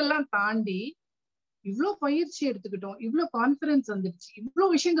இருக்கிறேன்றதெல்லாம் தாண்டி இவ்வளவு பயிற்சி எடுத்துக்கிட்டோம், இவ்வளவு கான்பிடன்ஸ் வந்துருச்சு,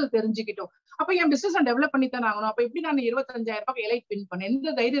 இவ்வளவு விஷயங்கள் தெரிஞ்சுக்கிட்டோம். அப்ப என் பிசினஸ் டெவலப் பண்ணித்தானே ஆகணும். அப்ப எப்படி நான் 25,000 ரூபாய் எலைட் பின் பண்ணேன்?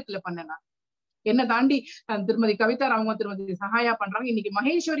 எந்த தைரியத்துல பண்ணேன்? என்ன தாண்டி திருமதி கவிதா ராமன், திருமதி சகாயா பண்றாங்க. இன்னைக்கு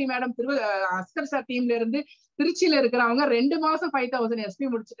மகேஸ்வரி மேடம் அஸ்கர் சார் டீம்ல இருந்து திருச்சியில இருக்கிறவங்க 2 மாசம் 5,000 SP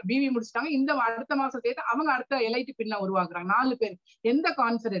முடிச்சுட்டு பிவி முடிச்சுட்டாங்க. இந்த அடுத்த மாசம் சேர்த்து அவங்க அடுத்த எலைட் பின்ல உருவாக்குறாங்க. 4 பேர். எந்த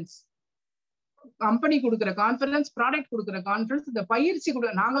கான்பிடன்ஸ்? கம்பெனி கொடுக்குற கான்பிடன்ஸ், ப்ராடக்ட் கொடுக்குற கான்பிடன்ஸ், இந்த பயிற்சி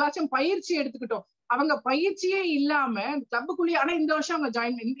கொடுக்குற, நாங்களாச்சும் பயிற்சி எடுத்துக்கிட்டோம். அவங்க பயிற்சியே இல்லாம கிளப்புக்குள்ளேயே, ஆனா இந்த வருஷம்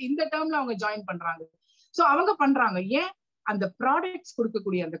அவங்க இந்த டேர்ம்ல அவங்க ஜாயின் பண்றாங்க. சோ அவங்க பண்றாங்க ஏன்? அந்த ப்ராடக்ட்ஸ்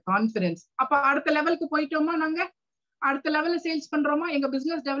கொடுக்கக்கூடிய அந்த கான்பிடன்ஸ். அப்ப அடுத்த லெவலுக்கு போயிட்டோமா, நாங்க அடுத்த லெவல்ல சேல்ஸ் பண்றோமா, எங்க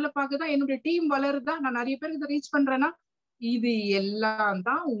பிசினஸ் டெவலப் ஆகுதா, என்னுடைய டீம் வளருதா, நான் நிறைய பேருக்கு இதை ரீச் பண்றேன்னா, இது எல்லாம்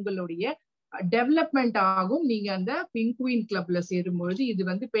தான் உங்களுடைய டெவலப்மெண்ட் ஆகும். நீங்க அந்த பிங்க் குயின் கிளப்ல சேரும்பொழுது இது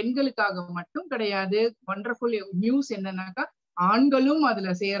வந்து பெண்களுக்காக மட்டும் கிடையாது. வண்டர்ஃபுல் நியூஸ் என்னன்னாக்கா, ஆண்களும்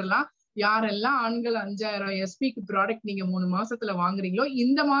அதுல சேரலாம். யாரெல்லாம் ஆண்கள் 5,000 SPக்கு ப்ராடக்ட் நீங்க 3 மாசத்துல வாங்குறீங்களோ,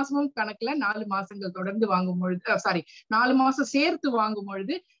 இந்த மாசமும் கணக்குல 4 மாசங்கள் தொடர்ந்து வாங்கும் பொழுது, 4 மாசம் சேர்த்து வாங்கும்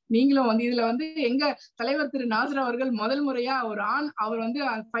பொழுது நீங்களும் வந்து இதுல வந்து எங்க தலைவர் திரு நாசர் அவர்கள் முதல் முறையா ஒரு ஆண், அவர் வந்து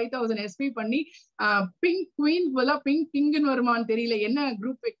 5,000 SP பண்ணி பிங்க் குயின் பிங்க் கிங்னு வருமானு தெரியல, என்ன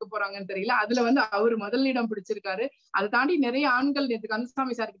குரூப் வைக்க போறாங்கன்னு தெரியல, அதுல வந்து அவர் முதலிடம் பிடிச்சிருக்காரு. அதை தாண்டி நிறைய ஆண்கள், நேற்று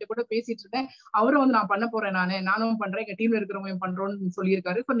கந்தசாமி சார் கிட்ட கூட பேசிட்டு இருந்தேன், அவரும் வந்து நான் பண்ண போறேன், நானும் பண்றேன், எங்க டீம்ல இருக்கிறவங்க பண்றோம்னு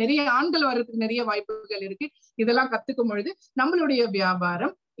சொல்லியிருக்காரு. இப்ப நிறைய ஆண்கள் வர்றதுக்கு நிறைய வாய்ப்புகள் இருக்கு. இதெல்லாம் கத்துக்கும் பொழுது நம்மளுடைய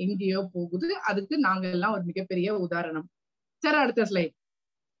வியாபாரம் எங்கேயோ போகுது. அதுக்கு நாங்க எல்லாம் ஒரு மிகப்பெரிய உதாரணம். சார் அடுத்த ஸ்லைட்.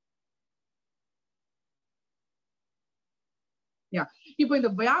 இப்போ இந்த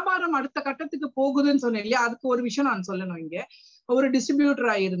வியாபாரம் அடுத்த கட்டத்துக்கு போகுதுன்னு சொன்னேன் இல்லையா, அதுக்கு ஒரு விஷயம் நான் சொல்லணும். இங்க ஒரு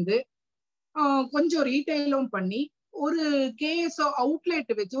டிஸ்ட்ரிபியூட்டரா இருந்து கொஞ்சம் ரீட்டைலும் பண்ணி ஒரு KSO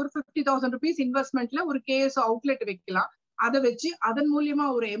அவுட்லெட் வச்சு ஒரு 50,000 rupees இன்வெஸ்ட்மெண்ட்ல ஒரு KSO அவுட்லெட் வைக்கலாம். அதை வச்சு அதன் மூலியமா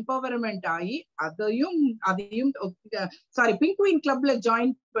ஒரு எம்பவர்மெண்ட் ஆகி அதையும் பிங்க் குயின் கிளப்ல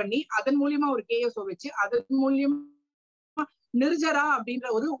ஜாயின் பண்ணி அதன் மூலியமா ஒரு KSO வச்சு அதன் மூலியமா நிர்ஜரா அப்படின்ற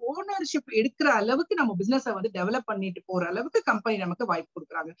ஒரு ஓனர்ஷிப் எடுக்கிற அளவுக்கு நம்ம பிசினஸ் வந்து டெவலப் பண்ணிட்டு போற அளவுக்கு கம்பெனி நமக்கு வாய்ப்பு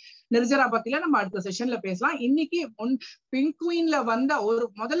கொடுக்குறாங்க. நிர்ஜரா பத்தில நம்ம அடுத்த செஷன்ல பேசலாம். இன்னைக்கு பிங்க் குயின்ல வந்த ஒரு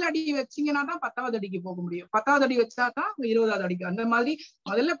முதல் அடி வச்சீங்கன்னா தான் 10வது அடிக்கு போக முடியும், 10வது அடி வச்சா தான் 20வது அடிக்கு. அந்த மாதிரி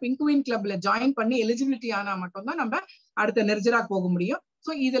முதல்ல பிங்க் குயின் கிளப்ல ஜாயின் பண்ணி எலிஜிபிலிட்டி ஆனா மட்டும் தான் நம்ம அடுத்த நிர்ஜரா போக முடியும்.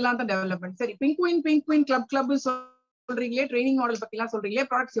 சோ இதெல்லாம் தான் டெவலப்மெண்ட். சரி, பிங்க் குயின் கிளப் சொல்றீங்களே, ட்ரைனிங் மாடல் பத்தி எல்லாம் சொல்றீங்களே,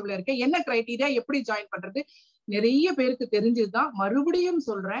 ப்ராடக்ட்ஸ் இவ்வளவு இருக்கு, என்ன கிரைட்டீரியா, எப்படி ஜாயின் பண்றது, நிறைய பேருக்கு தெரிஞ்சதுதான். மறுபடியும்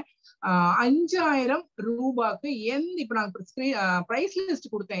சொல்றேன், 5000 ரூபாய்க்கு இப்ப நான் பிரைஸ்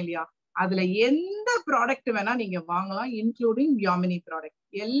லிஸ்ட் கொடுத்தேன் இல்லையா, அதுல எந்த ப்ராடக்ட் வேணா நீங்க வாங்கலாம், இன்க்ளூடிங் யாமினி ப்ராடக்ட்.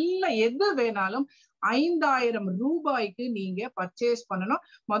 எது வேணாலும் 5000 ரூபாய்க்கு நீங்க பர்ச்சேஸ் பண்ணணும்.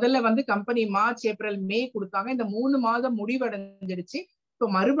 முதல்ல கம்பெனி மார்ச், ஏப்ரல், மே கொடுத்தாங்க. இந்த 3 மாதம் முடிவடைஞ்சிருச்சு. இப்போ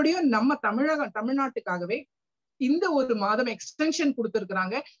மறுபடியும் நம்ம தமிழ்நாட்டுக்காகவே இந்த ஒரு மாதம் எக்ஸ்டென்ஷன்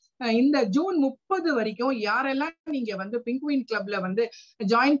கொடுத்திருக்கிறாங்க. இந்த ஜூன் 30 வரைக்கும் யாரெல்லாம் நீங்க பிங்க்வின் கிளப்ல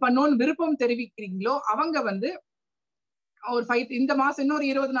ஜாயின் பண்ணணும்னு விருப்பம் தெரிவிக்கிறீங்களோ அவங்க ஒரு 5 இந்த மாசம் இன்னொரு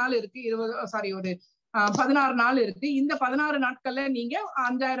 20 நாள் இருக்கு, ஒரு 16 நாள் இருக்கு. இந்த 16 நாட்கள்ல நீங்க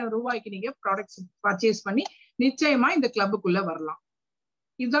 5000 ரூபாய்க்கு நீங்க ப்ராடக்ட்ஸ் பர்ச்சேஸ் பண்ணி நிச்சயமா இந்த கிளப்புக்குள்ள வரலாம்.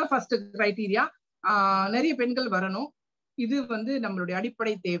 இதுதான் ஃபர்ஸ்ட் கிரைட்டீரியா. நிறைய பெண்கள் வரணும். இது நம்மளுடைய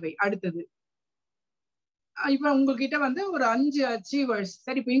அடிப்படை தேவை. அடுத்தது, இப்ப உங்ககிட்ட ஒரு 5 அச்சீவர்ஸ்,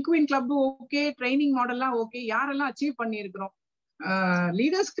 சரி பிங்க்வின் கிளப் ஓகே, ட்ரைனிங் மாடல்லாம் ஓகே, யாரெல்லாம் அச்சீவ் பண்ணி இருக்கிறோம்,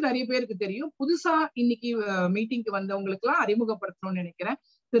 லீடர்ஸ்க்கு நிறைய பேருக்கு தெரியும். புதுசா இன்னைக்கு மீட்டிங்க்கு வந்தவங்களுக்கு எல்லாம் அறிமுகப்படுத்தணும்னு நினைக்கிறேன்.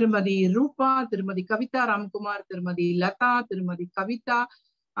 திருமதி ரூபா, திருமதி கவிதா ராம்குமார், திருமதி லதா, திருமதி கவிதா,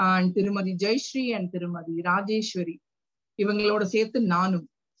 திருமதி ஜெயஸ்ரீ அண்ட் திருமதி ராஜேஸ்வரி, இவங்களோட சேர்த்து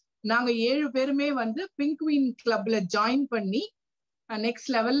நாங்க 7 பேருமே பிங்க்வின் கிளப்ல ஜாயின் பண்ணி நெக்ஸ்ட்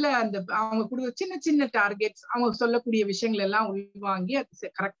லெவல்ல அவங்க கொடுத்த சின்ன சின்ன டார்கெட்ஸ், அவங்க சொல்லக்கூடிய விஷயங்கள் எல்லாம் உள்வாங்கி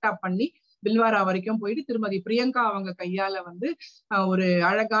அது கரெக்டா பண்ணி பில்வாரா வரைக்கும் போயிட்டு திருமதி பிரியங்கா அவங்க கையால ஒரு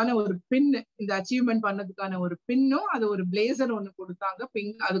அழகான ஒரு பின், இந்த அச்சீவ்மெண்ட் பண்ணதுக்கான ஒரு பின்னும், அது ஒரு பிளேசர் ஒண்ணு கொடுத்தாங்க,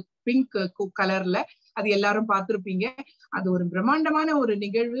 பிங்க் கலர்ல. அது எல்லாரும் பார்த்திருப்பீங்க. அது ஒரு பிரம்மாண்டமான ஒரு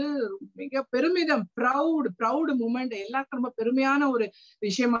நிகழ்வு, மிக பெருமிதம், ப்ரௌட் மூமெண்ட், எல்லாருக்கும் ரொம்ப பெருமையான ஒரு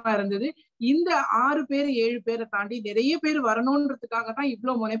விஷயமா இருந்தது. இந்த 6 பேர் 7 பேரை தாண்டி நிறைய பேர் வரணும்ன்றதுக்காக தான்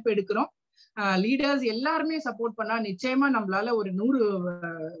இவ்வளவு முனைப்பு எடுக்கிறோம். லீடர்ஸ் எல்லாருமே சப்போர்ட் பண்ணா நிச்சயமா நம்மளால ஒரு 100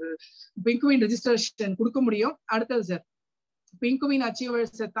 பிங்க்வின் ரெஜிஸ்ட்ரேஷன் கொடுக்க முடியும். அடுத்தது சார், பிங்க்வின்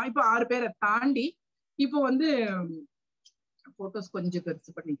அச்சீவர்ஸ் தான் இப்ப 6 பேரை தாண்டி இப்போ போட்டோஸ் கொஞ்சம்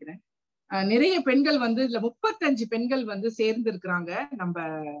பெருசு பண்ணிக்கிறேன். நிறைய பெண்கள் இதுல 35 பெண்கள் சேர்ந்து இருக்கிறாங்க. நம்ம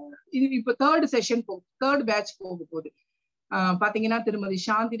இப்ப தேர்ட் பேட்ச் போக போகுது. பாத்தீங்கன்னா திருமதி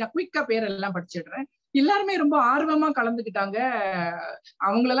சாந்தி, நான் குயிக்கா பேரெல்லாம் படிச்சிடுறேன். எல்லாருமே ரொம்ப ஆர்வமா கலந்துக்கிட்டாங்க.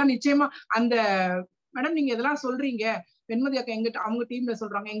 அவங்களெல்லாம் நிச்சயமா அந்த மேடம் நீங்க இதெல்லாம் சொல்றீங்க, வெண்மதி அக்கா எங்கிட்ட அவங்க டீம்ல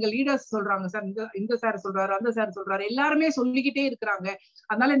சொல்றாங்க, எங்க லீடர்ஸ் சொல்றாங்க சார், இந்த சார் சொல்றாரு, அந்த சார் சொல்றாரு, எல்லாருமே சொல்லிக்கிட்டே இருக்கிறாங்க.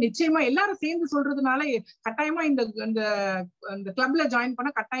 அதனால நிச்சயமா எல்லாரும் சேர்ந்து சொல்றதுனால கட்டாயமா இந்த கிளப்ல ஜாயின்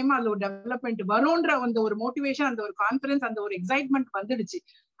பண்ண கட்டாயமா அதுல ஒரு டெவலப்மெண்ட் வரும்ன்ற அந்த ஒரு மோட்டிவேஷன், அந்த ஒரு கான்பிடன்ஸ், அந்த ஒரு எக்ஸைட்மெண்ட் வந்துடுச்சு.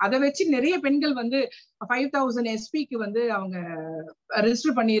 அதை வச்சு நிறைய பெண்கள் 5000 எஸ்பிக்கு அவங்க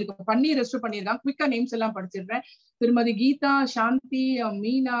ரெஜிஸ்டர் பண்ணியிருக்காங்க. குவிக்கா நேம்ஸ் எல்லாம் படிச்சிடுறேன். திருமதி கீதா, சாந்தி,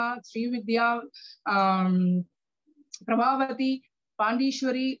 மீனா, ஸ்ரீவித்யா, பிரபாவதி,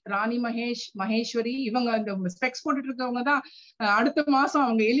 பாண்டீஸ்வரி, ராணி மகேஸ்வரி, இவங்க இந்த ஸ்பெக்ஸ் போட்டுட்டு இருக்கவங்க தான் அடுத்த மாசம்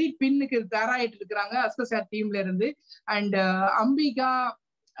அவங்க எலிட் பின்னுக்கு தயாராயிட்டு இருக்கிறாங்க அஸ்கசார் டீம்ல இருந்து. And Ambika,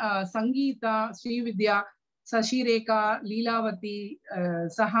 Sangeetha, Srividya, Sasirekha, Leelavathi,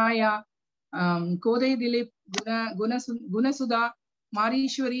 Sahaya, Kothai Dilip, குணசுதா,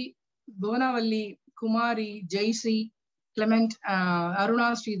 Mariswari, புவனவல்லி, Kumari, Jayashree, Clement, Aruna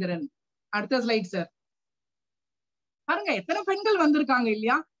Sridharan. அடுத்த ஸ்லைட் சார். பாருங்க எத்தனை பெண்கள் வந்திருக்காங்க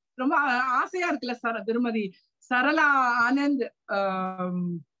இல்லையா, ரொம்ப ஆசையா இருக்குல்ல சார். திருமதி சரளா ஆனந்த்,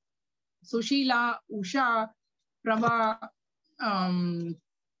 சுஷீலா, உஷா, பிரபா,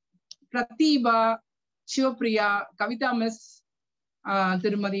 பிரதீபா, சிவபிரியா, கவிதா மிஸ்,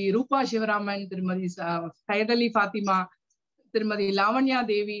 திருமதி ரூபா சிவராமன், திருமதி சையதலி ஃபாத்திமா, திருமதி லாவண்யா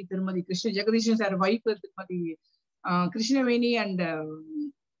தேவி, திருமதி ஜெகதீஷன் சார் வைஃப், திருமதி கிருஷ்ணவேணி அண்ட்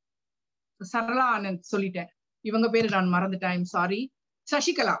சரளா ஆனந்த் சொல்லிட்டேன், இவங்க பேரு நான் மறந்துட்டேன், சாரி.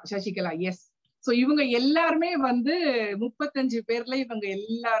 சசிகலா, எஸ். சோ இவங்க எல்லாருமே 35 பேர்ல இவங்க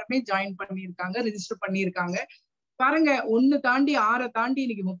எல்லாருமே ஜாயின் பண்ணியிருக்காங்க, ரெஜிஸ்டர் பண்ணியிருக்காங்க. பாருங்க, 1 தாண்டி 6 தாண்டி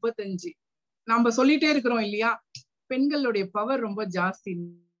இன்னைக்கு 35. நாம சொல்லிட்டே இருக்கிறோம் இல்லையா, பெண்களுடைய பவர் ரொம்ப ஜாஸ்தி,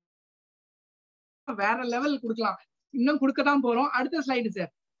 வேற லெவல் கொடுக்கலாம், இன்னும் கொடுக்கதான் போறோம். அடுத்த ஸ்லைடு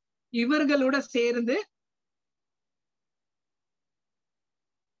சார். இவர்களோட சேர்ந்து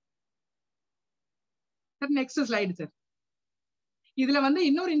நெக்ஸ்ட் ஸ்லைடு சார். இதுல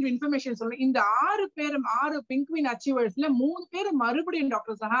இன்னொரு இன்ஃபர்மேஷன் சொல்றேன். இந்த 6 பிங்க்வின் அச்சீவர்ஸ்ல 3 பேர் மறுபடியும்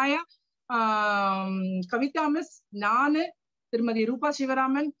டாக்டர் சஹாயா, கவிதா மிஸ், நானு, திருமதி ரூபா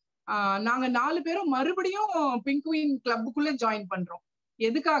சிவராமன், நாங்க 4 பேரும் மறுபடியும் பிங்க்வின் கிளப்புக்குள்ள ஜாயின் பண்றோம்.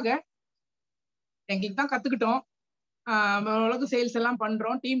 எதுக்காக? எங்களுக்கு தான் கத்துக்கிட்டோம், ஓரளவுக்கு சேல்ஸ் எல்லாம்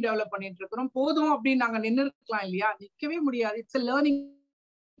பண்றோம், டீம் டெவலப் பண்ணிட்டு இருக்கிறோம், போதும் அப்படின்னு நாங்க நின்று இருக்கலாம் இல்லையா, நிக்கவே முடியாது. It's a learning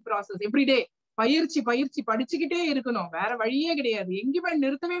process every day. பயிற்சி படிச்சுக்கிட்டே இருக்கணும். வேற வழியே கிடையாது. எங்கேயுமே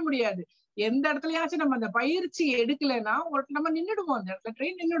நிறுத்தவே முடியாது. எந்த இடத்துலயாச்சும் நம்ம அந்த பயிற்சி எடுக்கலைன்னா நம்ம நின்றுடுவோம். அந்த இடத்துல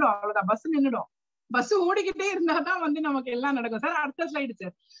ட்ரெயின் நின்றுடும், அவ்வளவுதான். பஸ் நின்றுடும். பஸ் ஓடிக்கிட்டே இருந்தாதான் நமக்கு எல்லாம் நடக்கும். சார் அடுத்த ஸ்லைடு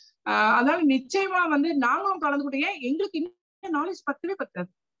சார். அதனால நிச்சயமா நாங்களும் கலந்துக்கிட்டோம். எங்களுக்கு இன்னும் நாலேஜ் பத்தவே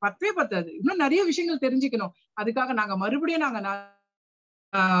பத்தாது. இன்னும் நிறைய விஷயங்கள் தெரிஞ்சுக்கணும். அதுக்காக நாங்க மறுபடியும்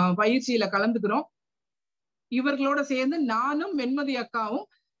பயிற்சியில கலந்துக்கிறோம். இவர்களோட சேர்ந்து நானும் வெண்மதி அக்காவும்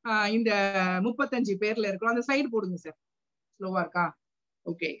இந்த 35 பேர்ல இருக்கிறோம். அந்த சைடு போடுங்க சார், ஸ்லோவா இருக்கா?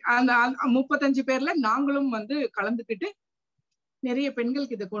 ஓகே. அந்த 35 பேர்ல நாங்களும் கலந்துக்கிட்டு நிறைய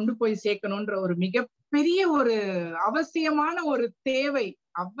பெண்களுக்கு இதை கொண்டு போய் சேர்க்கணும்ன்ற ஒரு மிகப்பெரிய ஒரு அவசியமான ஒரு தேவை,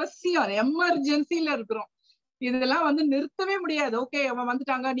 அவசியம், எமர்ஜென்சில இருக்கிறோம். இதெல்லாம் நிறுத்தவே முடியாது. ஓகே, அவன்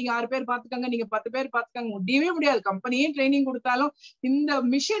வந்துட்டாங்க, நீங்க 6 பேர் பாத்துக்காங்க, நீங்க 10 பேர் பாத்துக்காங்க, முடியவே முடியாது. கம்பெனியே ட்ரைனிங் கொடுத்தாலும் இந்த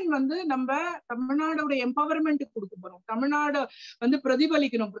மிஷன் நம்ம தமிழ்நாடோட எம்பவர்மெண்ட் கொடுக்க போறோம். தமிழ்நாடு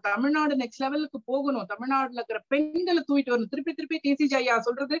பிரதிபலிக்கணும். தமிழ்நாடு நெக்ஸ்ட் லெவலுக்கு போகணும். தமிழ்நாடுல இருக்கிற பெண்களை தூக்கிட்டு வரணும். திருப்பி டிசிஜி ஐயா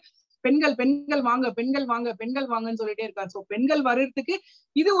சொல்றது பெண்கள் வாங்கன்னு சொல்லிட்டே இருக்காரு. சோ பெண்கள் வர்றதுக்கு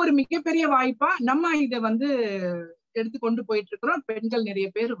இது ஒரு மிகப்பெரிய வாய்ப்பா நம்ம இதை எடுத்து கொண்டு போயிட்டு இருக்கிறோம். பெண்கள் நிறைய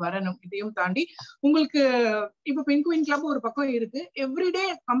பேர் வரணும். இதையும் தாண்டி உங்களுக்கு இப்ப பெண் குயின் கிளப் ஒரு பக்கம் இருக்கு. எவ்ரிடே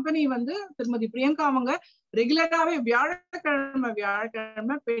கம்பெனி திருமதி பிரியங்கா அவங்க ரெகுலராகவே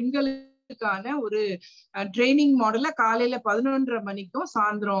வியாழக்கிழமை பெண்களுக்கான ஒரு ட்ரைனிங் மாடல்ல காலையில 11:30 மணிக்கும்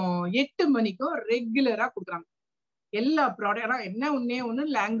சாயந்தரம் 8 மணிக்கும் ரெகுலரா கொடுக்குறாங்க. எல்லா ப்ராடக்ட் என்ன ஒண்ணு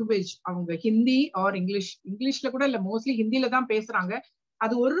லாங்குவேஜ், அவங்க ஹிந்தி ஆர் இங்கிலீஷ்ல கூட இல்ல, மோஸ்ட்லி ஹிந்தில தான் பேசுறாங்க.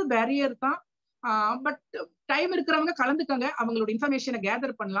 அது ஒரு பேரியர் தான். பட் டைம் இருக்கிறவங்க கலந்துக்கங்க, அவங்களோட இன்ஃபர்மேஷனை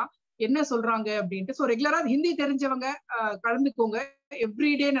கேதர் பண்ணலாம், என்ன சொல்றாங்க அப்படின்ட்டு. ஸோ ரெகுலரா ஹிந்தி தெரிஞ்சவங்க கலந்துக்கோங்க.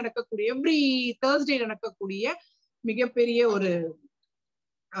 எவ்ரிடே எவ்ரி தேர்ஸ்டே நடக்கக்கூடிய மிகப்பெரிய ஒரு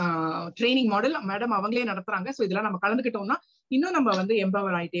ட்ரைனிங் மாடல் மேடம் அவங்களே நடத்துறாங்க. ஸோ இதெல்லாம் நம்ம கலந்துக்கிட்டோம்னா இன்னும் நம்ம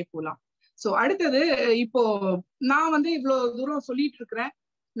எம்பவர் ஆயிட்டே போகலாம். ஸோ அடுத்தது இப்போ நான் இவ்வளவு தூரம் சொல்லிட்டு இருக்கிறேன்.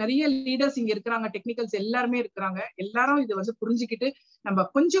 நிறைய லீடர்ஸ் இங்க இருக்கிறாங்க, டெக்னிக்கல்ஸ் எல்லாருமே இருக்கிறாங்க. எல்லாரும் இதை புரிஞ்சுக்கிட்டு நம்ம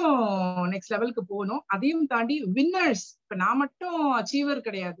கொஞ்சம் நெக்ஸ்ட் லெவலுக்கு போகணும். அதையும் தாண்டி வின்னர்ஸ், இப்ப நான் மட்டும் அச்சீவர்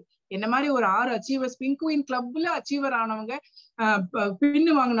கிடையாது, என்ன மாதிரி ஒரு 6 அச்சீவர்ஸ் பிங்க் குயின் கிளப்ல அச்சீவர் ஆனவங்க,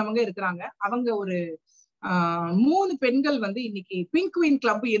 பின்னு வாங்கினவங்க இருக்கிறாங்க. அவங்க ஒரு 3 பெண்கள் இன்னைக்கு பிங்க் குயின்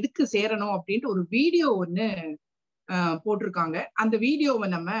கிளப் எதுக்கு சேரணும் அப்படின்ட்டு ஒரு வீடியோ ஒண்ணு போட்டிருக்காங்க. அந்த வீடியோவை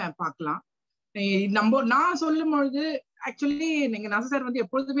நம்ம பார்க்கலாம். நான் சொல்லும் பொழுது ஆக்சுவலி நீங்க நச சார்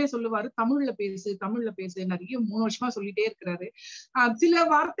எப்பொழுதுமே சொல்லுவாரு, தமிழ்ல பேசு நிறைய 3 வருஷமா சொல்லிட்டே இருக்கிறாரு. சில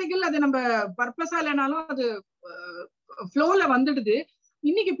வார்த்தைகள் அது நம்ம பர்பஸா இல்லைனாலும் அது ஃப்ளோல வந்துடுது.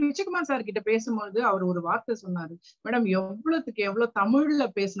 இன்னைக்கு பிச்சைக்குமார் சார் கிட்ட பேசும்பொழுது அவர் ஒரு வார்த்தை சொன்னாரு, மேடம் எவ்வளவுக்கு எவ்வளவு தமிழ்ல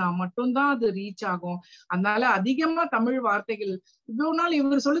பேசினா மட்டும்தான் அது ரீச் ஆகும், அதனால அதிகமா தமிழ் வார்த்தைகள். இவ்வளவு நாள்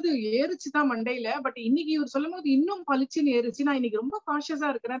இவர் சொல்லுது ஏறிச்சுதான் மண்டையில, பட் இன்னைக்கு இவர் சொல்லும் போது இன்னும் பளிச்சுன்னு ஏறிச்சு. நான் இன்னைக்கு ரொம்ப கான்சியஸா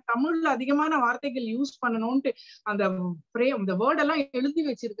இருக்கிறேன், தமிழ்ல அதிகமான வார்த்தைகள் யூஸ் பண்ணணும்ட்டு அந்த வேர்ட் எல்லாம் எழுதி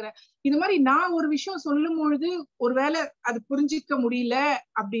வச்சிருக்கிறேன். இது மாதிரி நான் ஒரு விஷயம் சொல்லும் பொழுது ஒருவேளை அது புரிஞ்சிக்க முடியல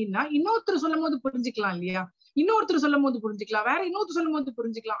அப்படின்னா இன்னொருத்தர் சொல்லும் போது புரிஞ்சுக்கலாம் இல்லையா, இன்னொருத்தர் சொல்லும் போது புரிஞ்சுக்கலாம், வேற இன்னொருத்தர் சொல்லும் போது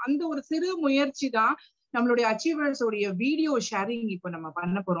புரிஞ்சுக்கலாம். அந்த ஒரு சிறு முயற்சி தான் நம்மளுடைய அச்சீவர்ஸ் உடைய வீடியோ ஷேரிங் இப்ப நம்ம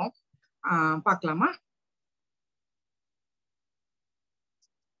பண்ண போறோம். பார்க்கலாமா?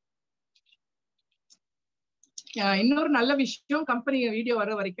 இன்னொரு நல்ல விஷயம், கம்பெனி வீடியோ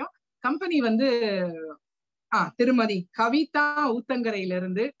வர வரைக்கும் கம்பெனி திருமதி கவிதா ஊத்தங்கரையில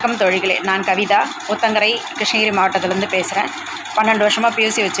இருந்து. தொழில்களே, நான் கவிதா ஊத்தங்கரை கிருஷ்ணகிரி மாவட்டத்திலிருந்து பேசுறேன். 12 வருஷமா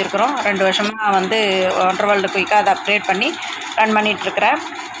பியூசி வச்சிருக்கிறோம். 2 வருஷமா ஒண்டர் வேர்ல்டு குயிக்காக அதை அப்கிரேட் பண்ணி ரன் பண்ணிட்டு இருக்கிறேன்.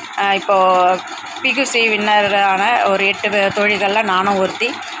 இப்போ பியூசி வின்னரான ஒரு 8 தொழில்களில் நானும் ஒருத்தி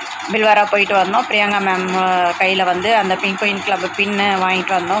பில்வாரா போயிட்டு வந்தோம். பிரியங்கா மேம் கையில் அந்த பிங்க் குயின் கிளப் பின்னு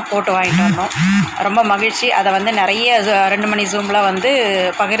வாங்கிட்டு வந்தோம், கோட்டு வாங்கிட்டு வந்தோம். ரொம்ப மகிழ்ச்சி. அதை நிறைய 2 மணி ஜூமில்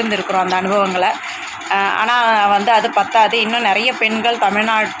பகிர்ந்துருக்குறோம் அந்த அனுபவங்களை. ஆனால் அது பத்தாது, இன்னும் நிறைய பெண்கள்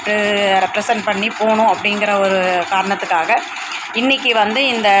தமிழ்நாட்டு ரெப்ரசன்ட் பண்ணி போகணும் அப்படிங்கிற ஒரு காரணத்துக்காக இன்றைக்கி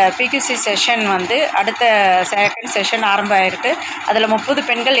இந்த பிக்யூசி செஷன் அடுத்த செகண்ட் செஷன் ஆரம்பம் ஆகிருக்கு. அதில் 30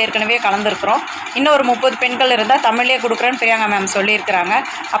 பெண்கள் ஏற்கனவே கலந்துருக்குறோம். இன்னும் ஒரு 30 பெண்கள் இருந்தால் தமிழ்லேயே கொடுக்குறேன்னு பிரியங்கா மேம் சொல்லியிருக்கிறாங்க.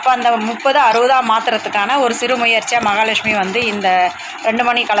 அப்போ அந்த 30 60 மாற்றுறதுக்கான ஒரு சிறு முயற்சியாக மகாலட்சுமி இந்த 2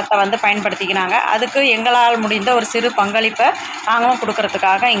 மணி காலத்தை பயன்படுத்திக்கினாங்க. அதுக்கு எங்களால் முடிந்த ஒரு சிறு பங்களிப்பை நாங்களும்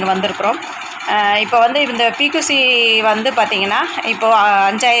கொடுக்கறதுக்காக இங்கே வந்திருக்கிறோம். இப்போ இந்த பிக்யூசி பார்த்திங்கன்னா இப்போது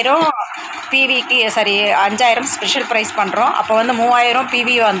 5000 பிவிக்கு 5000 ஸ்பெஷல் ப்ரைஸ் பண்ணுறோம். அப்போ 3000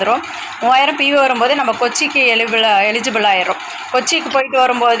 பிவி வந்துடும். 3000 பிவி வரும்போதே நம்ம கொச்சிக்கு எலிஜிபிள் ஆயிடும். கொச்சிக்கு போயிட்டு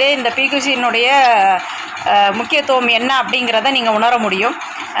வரும்போதே இந்த பிக்யூசியினுடைய முக்கியத்துவம் என்ன அப்படிங்கிறத நீங்கள் உணர முடியும்.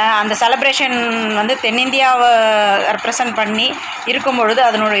 அந்த செலப்ரேஷன் வந்து தென்னிந்தியாவை ரெப்ரசன்ட் பண்ணி இருக்கும் பொழுது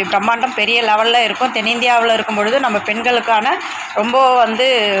அதனுடைய பிரம்மாண்டம் பெரிய லெவலில் இருக்கும். தென்னிந்தியாவில் இருக்கும் பொழுது நம்ம பெண்களுக்கான ரொம்ப வந்து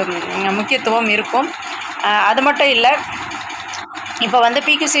முக்கியத்துவம் இருக்கும். அது மட்டும் இல்லை, இப்போ வந்து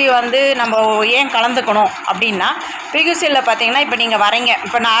பிக்யூசி வந்து நம்ம ஏன் கலந்துக்கணும் அப்படின்னா, பிக்யூசியில் பார்த்தீங்கன்னா இப்போ நீங்கள் வரீங்க,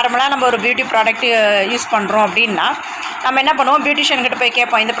 இப்போ நார்மலாக நம்ம ஒரு பியூட்டி ப்ராடக்ட் யூஸ் பண்ணுறோம் அப்படின்னா நம்ம என்ன பண்ணுவோம், பியூட்டிஷியன்கிட்ட போய்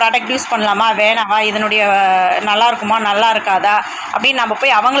கேட்போம், இந்த ப்ராடக்ட் யூஸ் பண்ணலாமா வேணாவா, இதனுடைய நல்லா இருக்குமா நல்லா இருக்காதா அப்படின்னு நம்ம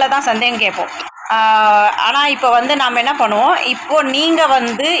போய் அவங்கள தான் சந்தேகம் கேட்போம். ஆனால் இப்போ வந்து நம்ம என்ன பண்ணுவோம், இப்போது நீங்கள்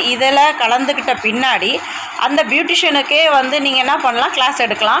வந்து இதில் கலந்துக்கிட்ட பின்னாடி அந்த பியூட்டிஷியனுக்கே வந்து நீங்கள் என்ன பண்ணலாம், கிளாஸ்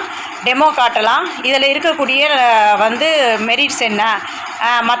எடுக்கலாம், டெமோ காட்டலாம். இதில் இருக்கக்கூடிய வந்து மெரிட்ஸ் என்ன,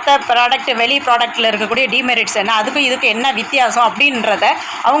 மற்ற ப்ராடக்ட் வெளி ப்ராடக்ட்டில் இருக்கக்கூடிய டிமெரிட்ஸ் என்ன, அதுக்கும் இதுக்கு என்ன வித்தியாசம் அப்படின்றத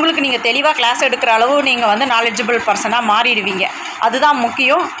அவங்களுக்கு நீங்கள் தெளிவாக கிளாஸ் எடுக்கிற அளவு நீங்கள் வந்து நாலேஜபிள் பர்சனாக மாறிடுவீங்க. அதுதான்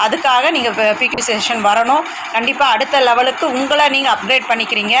முக்கியம். அதுக்காக நீங்கள் பிக்யூ செஷன் வரணும். கண்டிப்பாக அடுத்த லெவலுக்கு உங்களை நீங்கள் அப்கிரேட்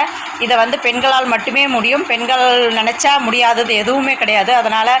பண்ணிக்கிறீங்க. இதை வந்து பெண்களால் மட்டுமே முடியும். பெண்கள் நினச்சா முடியாதது எதுவுமே கிடையாது.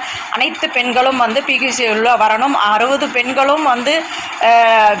 அதனால் அனைத்து பெண்களும் வந்து பிக்யூசி உள்ள வரணும். 60 பெண்களும் வந்து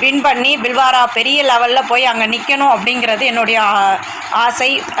வின் பண்ணி பில்வாரா பெரிய லெவலில் போய் அங்கே நிற்கணும் அப்படிங்கிறது என்னுடைய ஆசை.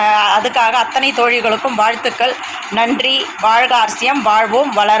 அதுக்காக அத்தனை தோழிகளுக்கும் வாழ்த்துக்கள். நன்றி. வாழ்க ஆர்சிஎம்,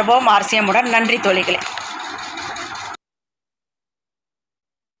 வாழ்வோம் வளர்வோம் ஆர்சிஎம்முடன். நன்றி தோழிகளே.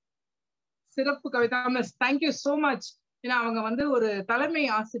 சிறப்பு Kavitha miss, thank you so much. ஏன்னா அவங்க வந்து ஒரு தலைமை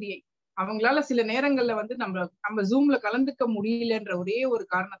ஆசிரியை. அவங்களால சில நேரங்கள்ல வந்து நம்ம ஜூம்ல கலந்துக்க முடியலன்ற ஒரே ஒரு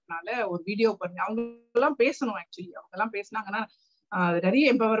காரணத்தினால ஒரு வீடியோ பண்ணி அவங்க எல்லாம் பேசணும். ஆக்சுவலி அவங்க எல்லாம் பேசினாங்கன்னா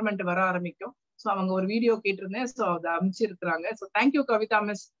நிறைய எம்பவர்மெண்ட் வர ஆரம்பிக்கும். ஸோ அவங்க ஒரு வீடியோ கேட்டிருந்தேன். ஸோ அதை அமைச்சிருக்கிறாங்க. So thank you Kavitha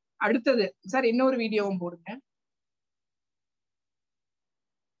miss. அடுத்தது சார் இன்னொரு வீடியோவும் போடுங்க.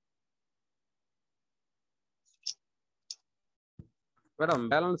 மேடம்,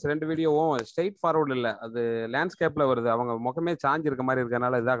 பேலன்ஸ் 2 வீடியோவும் ஸ்ட்ரெயிட் ஃபார்வர்டு இல்லை, அது லேண்ட்ஸ்கேப்ல வருது. அவங்க முகமே சாஞ்சி இருக்க மாதிரி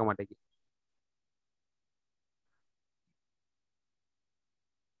இருக்கனால இதாக மாட்டேங்குது.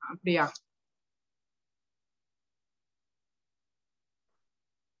 அப்படியா?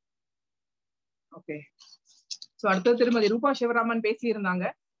 ஓகே. ஸோ அடுத்தது திருமதி ரூபா சிவராமன் பேசியிருந்தாங்க.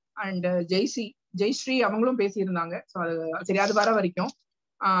 அண்ட் ஜெய்ஸ்ரீ அவங்களும் பேசியிருந்தாங்க. ஸோ அது சரி, அது வர வரைக்கும்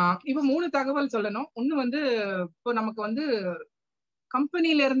இப்போ 3 தகவல் சொல்லணும். ஒண்ணு வந்து இப்போ நமக்கு வந்து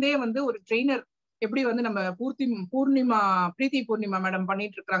கம்பெனில இருந்தே வந்து ஒரு ட்ரெயினர் எப்படி வந்து நம்ம பிரீத்தி பூர்ணிமா மேடம்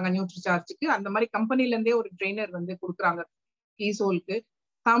பண்ணிட்டு இருக்காங்க நியூட்ரி சார்ஜுக்கு, அந்த மாதிரி கம்பெனில இருந்தே ஒரு ட்ரெயினர் வந்து கொடுக்குறாங்க கீசோலுக்கு.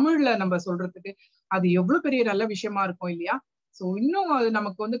 தமிழ்ல நம்ம சொல்றதுக்கு அது எவ்வளவு பெரிய நல்ல விஷயமா இருக்கும் இல்லையா? சோ இன்னும் அது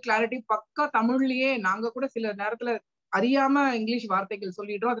நமக்கு வந்து கிளாரிட்டி பக்கா தமிழ்லயே. நாங்க கூட சில நேரத்துல அறியாம இங்கிலீஷ் வார்த்தைகள்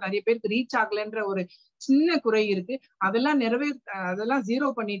சொல்லிடுறோம். அது நிறைய பேருக்கு ரீச் ஆகலன்ற ஒரு சின்ன குறை இருக்கு. அதெல்லாம் ஜீரோ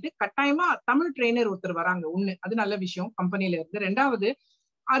பண்ணிட்டு கட்டாயமா தமிழ் ட்ரெயினர் ஒருத்தர் வராங்க. ஒண்ணு, அது நல்ல விஷயம் கம்பெனில இருந்து. 2வது,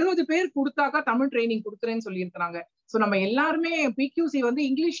 60 பேர் கொடுத்தாக்கா தமிழ் ட்ரைனிங் கொடுக்குறேன்னு சொல்லியிருக்கிறாங்க. சோ நம்ம எல்லாருமே பிக்யூசி வந்து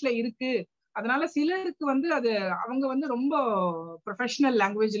இங்கிலீஷ்ல இருக்கு. அதனால சிலருக்கு வந்து அது அவங்க வந்து ரொம்ப ப்ரொஃபஷனல்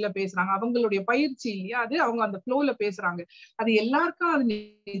லாங்குவேஜ்ல பேசுறாங்க. அவங்களுடைய பயிற்சி இல்லையா, அது அவங்க அந்த ஃப்ளோல பேசுறாங்க. அது எல்லாருக்கும் அது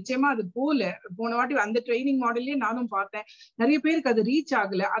நிச்சயமா அது போன வாட்டி அந்த ட்ரைனிங் மாடல்லயே நானும் பார்த்தேன். நிறைய பேருக்கு அது ரீச்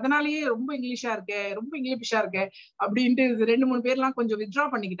ஆகல. அதனாலயே ரொம்ப இங்கிலீஷா இருக்க அப்படின்ட்டு 2-3 பேர்லாம் கொஞ்சம்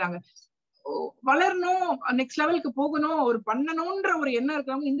வித்ட்ரா பண்ணிக்கிட்டாங்க. வளரணும், நெக்ஸ்ட் லெவலுக்கு போகணும், ஒரு பண்ணணும்ன்ற ஒரு எண்ணம்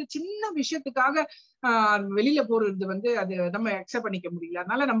இருக்கிறவங்க இந்த சின்ன விஷயத்துக்காக வெளியில போறது வந்து அது நம்ம அக்செப்ட் பண்ணிக்க முடியல.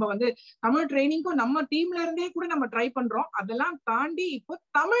 அதனால நம்ம வந்து தமிழ் ட்ரைனிங்கும் நம்ம டீம்ல இருந்தே கூட நம்ம ட்ரை பண்றோம். அதெல்லாம் தாண்டி இப்போ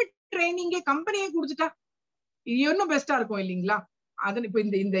தமிழ் ட்ரைனிங்கே கம்பெனியே குடிச்சுட்டா இன்னும் பெஸ்டா இருக்கும் இல்லைங்களா? அது இப்ப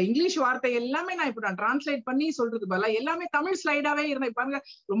இந்த இங்கிலீஷ் வார்த்தை எல்லாமே நான் டிரான்ஸ்லேட் பண்ணி சொல்றது பதிலா எல்லாமே தமிழ் ஸ்லைடாவே இருந்தேன். பாருங்க,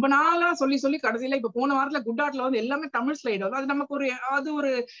 ரொம்ப நாளா சொல்லி கடைசியில இப்ப போன வாரத்துல குட்டாட்ல வந்து எல்லாமே தமிழ் ஸ்லைடு வந்து அது நமக்கு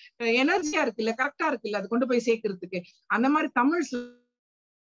ஒரு எனர்ஜியா இருக்குல்ல, கரெக்டா இருக்குல்ல, அது கொண்டு போய் சேர்க்கறதுக்கு. அந்த மாதிரி தமிழ்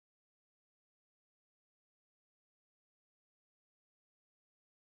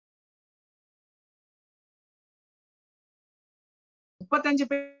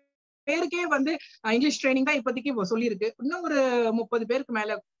 35 பேருக்கே வந்து இங்கிலீஷ் ட்ரைனிங் தான் இப்போதைக்கு சொல்லியிருக்கு. இன்னும் ஒரு 30 பேருக்கு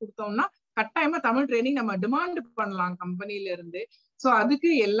மேல கொடுத்தோம்னா கட்டாயமா தமிழ் ட்ரைனிங் நம்ம டிமாண்ட் பண்ணலாம் கம்பெனில இருந்து. சோ அதுக்கு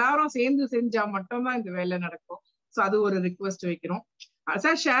எல்லாரும் சேர்ந்து செஞ்சா மட்டும்தான் இந்த வேலை நடக்கும். சோ அது ஒரு ரிக்வெஸ்ட் வைக்கிறோம்.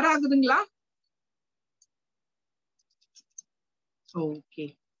 Sir share ஆகுதுங்களா? ஓகே,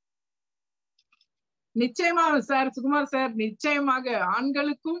 நிச்சயமா சார், சுகுமார் சார், நிச்சயமாக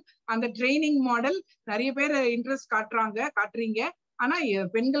ஆண்களுக்கும் அந்த ட்ரைனிங் மாடல் நிறைய பேர் இன்ட்ரெஸ்ட் காட்டுறீங்க. ஆனா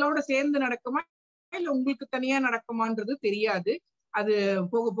பெண்களோட சேர்ந்து நடக்குமா இல்ல உங்களுக்கு தனியா நடக்குமான்றது தெரியாது. அது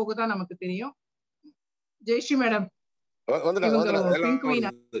போக போகதான் நமக்கு தெரியும். ஜெயஸ்ரீ மேடம்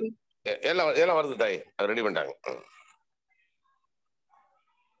எல்லாம் வருது தாய், ரெடி பண்ணிட்டாங்க.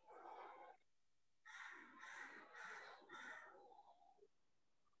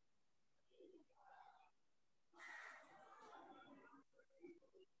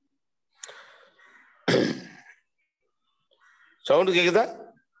 சவுண்ட் கேக்குதா?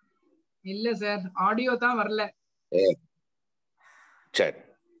 இல்ல சார், ஆடியோ தான் வரல. சரி,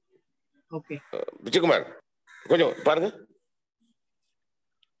 ஓகே. விஜயகுமார் கொஞ்சம் பாருங்க.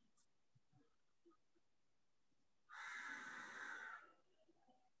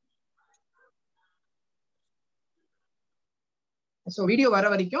 சோ வீடியோ வர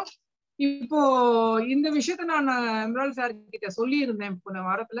வரைக்கும் இப்போ இந்த விஷயத்த நான் எம்ரால் சார் கிட்ட சொல்லி இருந்தேன் போன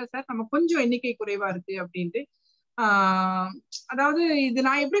வாரத்துல. சார் நம்ம கொஞ்சம் எண்ணிக்கை குறைவா இருக்கு அப்படின்ட்டு. அதாவது இது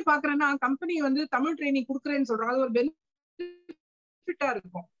நான் எப்படி பாக்குறேன்னா, கம்பெனி வந்து தமிழ் ட்ரைனிங் கொடுக்குறேன்னு சொல்றாங்க, அது ஒரு பெனிஃபிட்டா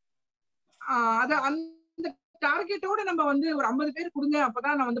இருக்கும். அத அந்த டார்கெட்டோட நம்ம வந்து ஒரு 50 பேர் கொடுங்க,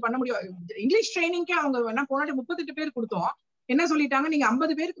 அப்பதான் நான் வந்து பண்ண முடியும். இங்கிலீஷ் ட்ரைனிங்கே அவங்க என்ன போனாடி 38 பேர் கொடுத்தோம். என்ன சொல்லிட்டாங்க, நீங்க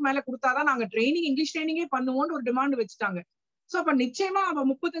 50 பேருக்கு மேல கொடுத்தாதான் நாங்க ட்ரைனிங் இங்கிலீஷ் ட்ரைனிங்கே பண்ணுவோம்னு ஒரு டிமாண்ட் வச்சுட்டாங்க. சோ அப்ப நிச்சயமா அவ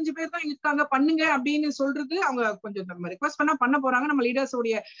 35 பேர் தான் இருக்காங்க பண்ணுங்க அப்படின்னு சொல்றது, அவங்க கொஞ்சம் நம்ம ரிக்வஸ்ட் பண்ணா பண்ண போறாங்க. நம்ம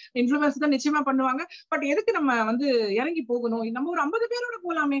லீடர்ஸோடைய இன்ஃபுளுன்ஸ் தான் நிச்சயமா பண்ணுவாங்க. பட் எதுக்கு நம்ம வந்து இறங்கி போகணும், நம்ம ஒரு 50 பேரோட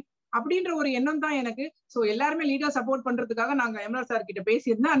போலாமே அப்படின்ற ஒரு எண்ணம் தான் எனக்கு. சோ எல்லாருமே லீடர் சப்போர்ட் பண்றதுக்காக நாங்க எம்ரால் சார் கிட்ட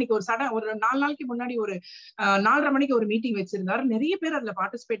பேசியிருந்தேன். அன்னைக்கு ஒரு ஒரு 4 நாளைக்கு முன்னாடி ஒரு 4:30 மணிக்கு ஒரு மீட்டிங் வச்சிருந்தாரு. நிறைய பேர் அதுல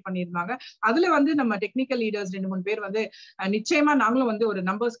பார்ட்டிசிபேட் பண்ணியிருந்தாங்க. அதுல வந்து நம்ம டெக்னிக்கல் லீடர்ஸ் 2-3 பேர் வந்து நிச்சயமா நாங்களும் வந்து ஒரு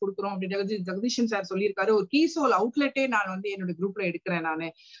நம்பர்ஸ் கொடுக்குறோம் அப்படின்னு ஜெகதீஷன் சார் சொல்லியிருக்காரு. ஒரு கீசோல் அவுட்லெட்டே நான் வந்து என்னோட குரூப்ல எடுக்கிறேன். நானு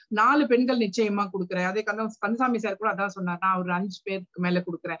 4 பெண்கள் நிச்சயமா கொடுக்குறேன். அதே கந்தசாமி சார் கூட அதான் சொன்னார், நான் ஒரு 5 பேருக்கு மேல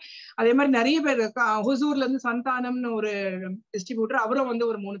கொடுக்குறேன். அதே மாதிரி நிறைய பேர் ஹொசூர்ல இருந்து சந்தானம்னு ஒரு டிஸ்ட்ரிபியூட்டர், அவரும் வந்து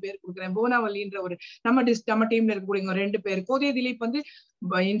ஒரு 3 பேர் கொடுக்குறேன். புவனாவல்லின்ற ஒரு நம்ம டீம்ல இருக்கக்கூடிய 2 பேர். கோதை திலீப் வந்து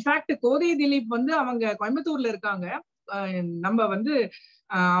இன்ஃபேக்ட் கோதை திலீப் வந்து அவங்க கோயம்புத்தூர்ல இருக்காங்க. நம்ம வந்து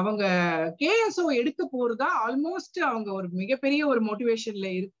அவங்க கேஎஸ்ஓ எடுக்க போறதா ஆல்மோஸ்ட் அவங்க ஒரு மிகப்பெரிய ஒரு மோட்டிவேஷன்ல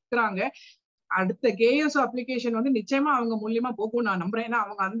இருக்கிறாங்க. அடுத்த கேஎஸ்ஓ அப்ளிகேஷன் வந்து நிச்சயமா அவங்க மூலியமா போகும் நான் நம்புறேன். ஏன்னா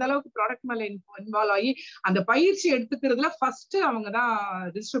அவங்க அந்த அளவுக்கு ப்ராடக்ட் மேல இன்வால்வ் ஆகி அந்த பயிற்சி எடுத்துக்கிறதுல ஃபர்ஸ்ட் அவங்க தான்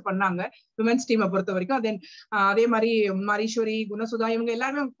ரிஜிஸ்டர் பண்ணாங்க விமென்ஸ் டீமை பொறுத்த வரைக்கும். தென் அதே மாதிரி மரீஸ்வரி, குணசுதா, இவங்க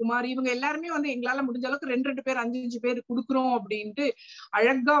எல்லாருமே, குமாரி, இவங்க எல்லாருமே வந்து எங்களால முடிஞ்ச அளவுக்கு 2 பேர் 5 பேர் கொடுக்குறோம் அப்படின்ட்டு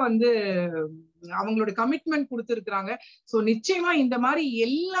அழகா வந்து அவங்களோட கமிட்மெண்ட் கொடுத்துருக்காங்க. சோ நிச்சயமா இந்த மாதிரி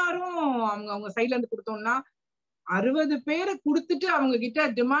எல்லாரும் அவங்க சைட்ல இருந்து கொடுத்தோம்னா 60 பேரை கொடுத்துட்டு அவங்க கிட்ட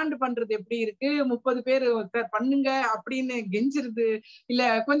டிமாண்ட் பண்றது எப்படி இருக்கு, 30 பேர் பண்ணுங்க அப்படின்னு கெஞ்சிருது, இல்ல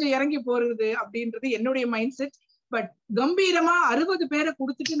கொஞ்சம் இறங்கி போறது அப்படின்றது என்னுடைய மைண்ட் செட். பட் கம்பீரமா 60 பேரை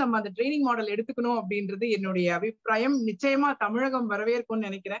கொடுத்துட்டு நம்ம அந்த ட்ரைனிங் மாடல் எடுத்துக்கணும் அப்படின்றது என்னுடைய அபிப்பிராயம். நிச்சயமா தமிழகம் வரவேற்கும்னு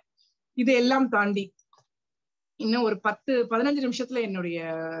நினைக்கிறேன். இதையெல்லாம் தாண்டி இன்னும் ஒரு 10-15 நிமிஷத்துல என்னுடைய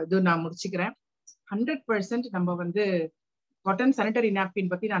இது நான் முடிச்சுக்கிறேன். 100% நம்ம வந்து காட்டன் சானிட்டரி நாப்கின்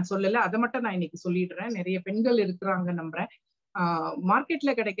பத்தி நான் சொல்லல, அதை மட்டும் நான் இன்னைக்கு சொல்லிடுறேன். நிறைய பெண்கள் இருக்கிறாங்க நம்புறேன்.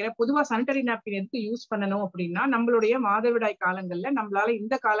 மார்க்கெட்ல கிடைக்கிற பொதுவா சானிட்டரி நாப்கின் எதுக்கு யூஸ் பண்ணணும் அப்படின்னா, நம்மளுடைய மாதவிடாய் காலங்கள்ல நம்மளால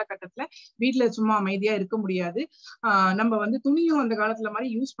இந்த காலகட்டத்துல வீட்டுல சும்மா அமைதியா இருக்க முடியாது. நம்ம வந்து துணியும் அந்த காலத்துல மாதிரி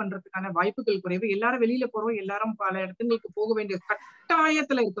யூஸ் பண்றதுக்கான வாய்ப்புகள் குறைவு. எல்லாரும் வெளியில போறோம், எல்லாரும் பல இடங்களுக்கு போக வேண்டிய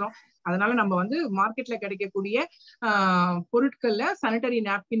கட்டாயத்துல இருக்கிறோம். அதனால நம்ம வந்து மார்க்கெட்ல கிடைக்கக்கூடிய பொருட்கள்ல சானிட்டரி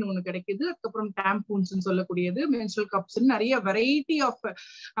நாப்கின் ஒண்ணு கிடைக்குது. அதுக்கப்புறம் டாம்பூன்ஸ் சொல்லக்கூடியது, மென்ஸ்ட்ரல் கப்ஸ், நிறைய வெரைட்டி ஆஃப்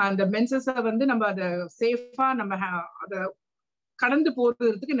அந்த மென்சஸ வந்து நம்ம அதை சேஃபா நம்ம அத கடந்து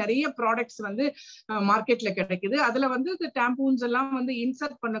போறதுக்கு நிறைய ப்ராடக்ட்ஸ் வந்து மார்க்கெட்ல கிடைக்குது. அதுல வந்து இந்த டாம்பூன்ஸ் எல்லாம் வந்து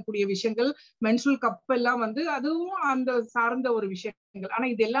இன்சர்ட் பண்ணக்கூடிய விஷயங்கள், மென்ஸ்ட்ரல் கப் எல்லாம் வந்து அதுவும் அந்த சார்ந்த ஒரு விஷயங்கள். ஆனா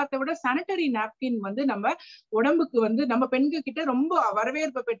இது எல்லாத்த விட சானிட்டரி நாப்கின் வந்து நம்ம உடம்புக்கு வந்து நம்ம பெண்கள் கிட்ட ரொம்ப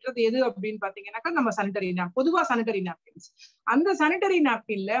வரவேற்பு பெற்றது எது அப்படின்னு பாத்தீங்கன்னாக்கா நம்ம பொதுவா சானிட்டரி நாப்கின்ஸ். அந்த சானிட்டரி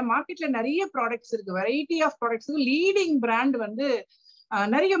நாப்கின்ல மார்க்கெட்ல நிறைய ப்ராடக்ட்ஸ் இருக்கு, variety of products. Leading brand வந்து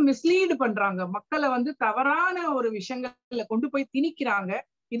நிறைய மிஸ்லீடு பண்றாங்க, மக்களை வந்து தவறான ஒரு விஷயங்கள்ல கொண்டு போய் திணிக்கிறாங்க.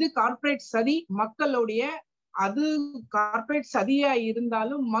 இது கார்ப்பரேட் சதி. மக்களுடைய அது கார்ப்பரேட் சதியா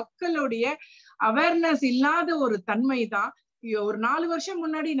இருந்தாலும் மக்களுடைய அவேர்னஸ் இல்லாத ஒரு தன்மை தான். ஒரு 4 வருஷம்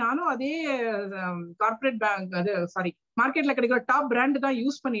முன்னாடி நானும் அதே கார்ப்பரேட் பேங்க் மார்க்கெட்ல கிடைக்கிற டாப் பிராண்ட் தான்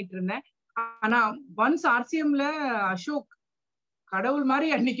யூஸ் பண்ணிட்டு இருந்தேன். ஆனா ஒன்ஸ் ஆர்சிஎம்ல அசோக் கடவுள் மாதிரி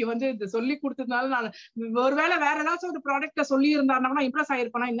அன்னைக்கு வந்து இது சொல்லி கொடுத்ததுனால நான் ஒருவேளை வேற ஏதாச்சும் ஒரு ப்ராடக்ட சொல்லி இருந்தாருன்னா இம்ப்ரெஸ்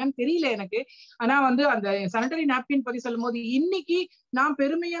ஆயிருப்பேனா என்னன்னு தெரியல எனக்கு. ஆனா வந்து அந்த சானிட்டரி நாப்கின் பத்தி சொல்லும் போது இன்னைக்கு நான்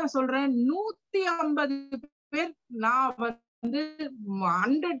பெருமையா சொல்றேன், 150 பேர் நான் வந்து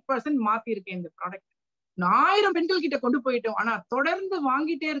 100% மாத்தி இருக்கேன் இந்த ப்ராடக்ட். 1000 பெண்கள் கிட்ட கொண்டு போயிட்டோம். ஆனா தொடர்ந்து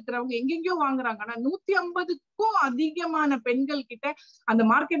வாங்கிட்டே இருக்கிறவங்க எங்கெங்கயோ வாங்குறாங்க. ஆனா 150க்கும் அதிகமான பெண்கள் கிட்ட அந்த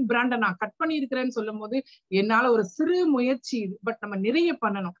மார்க்கெட் பிராண்ட நான் கட் பண்ணி இருக்கிறேன்னு சொல்லும் போது என்னால ஒரு சிறு முயற்சி இது. பட் நம்ம நிறைய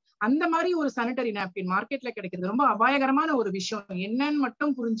பண்ணணும். அந்த மாதிரி ஒரு சானிட்டரி நாப்கின் மார்க்கெட்ல கிடைக்கிறது ரொம்ப அபாயகரமான ஒரு விஷயம். என்னன்னு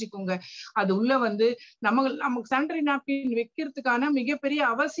மட்டும் புரிஞ்சுக்கோங்க. அது உள்ள வந்து நமக்கு சானிட்டரி நாப்கின் வைக்கிறதுக்கான மிகப்பெரிய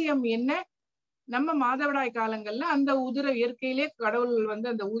அவசியம் என்ன, நம்ம மாதவிடாய் காலங்கள்ல அந்த உதிர இயற்கையிலே கடவுள் வந்து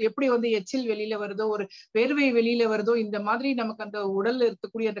அந்த எப்படி வந்து எச்சில் வெளியில வருதோ, ஒரு வேர்வை வெளியில வருதோ, இந்த மாதிரி நமக்கு அந்த உடல்ல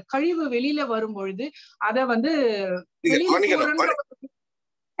இருக்கக்கூடிய அந்த கழிவு வெளியில வரும் பொழுது அதை வந்து வெளியில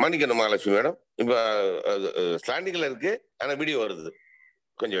மன்னிக்கணும் மகாலட்சுமி மேடம். இப்ப ஸ்டாண்டிங்ல இருக்கு, ஆனா வீடியோ வருது,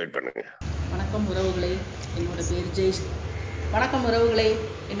 கொஞ்சம் வெயிட் பண்ணுங்க. வணக்கம் உறவுகளே,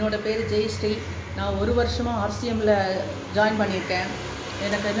 என்னோட பேர் ஜெயஸ்ரீ. நான் 1 வருஷமா RCMல ஜாயின் பண்ணியிருக்கேன்.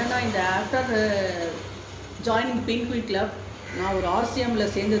 எனக்கு என்னென்னா, இந்த ஆஃப்டர் ஜாயினிங் பின்குயின் கிளப் நான் ஒரு RCMல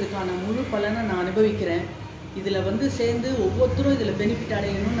சேர்ந்ததுக்கான முழு பலனை நான் அனுபவிக்கிறேன். இதில் வந்து சேர்ந்து ஒவ்வொருத்தரும் இதில் பெனிஃபிட்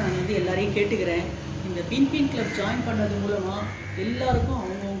அடையணும்னு நான் வந்து எல்லாரையும் கேட்டுக்கிறேன். இந்த பின்குயின் கிளப் ஜாயின் பண்ணது மூலமாக எல்லாருக்கும்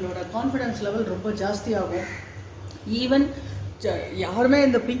அவங்களோட கான்ஃபிடன்ஸ் லெவல் ரொம்ப ஜாஸ்தியாகும். ஈவன் யாருமே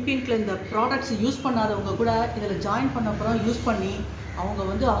இந்த பின்குயின் கிளப் இந்த ப்ராடக்ட்ஸ் யூஸ் பண்ணாதவங்க கூட இதில் ஜாயின் பண்ண அப்புறம் யூஸ் பண்ணி அவங்க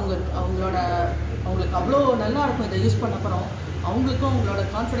வந்து அவங்களுக்கு அவ்வளோ நல்லா இருக்கும். இதை யூஸ் பண்ண அப்புறம் அவங்களுக்கும் அவங்களோட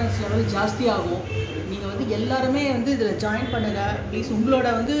கான்ஃபிடன்ஸ் லெவல் ஜாஸ்தியாகும். நீங்கள் வந்து எல்லாருமே வந்து இதில் ஜாயின் பண்ணுங்கள் ப்ளீஸ்.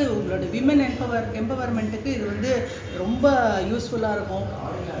 உங்களோட விமன் எம்பவர்மெண்ட்டுக்கு இது வந்து ரொம்ப யூஸ்ஃபுல்லாக இருக்கும்.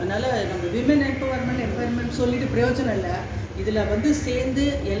 அதனால் நம்ம விமன் எம்பவர்மெண்ட் சொல்லிட்டு பிரயோஜனம் இல்லை. இதில் வந்து சேர்ந்து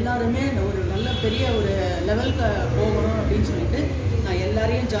எல்லாருமே ஒரு நல்ல பெரிய ஒரு லெவலுக்கு போகணும் அப்படின்னு சொல்லிட்டு நான்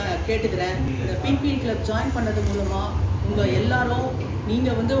எல்லாரையும் கேட்டுக்கிறேன். இந்த பின்குயின் கிளப் ஜாயின் பண்ணது மூலமாக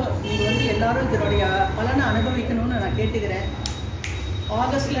நீங்கள் வந்து எல்லாரும் இதனுடைய பலனை அனுபவிக்கணும்னு நான் கேட்டுக்கிறேன்.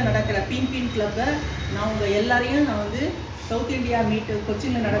 ஆகஸ்ட்டில் நடக்கிற பின்குயின் கிளப்பை நான் உங்கள் எல்லாரையும் நான் வந்து சவுத் இந்தியா மீட்டு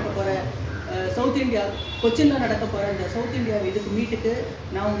கொச்சினில் நடக்க போகிற இந்த சவுத் இந்தியா இதுக்கு மீட்டுக்கு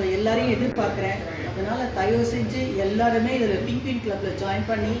நான் உங்கள் எல்லாரையும் எதிர்பார்க்குறேன். அதனால் தயவு செஞ்சு எல்லாருமே இதில் பின்குயின் கிளப்பில் ஜாயின்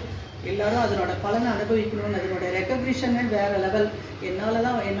பண்ணி எல்லாரும் அதனோட பலனை அனுபவிக்கணும்னு. அதனோட ரெக்கக்னிஷனே வேறு லெவல். என்னால்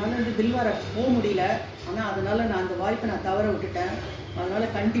வந்து பில்வார போக முடியல, ஆனால் அதனால் நான் அந்த வாய்ப்பை நான் தவற விட்டுட்டேன்.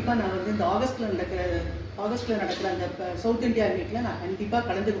 அதனால் கண்டிப்பாக நான் வந்து இந்த ஆகஸ்ட்டில் நடக்கிற அந்த சவுத் இந்தியா மீட்டில் நான் கண்டிப்பாக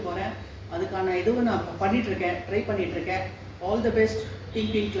கலந்துக்க போகிறேன். அதுக்கான இதுவும் நான் ட்ரை பண்ணிகிட்ருக்கேன். All the best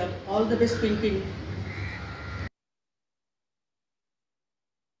பின்குயின் club, all the best பின்குயின்.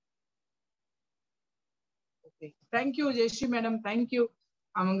 Thank you Jayashree madam, thank you.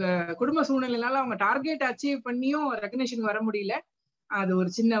 அவங்க குடும்ப சூழ்நிலைனால அவங்க டார்கெட் அச்சீவ் பண்ணியும் ரெகக்னிஷன் வர முடியல. அது ஒரு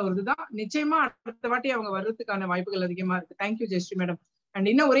சின்ன ஒரு இதுதான். நிச்சயமா அடுத்த வாட்டி அவங்க வர்றதுக்கான வாய்ப்புகள் அதிகமா இருக்கு. Thank you Jayashree madam. அண்ட்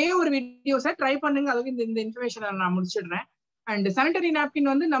இன்னும் ஒரே ஒரு வீடியோஸை ட்ரை பண்ணுங்க. அதாவது இந்த இன்ஃபர்மேஷனை நான் முடிச்சிடுறேன். அண்ட் சானிட்டரி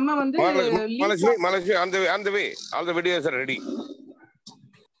நாப்கின் வந்து நம்ம வந்து ரெடி.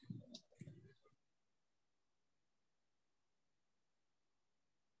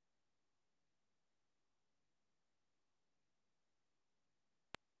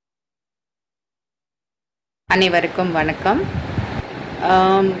 அனைவருக்கும் வணக்கம்.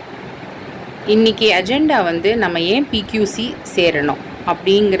 இன்றைக்கி அஜெண்டா வந்து நம்ம ஏன் PQC சேரணும்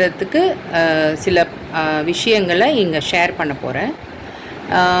அப்படிங்கிறதுக்கு சில விஷயங்களை இங்கே ஷேர் பண்ண போகிறேன்.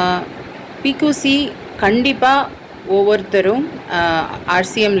 PQC கண்டிப்பாக ஒவ்வொருத்தரும்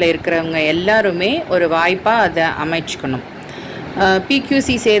RCMல இருக்கிறவங்க எல்லாருமே ஒரு வாய்ப்பாக அதை அமைச்சுக்கணும்.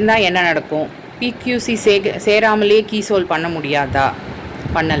 PQC சேர்ந்தால் என்ன நடக்கும்? PQC சேராமலே கீசோல் பண்ண முடியாதா?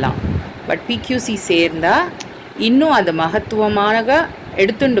 பண்ணலாம். பட் PQC சேர்ந்தால் இன்னும் அது மகத்துவமாக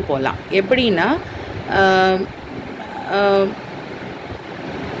எடுத்துட்டு போகலாம். எப்படின்னா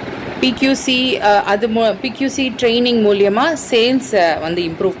PQC ட்ரைனிங் மூலியமாக சேல்ஸை வந்து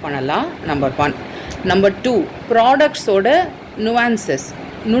இம்ப்ரூவ் பண்ணலாம். நம்பர் 1. நம்பர் 2, ப்ராடக்ட்ஸோட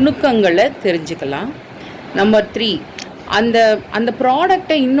நுணுக்கங்களை தெரிஞ்சுக்கலாம். நம்பர் 3, அந்த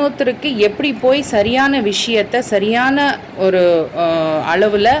ப்ராடக்டை இன்னொருத்தருக்கு எப்படி போய் சரியான விஷயத்தை சரியான ஒரு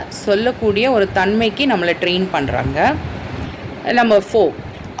அளவில் சொல்லக்கூடிய ஒரு தன்மைக்கு நம்மளை ட்ரெயின் பண்ணுறாங்க. நம்பர் 4,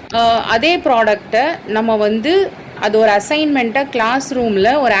 அதே ப்ராடக்டை நம்ம வந்து அது ஒரு அசைன்மெண்ட்டை கிளாஸ் ரூமில்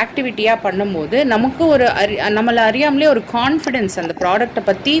ஒரு ஆக்டிவிட்டியாக பண்ணும்போது நமக்கு நம்மளை அறியாமலே ஒரு கான்ஃபிடென்ஸ் அந்த ப்ராடக்டை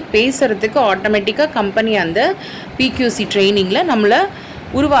பற்றி பேசுகிறதுக்கு ஆட்டோமேட்டிக்காக கம்பெனி அந்த PQC ட்ரைனிங்கில் நம்மளை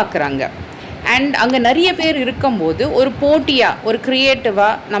உருவாக்குறாங்க. அண்ட் அங்கே நிறைய பேர் இருக்கும்போது ஒரு போட்டியாக ஒரு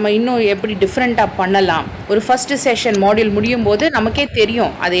க்ரியேட்டிவாக நம்ம இன்னும் எப்படி டிஃப்ரெண்ட்டாக பண்ணலாம். ஒரு ஃபஸ்ட்டு செஷன் மாடியூல் முடியும் போது நமக்கே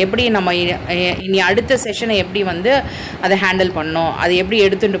தெரியும் அதை எப்படி நம்ம இனி அடுத்த செஷனை எப்படி வந்து அதை ஹேண்டில் பண்ணோம், அதை எப்படி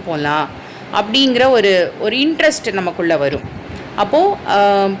எடுத்துகிட்டு போகலாம் அப்படிங்கிற ஒரு இன்ட்ரெஸ்ட் நமக்குள்ளே வரும்.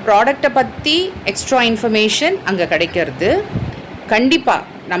 அப்போது ப்ராடக்டை பற்றி எக்ஸ்ட்ரா இன்ஃபர்மேஷன் அங்கே கிடைக்கிறது. கண்டிப்பாக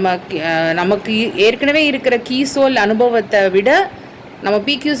நமக்கு ஏற்கனவே இருக்கிற கீசோல் அனுபவத்தை விட நம்ம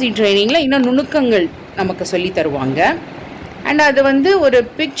PQC ட்ரைனிங்கில் இன்னும் நுணுக்கங்கள் நமக்கு சொல்லி தருவாங்க. அண்ட் அது வந்து ஒரு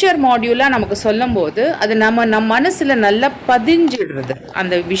பிக்சர் மாடியூலாக நமக்கு சொல்லும் போது அது நம்ம மனசில் நல்லா பதிஞ்சிடுறது.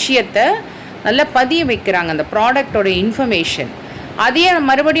 அந்த விஷயத்தை நல்லா பதிய வைக்கிறாங்க, அந்த ப்ராடக்டோட இன்ஃபர்மேஷன். அதையே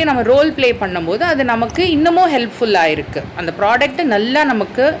மறுபடியும் நம்ம ரோல் ப்ளே பண்ணும்போது அது நமக்கு இன்னமும் ஹெல்ப்ஃபுல்லாக இருக்குது. அந்த ப்ராடக்ட்டை நல்லா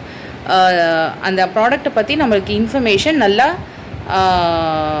நமக்கு அந்த ப்ராடக்டை பற்றி நம்மளுக்கு இன்ஃபர்மேஷன் நல்லா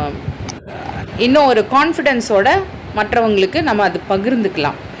இன்னும் ஒரு கான்ஃபிடென்ஸோட மற்றவங்களுக்கு நம்ம அது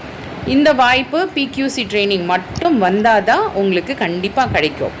பகிர்ந்துக்கலாம். இந்த வாய்ப்பு PQC ட்ரைனிங் மட்டும் வந்தால் தான் உங்களுக்கு கண்டிப்பாக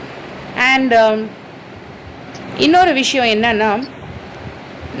கிடைக்கும். அண்ட் இன்னொரு விஷயம் என்னென்னா,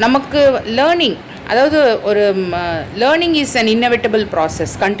 நமக்கு லேர்னிங், அதாவது ஒரு learning is an inevitable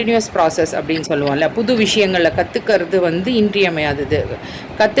process, continuous process அப்படின்னு சொல்லுவோம்ல. புது விஷயங்களை கற்றுக்கிறது இன்றியமையாதது,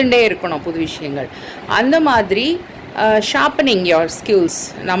 கற்றுண்டே இருக்கணும் புது விஷயங்கள். அந்த மாதிரி ஷார்ப்பனிங் யுவர் ஸ்கில்ஸ்,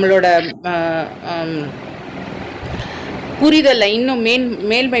 நம்மளோட புரிதலை இன்னும்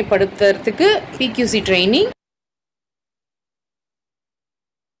மேல்மைப்படுத்துறதுக்கு PQC ட்ரைனிங்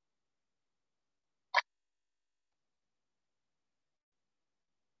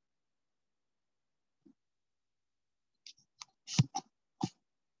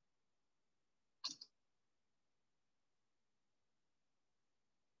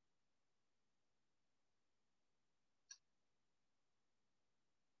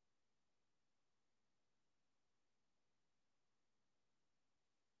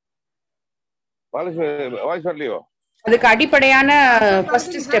அதுக்கு அடிப்படையான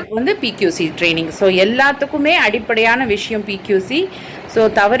first step PQC training. So எல்லாத்துக்குமே அடிப்படையான விஷயம் PQC. ஸோ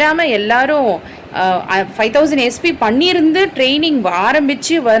தவறாமல் எல்லாரும் 5000 SP பண்ணியிருந்து ட்ரைனிங்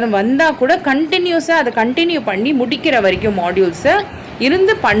ஆரம்பித்து வந்தால் கூட கண்டினியூஸாக அதை கண்டினியூ பண்ணி முடிக்கிற வரைக்கும் மாடியூல்ஸை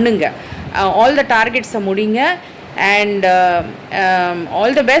இருந்து பண்ணுங்க. ஆல் த டார்கெட்ஸை முடிங்க. And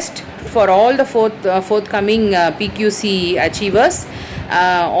all the best for all the forthcoming PQC achievers.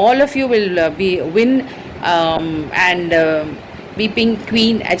 All of you will win and be Pink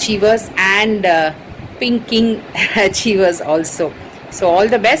Queen achievers and Pink King achievers also. So all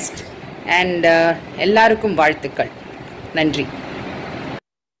the best and எல்லாருக்கும் வாழ்த்துக்கள். நன்றி.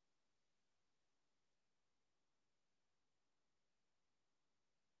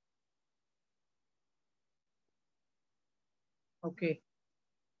 Okay,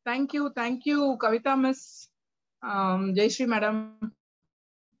 thank you Kavita miss, Jayashree madam,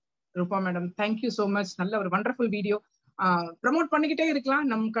 Rupa madam, thank you so much. நல்ல ஒரு wonderful video. Promote பண்ணிக்கிட்டே இருக்கலாம்,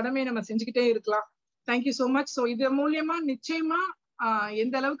 நம் கடமையை நம்ம செஞ்சுக்கிட்டே இருக்கலாம். Thank you so much. So இது மூலியமா நிச்சயமா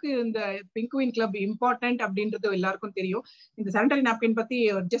எந்த அளவுக்கு இந்த பிங்க் குயின் கிளப் இம்பார்ட்டன்ட் அப்படின்றது எல்லாருக்கும் தெரியும். இந்த சானிட்டரி நாப்கின் பத்தி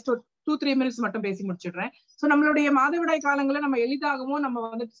ஜஸ்ட் ஒரு 2-3 மினிட்ஸ் மட்டும் பேசி முடிச்சிடுறேன். ஸோ நம்மளுடைய மாதவிடாய் காலங்களில் நம்ம எளிதாகவும்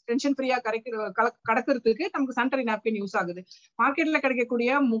நம்ம டென்ஷன் ஃப்ரீயா கடக்கிறதுக்கு நமக்கு சானிட்டரி நாப்கின் யூஸ் ஆகுது. மார்க்கெட்ல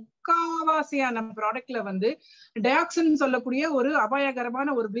கிடைக்கக்கூடிய முக்காவாசியான ப்ராடக்ட்ல டயாக்சின் சொல்லக்கூடிய ஒரு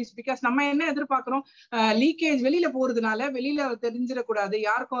அபாயகரமான ஒரு ப்ளீச். பிகாஸ் நம்ம என்ன எதிர்பார்க்கிறோம், லீக்கேஜ் வெளியில போறதுனால வெளியில தெரிஞ்சிடக்கூடாது,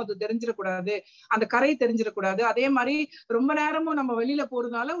 யாருக்கும் அது தெரிஞ்சிடக்கூடாது, அந்த கரை தெரிஞ்சிடக்கூடாது. அதே மாதிரி ரொம்ப நேரமும் நம்ம வெளியில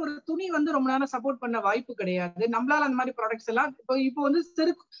போறதுனால ஒரு துணி ரொம்ப நேரம் சப்போர்ட் பண்ண வாய்ப்பு கிடையாது. நம்மளால அந்த மாதிரி ப்ராடக்ட்ஸ் எல்லாம் இப்போ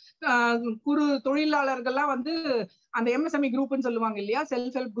சிறு குறு தொழிலாளர்கள்லாம் அந்த MSME குரூப்னு சொல்லுவாங்க இல்லையா,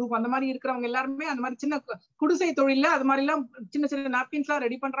 செல்ஃப் ஹெல்ப் குரூப், அந்த மாதிரி இருக்கிறவங்க எல்லாருமே அந்த மாதிரி சின்ன குடிசை தொழில அது மாதிரி எல்லாம் சின்ன சின்ன நாப்கின்ஸ் எல்லாம்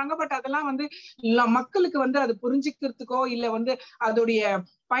ரெடி பண்றாங்க. பட் அதெல்லாம் மக்களுக்கு அது புரிஞ்சுக்கிறதுக்கோ இல்ல அதோடைய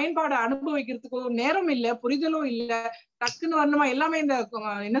பயன்பாடு அனுபவிக்கிறதுக்கோ நேரம் இல்ல, புரிதலும் இல்ல. டக்குன்னு வரணுமா எல்லாமே இந்த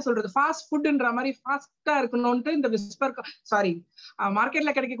என்ன சொல்றது ஃபாஸ்ட் ஃபுட்ன்ற மாதிரி ஃபாஸ்டா இருக்கணும்ட்டு இந்த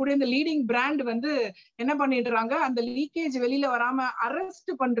மார்க்கெட்ல கிடைக்கக்கூடிய இந்த லீடிங் பிராண்ட் என்ன பண்ணிடுறாங்க, அந்த லீக்கேஜ் வெளியில வராம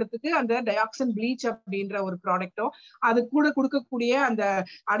அரெஸ்ட் பண்றதுக்கு அந்த டயாக்சின் ப்ளீச் அப்படின்ற ஒரு ப்ராடக்டோ அது கூட கொடுக்கக்கூடிய அந்த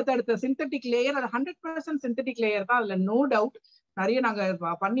அடுத்தடுத்த சிந்தட்டிக் லேயர், அது 100% சிந்தட்டிக் லேயர் தான், அதுல நோ டவுட். நிறைய நாங்க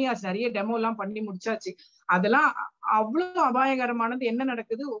பண்ணியாச்சு, நிறைய டெமோ எல்லாம் பண்ணி முடிச்சாச்சு. அதெல்லாம் அவ்வளவு அபாயகரமானது. என்ன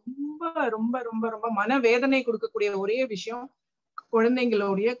நடக்குது, ரொம்ப ரொம்ப ரொம்ப ரொம்ப மனவேதனை கொடுக்கக்கூடிய ஒரே விஷயம்,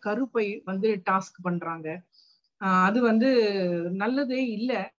 குழந்தைங்களுடைய கருப்பை டாஸ்க் பண்றாங்க. அது நல்லதே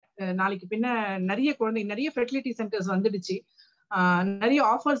இல்ல. நாளைக்கு பின்ன நிறைய ஃபெர்டிலிட்டி சென்டர்ஸ் வந்துடுச்சு. நிறைய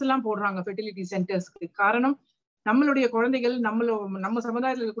ஆஃபர்ஸ் எல்லாம் போடுறாங்க ஃபெர்டிலிட்டி சென்டர்ஸ்க்கு. காரணம், நம்மளுடைய குழந்தைகள் நம்ம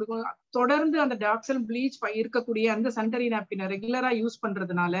சமுதாயத்துல கொடுக்கணும். தொடர்ந்து அந்த டாக்ஸின் ப்ளீச் இருக்கக்கூடிய அந்த சானிட்டரி நாப்கினை ரெகுலரா யூஸ்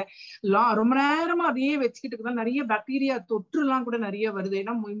பண்றதுனால ரொம்ப நேரமா அதையே வச்சுக்கிட்டு நிறைய பாக்டீரியா தொற்று எல்லாம் கூட நிறைய வருது.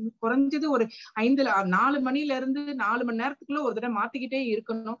 ஏன்னா குறைஞ்சது ஒரு 4 மணில இருந்து 4 மணி நேரத்துக்குள்ள ஒரு தடவை மாத்திக்கிட்டே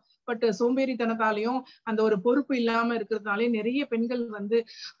இருக்கணும். பட் சோம்பேறித்தனத்தாலையும் அந்த ஒரு பொறுப்பு இல்லாம இருக்கிறதுனாலயும் நிறைய பெண்கள்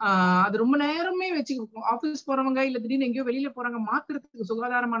அது ரொம்ப நேரமே வச்சு ஆபீஸ் போறவங்க இல்ல திடீர்னு எங்கேயோ வெளியில போறாங்க, மாத்துறதுக்கு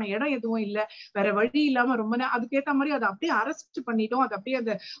சுகாதாரமான இடம் எதுவும் இல்ல, வேற வழி இல்லாம ரொம்ப அதுக்கேத்த மாதிரி அதை அப்படியே அரெஸ்ட் பண்ணிட்டோம். அது அப்படியே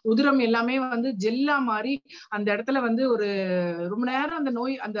அந்த உதிரம் எல்லாமே ஜெல்லா மாதிரி அந்த இடத்துல ஒரு ரொம்ப நேரம் அந்த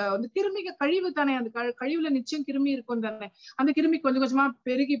நோய் அந்த கிருமிக கழிவு தானே, அந்த கழிவுல நிச்சயம் கிருமி இருக்கும் தானே, அந்த கிருமி கொஞ்சம் கொஞ்சமா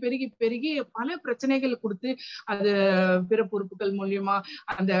பெருகி பெருகி பெருகி பல பிரச்சனைகள் கொடுத்து அது பிற பொறுப்புகள் மூலியமா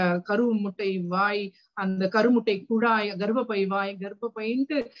அந்த கரு முட்டை வாய் அந்த கருமுட்டை குழாய், கர்ப்பப்பை வாய்,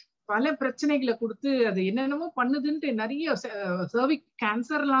 கர்ப்பப்பைன்ட்டு பல பிரச்சனைகளை கொடுத்து அது என்னென்னமோ பண்ணுதுன்ட்டு நிறைய சர்விக்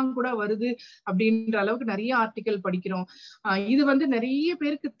கேன்சர் எல்லாம் கூட வருது அப்படின்ற அளவுக்கு நிறைய ஆர்டிக்கல் படிக்கிறோம். இது வந்து நிறைய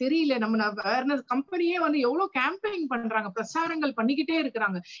பேருக்கு தெரியல. நம்ம அவேர்னஸ் கம்பெனியே வந்து எவ்வளவு கேம்பெயின் பண்றாங்க, பிரச்சாரங்கள் பண்ணிக்கிட்டே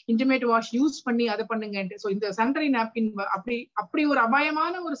இருக்கிறாங்க, இன்டிமேட் வாஷ் யூஸ் பண்ணி அதை பண்ணுங்கன்ட்டு. ஸோ இந்த சானிட்டரி நாப்கின் அப்படி ஒரு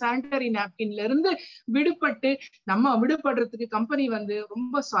அபாயமான ஒரு சானிட்டரி நாப்கின்ல இருந்து விடுபடுறதுக்கு கம்பெனி வந்து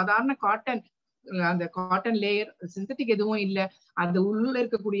ரொம்ப சாதாரண காட்டன், அந்த காட்டன் லேயர், சிந்தட்டிக் எதுவும் இல்லை, அது உள்ள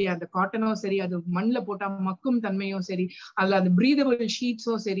இருக்கக்கூடிய அந்த காட்டனும் சரி, அது மண்ணுல போட்டா மக்கும் தன்மையும் சரி, அதுல அந்த பிரீதபிள்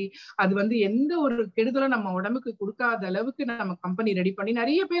ஷீட்ஸும் சரி, அது வந்து எந்த ஒரு கெடுதலும் நம்ம உடம்புக்கு கொடுக்காத அளவுக்கு நம்ம கம்பெனி ரெடி பண்ணி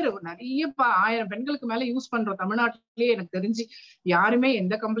நிறைய 1000 பெண்களுக்கு மேல யூஸ் பண்றோம். தமிழ்நாட்டிலேயே எனக்கு தெரிஞ்சு யாருமே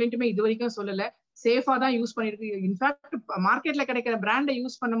எந்த கம்ப்ளைண்ட்டுமே இது வரைக்கும் சொல்லல. சேஃபா தான் யூஸ் பண்ணிருக்கு. இன்ஃபேக்ட் மார்க்கெட்ல கிடைக்கிற பிராண்டை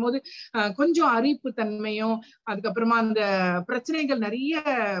யூஸ் பண்ணும்போது கொஞ்சம் அரிப்பு தன்மையும், அதுக்கப்புறமா அந்த நிறைய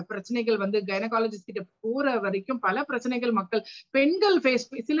பிரச்சனைகள் வந்து கைனகாலஜிஸ்ட் கிட்ட போற வரைக்கும் பல பிரச்சனைகள் மக்கள் பெண்கள் ஃபேஸ்.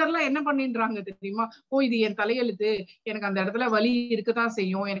 சிலர்லாம் என்ன பண்ணிடுறாங்க தெரியுமா, இது என் தலையெழுத்து, எனக்கு அந்த இடத்துல வலி இருக்குதான்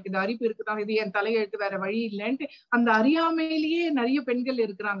செய்யும், எனக்கு இந்த அரிப்பு இருக்குதான், இது என் தலையெழுத்து, வேற வழி இல்லைன்ட்டு அந்த அறியாமையிலேயே நிறைய பெண்கள்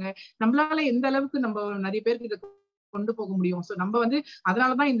இருக்கிறாங்க. நம்மளால எந்த அளவுக்கு நம்ம நிறைய பேருக்கு இதை கொண்டு போக முடியும். சோ நம்ம வந்து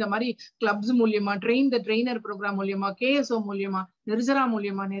அதனாலதான் இந்த மாதிரி கிளப்ஸ் மூலியமா, ட்ரெயினர் ப்ரோக்ராம் மூலியமா, கேஎஸ்ஓ மூலியமா, நிர்ஜரா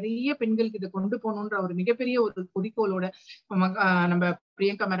மூலியமா நிறைய பெண்களுக்கு இதை கொண்டு போகணுன்ற ஒரு மிகப்பெரிய ஒரு குறிக்கோளோட நம்ம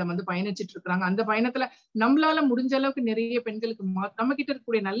பிரியங்கா மேடம் வந்து பயணிச்சுட்டு இருக்காங்க. அந்த பயணத்துல நம்மளால முடிஞ்ச அளவுக்கு நிறைய பெண்களுக்கு நம்ம கிட்ட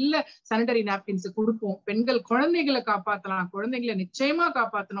இருக்கக்கூடிய நல்ல சானிட்டரி நாப்கின்ஸ் கொடுப்போம். பெண்கள் குழந்தைகளை காப்பாற்றலாம், குழந்தைகளை நிச்சயமா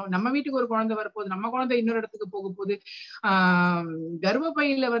காப்பாற்றணும். நம்ம வீட்டுக்கு ஒரு குழந்தை வரப்போகுது, நம்ம குழந்தை இன்னொரு இடத்துக்கு போக போகுது.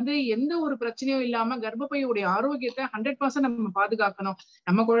 கர்ப்பப்பையில வந்து எந்த ஒரு பிரச்சனையும் இல்லாம கர்ப்பப்பையுடைய ஆரோக்கியத்தை 100% நம்ம பாதுகாக்கணும்.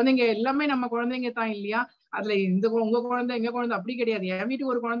 நம்ம குழந்தைங்க எல்லாமே நம்ம குழந்தைங்க தான் இல்லையா? அதுல உங்க குழந்தை எங்க குழந்தை அப்படி கிடையாது. என்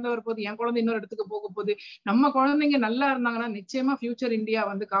வீட்டுக்கு ஒரு குழந்தை வரப்போகுது, என் குழந்தை இன்னொரு இடத்துக்கு போக போகுது. நம்ம குழந்தைங்க நல்லா இருந்தாங்கன்னா நிச்சயமா ஃபியூச்சர் இந்தியா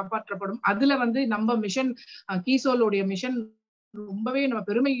வந்து காப்பாற்றப்படும். அதுல வந்து நம்ம மிஷன், கீசோலுடைய மிஷன் ரொம்பவே நம்ம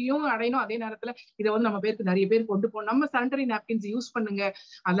பெருமையும் அடையணும். அதே நேரத்துல இதை வந்து நம்ம நிறைய பேர் கொண்டு போகணும். நம்ம சானிட்டரி நாப்கின்ஸ் யூஸ் பண்ணுங்க.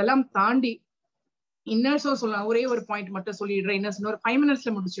 அதெல்லாம் தாண்டி இன்னர்ஸோ சொல்லலாம். ஒரே ஒரு பாயிண்ட் மட்டும் சொல்லிடுறேன். இன்னர்ஸ் ஒரு 5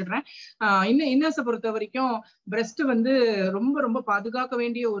 minutesல முடிச்சிடுறேன். இன்னர்ஸை பொறுத்த வரைக்கும் பிரெஸ்ட் வந்து ரொம்ப ரொம்ப பாதுகாக்க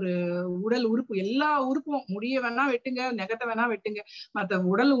வேண்டிய ஒரு உடல் உறுப்பு. எல்லா உறுப்பும், முடிய வேணா வெட்டுங்க, நெகத்தை வேணா வெட்டுங்க, மற்ற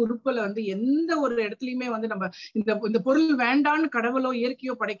உடல் உறுப்புல வந்து எந்த ஒரு இடத்துலயுமே வந்து நம்ம இந்த பொருள் வேண்டான்னு கடவுளோ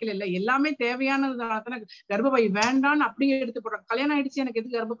இயற்கையோ படைக்கல இல்லை, எல்லாமே தேவையானதுனால கர்ப்பப்பை வேண்டான்னு அப்படியே எடுத்து போடுறாங்க. கல்யாணம் ஆயிடுச்சு, எனக்கு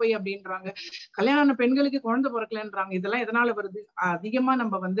எது கர்ப்பப்பை அப்படின்றாங்க. கல்யாண பெண்களுக்கு குழந்தை பிறக்கலன்றாங்க. இதெல்லாம் எதனால வருது? அதிகமா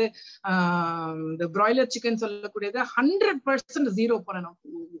நம்ம வந்து இந்த பிராய்லர் சிக்கன் சொல்லக்கூடியது 100% ஜீரோ பண்ணணும்.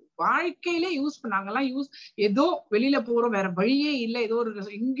 வாழ்க்கையிலே யூஸ் பண்ணாங்கலாம் ஏதோ வெளியில போறோம், வேற வழியே இல்லை, ஏதோ ஒரு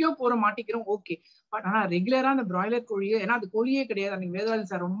எங்கேயோ போற மாட்டிக்கிறோம், ஓகே. பட் ஆனா ரெகுலரா அந்த பிராய்லர் கோழியே, ஏன்னா அது கோழியே கிடையாது. அன்னைக்கு வேதவாதி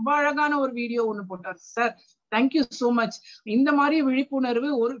சார் ரொம்ப அழகான ஒரு வீடியோ ஒண்ணு போட்டார். Sir thank you so much. இந்த மாதிரி விழிப்புணர்வு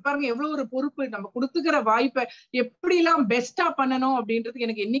பாருங்க எவ்வளவு ஒரு பொறுப்பு. நம்ம கொடுத்துக்கிற வாய்ப்பை எப்படி எல்லாம் பெஸ்டா பண்ணணும் அப்படின்றது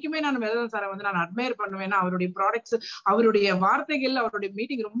எனக்கு என்னைக்குமே நான் வேதவாதி சாரை வந்து நான் அட்மையர் பண்ணுவேன். அவருடைய ப்ராடக்ட்ஸ், அவருடைய வார்த்தைகள், அவருடைய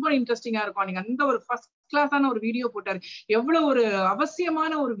மீட்டிங் ரொம்ப இன்ட்ரெஸ்டிங்கா இருக்கும். நீங்க அந்த ஒரு ஃபர்ஸ்ட் கிளாஸான ஒரு வீடியோ போட்டாரு. எவ்வளவு ஒரு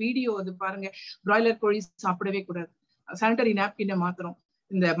அவசியமான ஒரு வீடியோ அது பாருங்க. பிராய்லர் கோழி சாப்பிடவே கூடாது, சானிட்டரி நாப்கினை மாத்திரம்.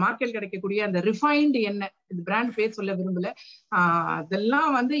 இந்த மார்க்கெட் கிடைக்கக்கூடிய அந்த ரிஃபைன்டு எண்ணெய், இந்த பிராண்ட் பேர் சொல்ல விரும்பல,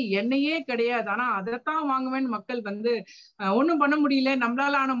 அதெல்லாம் வந்து எண்ணெயே கிடையாது. ஆனா அதைத்தான் வாங்குவேன்னு மக்கள் வந்து ஒண்ணும் பண்ண முடியல.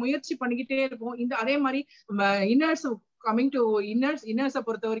 நம்மளால ஆன முயற்சி பண்ணிக்கிட்டே இருப்போம். அதே மாதிரி இன்னர்ஸ், கமிங் டு இன்னர்ஸை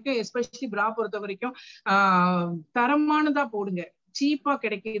பொறுத்த வரைக்கும், எஸ்பெஷலி பிரா பொறுத்த வரைக்கும் தரமானதா போடுங்க. சீப்பா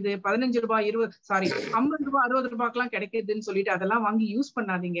கிடைக்குது, 15 ரூபாய் 50 ரூபாய் 60 ரூபாய்க்கெல்லாம் கிடைக்குதுன்னு சொல்லிட்டு அதெல்லாம் வாங்கி யூஸ்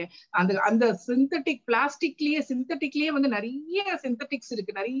பண்ணாதீங்க. அந்த சிந்தட்டிக் சிந்தட்டிக்லயே வந்து நிறைய சிந்தட்டிக்ஸ்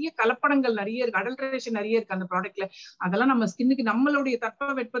இருக்கு, நிறைய கலப்படங்கள் நிறைய இருக்கு, அடல்ட்ரேஷன் நிறைய இருக்கு அந்த ப்ராடக்ட்ல. அதெல்லாம் நம்ம ஸ்கின்னுக்கு, நம்மளுடைய தட்ப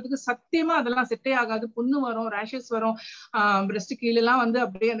வெப்பத்துக்கு சத்தியமா அதெல்லாம் செட்டே ஆகாது. புண்ணு வரும், ரேஷஸ் வரும், பிரெஸ்ட் கீழெல்லாம் வந்து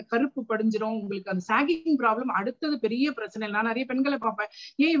அப்படியே அந்த கருப்பு படிஞ்சிரும். உங்களுக்கு அந்த சாகிங் ப்ராப்ளம் அடுத்தது பெரிய பிரச்சனை. நான் நிறைய பெண்களை பார்ப்பேன்,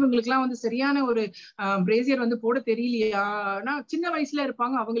 ஏன் இவங்களுக்கு எல்லாம் வந்து சரியான ஒரு பிரேசியர் வந்து போட தெரியலையா? சின்ன வயசுல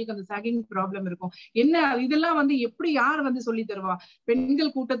இருப்பாங்க, அவங்களுக்கு அந்த சாகிங் ப்ராப்ளம் இருக்கும். என்ன இதெல்லாம் வந்து எப்படி யார் வந்து சொல்லி தருவா? பெண்கள்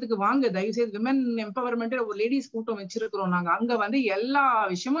கூட்டத்துக்கு வாங்க, தயவுசெய்து. விமன் எம்பவர்மெண்ட் ஒரு லேடிஸ் கூட்டம் வச்சிருக்கிறோம் நாங்க. அங்க வந்து எல்லா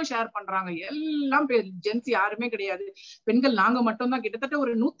விஷயமும் ஷேர் பண்றாங்க. எல்லாம் ஜென்ஸ் யாருமே கிடையாது, பெண்கள் நாங்க மட்டும் தான். கிட்டத்தட்ட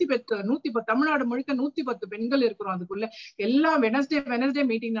ஒரு 110 தமிழ்நாடு முழுக்க 110 பெண்கள் இருக்கிறோம். அதுக்குள்ள எல்லாம் வெனஸ்டே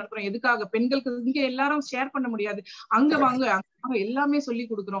மீட்டிங் நடத்துறோம். எதுக்காக? பெண்களுக்கு. இங்க எல்லாரும் ஷேர் பண்ண முடியாது, அங்க வாங்க, எல்லாமே சொல்லி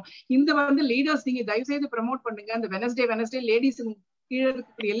கொடுக்குறோம். இந்த வந்து லீடர்ஸ் நீங்க தயவு செய்து ப்ரமோட் பண்ணுங்க. அந்த வெனஸ்டே லேடிஸ் கீழே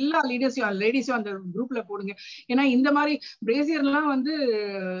இருக்கக்கூடிய எல்லா லேடிஸையும் அந்த குரூப்ல போடுங்க. ஏன்னா இந்த மாதிரி பிரேசியர் எல்லாம் வந்து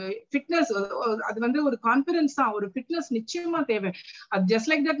ஃபிட்னஸ், அது வந்து ஒரு கான்பிடன்ஸ் தான், ஒரு ஃபிட்னஸ் நிச்சயமா தேவை. அது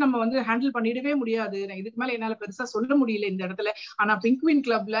ஜஸ்ட் லைக் தட் நம்ம வந்து ஹேண்டில் பண்ணிடவே முடியாது. இதுக்கு மேல என்னால பெருசா சொல்ல முடியல இந்த இடத்துல. ஆனா பிங்க்வின்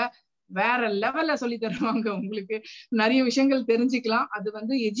கிளப்ல வேற லெவல்ல சொல்லி தருவாங்க. உங்களுக்கு நிறைய விஷயங்கள் தெரிஞ்சுக்கலாம். அது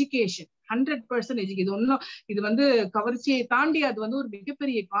வந்து எஜுகேஷன், 100% இது ஒன்றும் இது வந்து கவர்ச்சியை தாண்டி அது வந்து ஒரு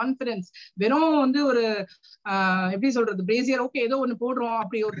மிகப்பெரிய கான்பிடன்ஸ். வெறும் வந்து ஒரு எப்படி சொல்றது, பிரேசியர் ஓகே ஏதோ ஒண்ணு போடுறோம்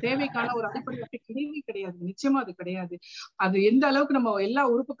அப்படி ஒரு தேவைக்கான ஒரு அடிப்படை அப்படி கிடையவே கிடையாது. நிச்சயமா அது கிடையாது. அது எந்த அளவுக்கு நம்ம எல்லா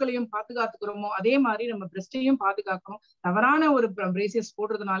உறுப்புகளையும் பாதுகாத்துக்கிறோமோ அதே மாதிரி நம்ம பிரஸ்டையும் பாதுகாக்கணும். தவறான ஒரு பிரேசியர்ஸ்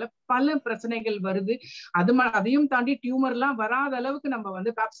போடுறதுனால பல பிரச்சனைகள் வருது. அதையும் தாண்டி டியூமர் எல்லாம் வராத அளவுக்கு நம்ம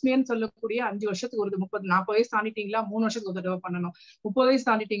வந்து பேப்ஸ்மியர் சொல்லக்கூடிய 5 வருஷத்துக்கு ஒரு 30-40 வயசு தாண்டிட்டீங்களா 3 வருஷத்துக்கு ஒரு தடவை பண்ணணும். 30 வயசு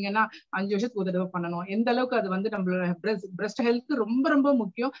தாண்டிட்டீங்கன்னா 5 வருஷத்துக்கு ஒரு தடவை பண்ணணும். எந்த அளவுக்கு அது வந்து நம்மளோட பிரஸ்ட் ஹெல்த் ரொம்ப ரொம்ப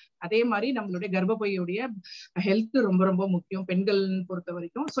முக்கியம். அதே மாதிரி நம்மளுடைய கர்ப்பப்பையுடைய ஹெல்த் ரொம்ப ரொம்ப முக்கியம் பெண்கள் பொறுத்த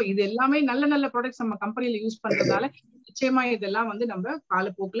வரைக்கும். ஸோ இது எல்லாமே நல்ல நல்ல ப்ராடக்ட்ஸ் நம்ம கம்பெனில யூஸ் பண்றதால நிச்சயமா இதெல்லாம் வந்து நம்ம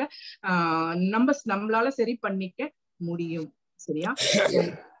காலப்போக்குல நம்மளால சரி பண்ணிக்க முடியும். சரியா?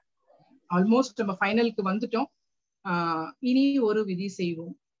 ஆல்மோஸ்ட் நம்ம ஃபைனலுக்கு வந்துட்டோம். இனி ஒரு விதி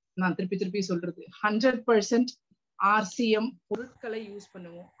செய்வோம். நான் திருப்பி திருப்பி சொல்றது 100% RCM பொருட்களை யூஸ்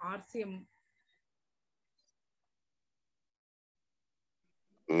பண்ணுவோம். RCM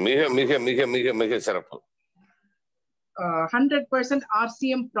மிக மிக மிக மிக மிக சிறப்பு. 100%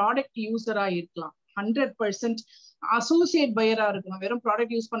 RCM ப்ராடக்ட் யூசரா இருக்கலாம். 100% அசோசியேட் பையரா இருக்கணும். வெறும்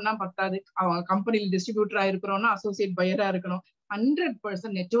ப்ராடக்ட் யூஸ் பண்ணா பத்தாது. அவங்க கம்பெனில டிஸ்ட்ரிபியூட்டரா இருக்கிறோம்னா அசோசியேட் பையரா இருக்கணும்.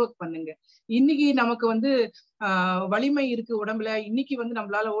 100% நெட்வொர்க் பண்ணுங்க. இன்னைக்கு நமக்கு வந்து வலிமை இருக்கு உடம்புல. இன்னைக்கு வந்து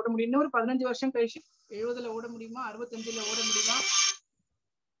நம்மளால ஓட முடியும். இன்னொரு 15 வருஷம் கழிச்சு 70ல ஓட முடியுமா, 65ல ஓட முடியுமா?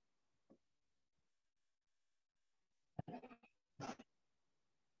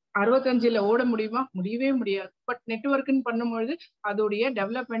 ஓட முடியுமா? முடியவே முடியாது. பட் நெட்வொர்க்னு பண்ணும்பொழுது அதோடைய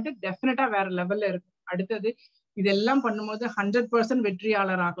டெவலப்மெண்ட் டெஃபினட்டா வேற லெவல்ல இருக்கும். அடுத்தது இதெல்லாம் பண்ணும்போது 100%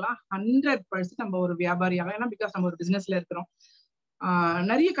 வெற்றியாளர் ஆகலாம். 100% நம்ம ஒரு வியாபாரி ஆகலாம். ஏன்னா பிகாஸ் நம்ம ஒரு பிசினஸ்ல இருக்கிறோம்.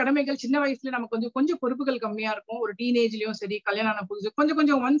 நிறைய கடமைகள் சின்ன வயசுல நமக்கு கொஞ்சம் பொறுப்புகள் கம்மியா இருக்கும். ஒரு டீனேஜ்லயும் சரி, கல்யாணம் ஆன புதுசு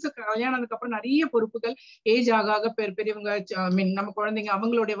கொஞ்சம் ஒன்ஸ் கல்யாணம் ஆனதுக்கு அப்புறம் நிறைய பொறுப்புகள் ஏஜ் ஆக பெரியவங்க நம்ம குழந்தைங்க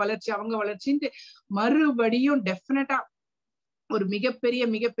அவங்களுடைய வளர்ச்சி அவங்க வளர்ச்சின்ட்டு மறுபடியும் டெஃபினட்டா ஒரு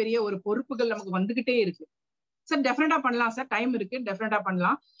மிகப்பெரிய ஒரு பொறுப்புகள் நமக்கு வந்துகிட்டே இருக்கு. சார் டெஃபினட்டா பண்ணலாம் சார், டைம் இருக்கு, டெஃபினட்டா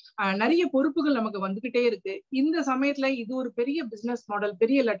பண்ணலாம். நிறைய பொறுப்புகள் நமக்கு வந்துகிட்டே இருக்கு. இந்த சமயத்துல இது ஒரு பெரிய பிசினஸ் மாடல்,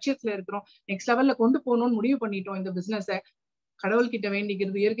 பெரிய லட்சியத்துல இருக்கிறோம், நெக்ஸ்ட் லெவல்ல கொண்டு போகணும்னு முடிவு பண்ணிட்டோம். இந்த பிசினஸ கடவுள் கிட்ட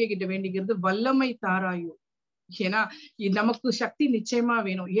வேண்டிக்கிறது, இயற்கை கிட்ட வேண்டிக்கிறது, வல்லமை தாராயோ. ஏன்னா நமக்கு சக்தி நிச்சயமா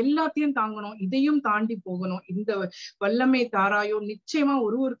வேணும், எல்லாத்தையும் தாங்கணும், இதையும் தாண்டி போகணும். இந்த வல்லமை தாராயோ நிச்சயமா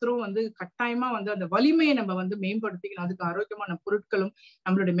ஒருத்தரும் வந்து கட்டாயமா வந்து அந்த வலிமையை நம்ம வந்து மேம்படுத்திக்கணும். அதுக்கு ஆரோக்கியமான பொருட்களும்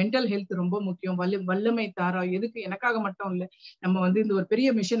நம்மளுடைய மென்டல் ஹெல்த் ரொம்ப முக்கியம். வல்லமை தாராயோ எதுக்கு, எனக்காக மட்டும் இல்ல, நம்ம வந்து இந்த ஒரு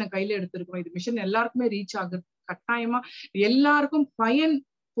பெரிய மிஷனை கையில எடுத்திருக்கோம். இது மிஷன் எல்லாருக்குமே ரீச் ஆகுது. கட்டாயமா எல்லாருக்கும் பயன்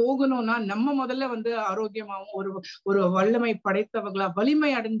போகணும்னா நம்ம முதல்ல வந்து ஆரோக்கியமாவும் ஒரு வல்லமை படைத்தவங்களா வலிமை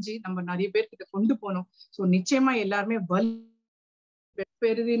அடைஞ்சு நம்ம நிறைய பேர்கிட்ட கொண்டு போனோம். சோ நிச்சயமா எல்லாருமே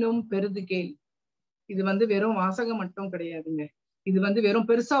பெரிதினும் பெரிது கேள். இது வந்து வெறும் வாசகம் மட்டும் கிடையாதுங்க. இது வந்து வெறும்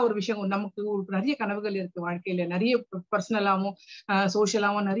பெருசா ஒரு விஷயம். நமக்கு நிறைய கனவுகள் இருக்கு வாழ்க்கையில, நிறைய பர்சனலாவும்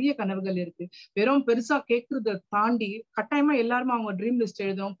சோசியலாவும் நிறைய கனவுகள் இருக்கு. வெறும் பெருசா கேட்கறத தாண்டி கட்டாயமா எல்லாருமே அவங்க ட்ரீம் லிஸ்ட்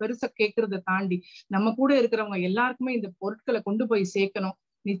எழுதணும். பெருசா கேட்கறத தாண்டி நம்ம கூட இருக்கிறவங்க எல்லாருக்குமே இந்த பொருட்களை கொண்டு போய் சேர்க்கணும்.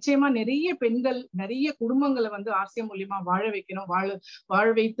 நிச்சயமா நிறைய பெண்கள் நிறைய குடும்பங்களை வந்து RCM மூலியமா வாழ வைக்கணும். வாழ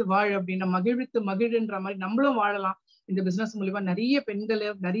வைத்து அப்படின்னு மகிழ்வித்து மகிழ்ன்ற மாதிரி நம்மளும் வாழலாம். இந்த பிசினஸ் மூலியமா நிறைய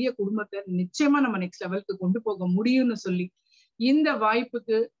பெண்களை நிறைய குடும்பத்தை நிச்சயமா நம்ம நெக்ஸ்ட் லெவலுக்கு கொண்டு போக முடியும்னு சொல்லி இந்த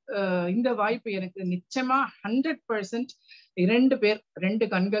வாய்ப்பு எனக்கு நிச்சயமா 100% 2 பேர், 2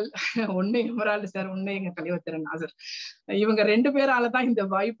 கண்கள், ஒண்ணு எமரால்டு சார், ஒண்ணு எங்க தலைவர் திரு நாசர், இவங்க 2 பேராலதான் இந்த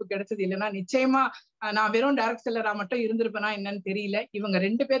வாய்ப்பு கிடைச்சது. இல்லைன்னா நிச்சயமா நான் வெறும் டைரக்ட் செல்லரா மட்டும் இருந்திருப்பேனா என்னன்னு தெரியல. இவங்க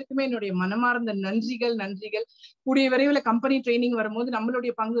 2 பேருக்குமே என்னுடைய மனமார்ந்த நன்றிகள். கூடிய விரைவில் கம்பெனி ட்ரைனிங் வரும்போது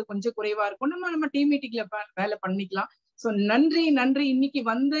நம்மளுடைய பங்கு கொஞ்சம் குறைவா இருக்கும். நம்ம டீம் மீட்டிங்ல வேலை பண்ணிக்கலாம். சோ நன்றி.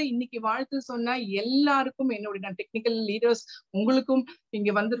 இன்னைக்கு வாழ்த்து சொன்ன எல்லாருக்கும் என்னுடைய டெக்னிக்கல் லீடர்ஸ், உங்களுக்கும் இங்க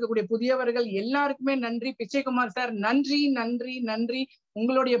வந்திருக்கக்கூடிய புதியவர்கள் எல்லாருக்குமே நன்றி. பிச்சைக்குமார் சார் நன்றி.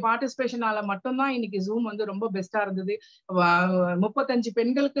 உங்களுடைய பார்ட்டிசிபேஷனால மட்டும்தான் இன்னைக்கு ஜூம் வந்து ரொம்ப பெஸ்டா இருந்தது. 35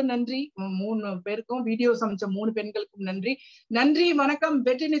 பெண்களுக்கு நன்றி, 3 பேருக்கும் வீடியோ சமைச்ச 3 பெண்களுக்கும் நன்றி. வணக்கம்.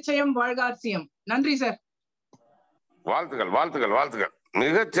 வெற்றி நிச்சயம். வாழ்க RCM. நன்றி சார். வாழ்த்துக்கள்.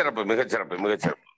 மிகச்சிறப்பு.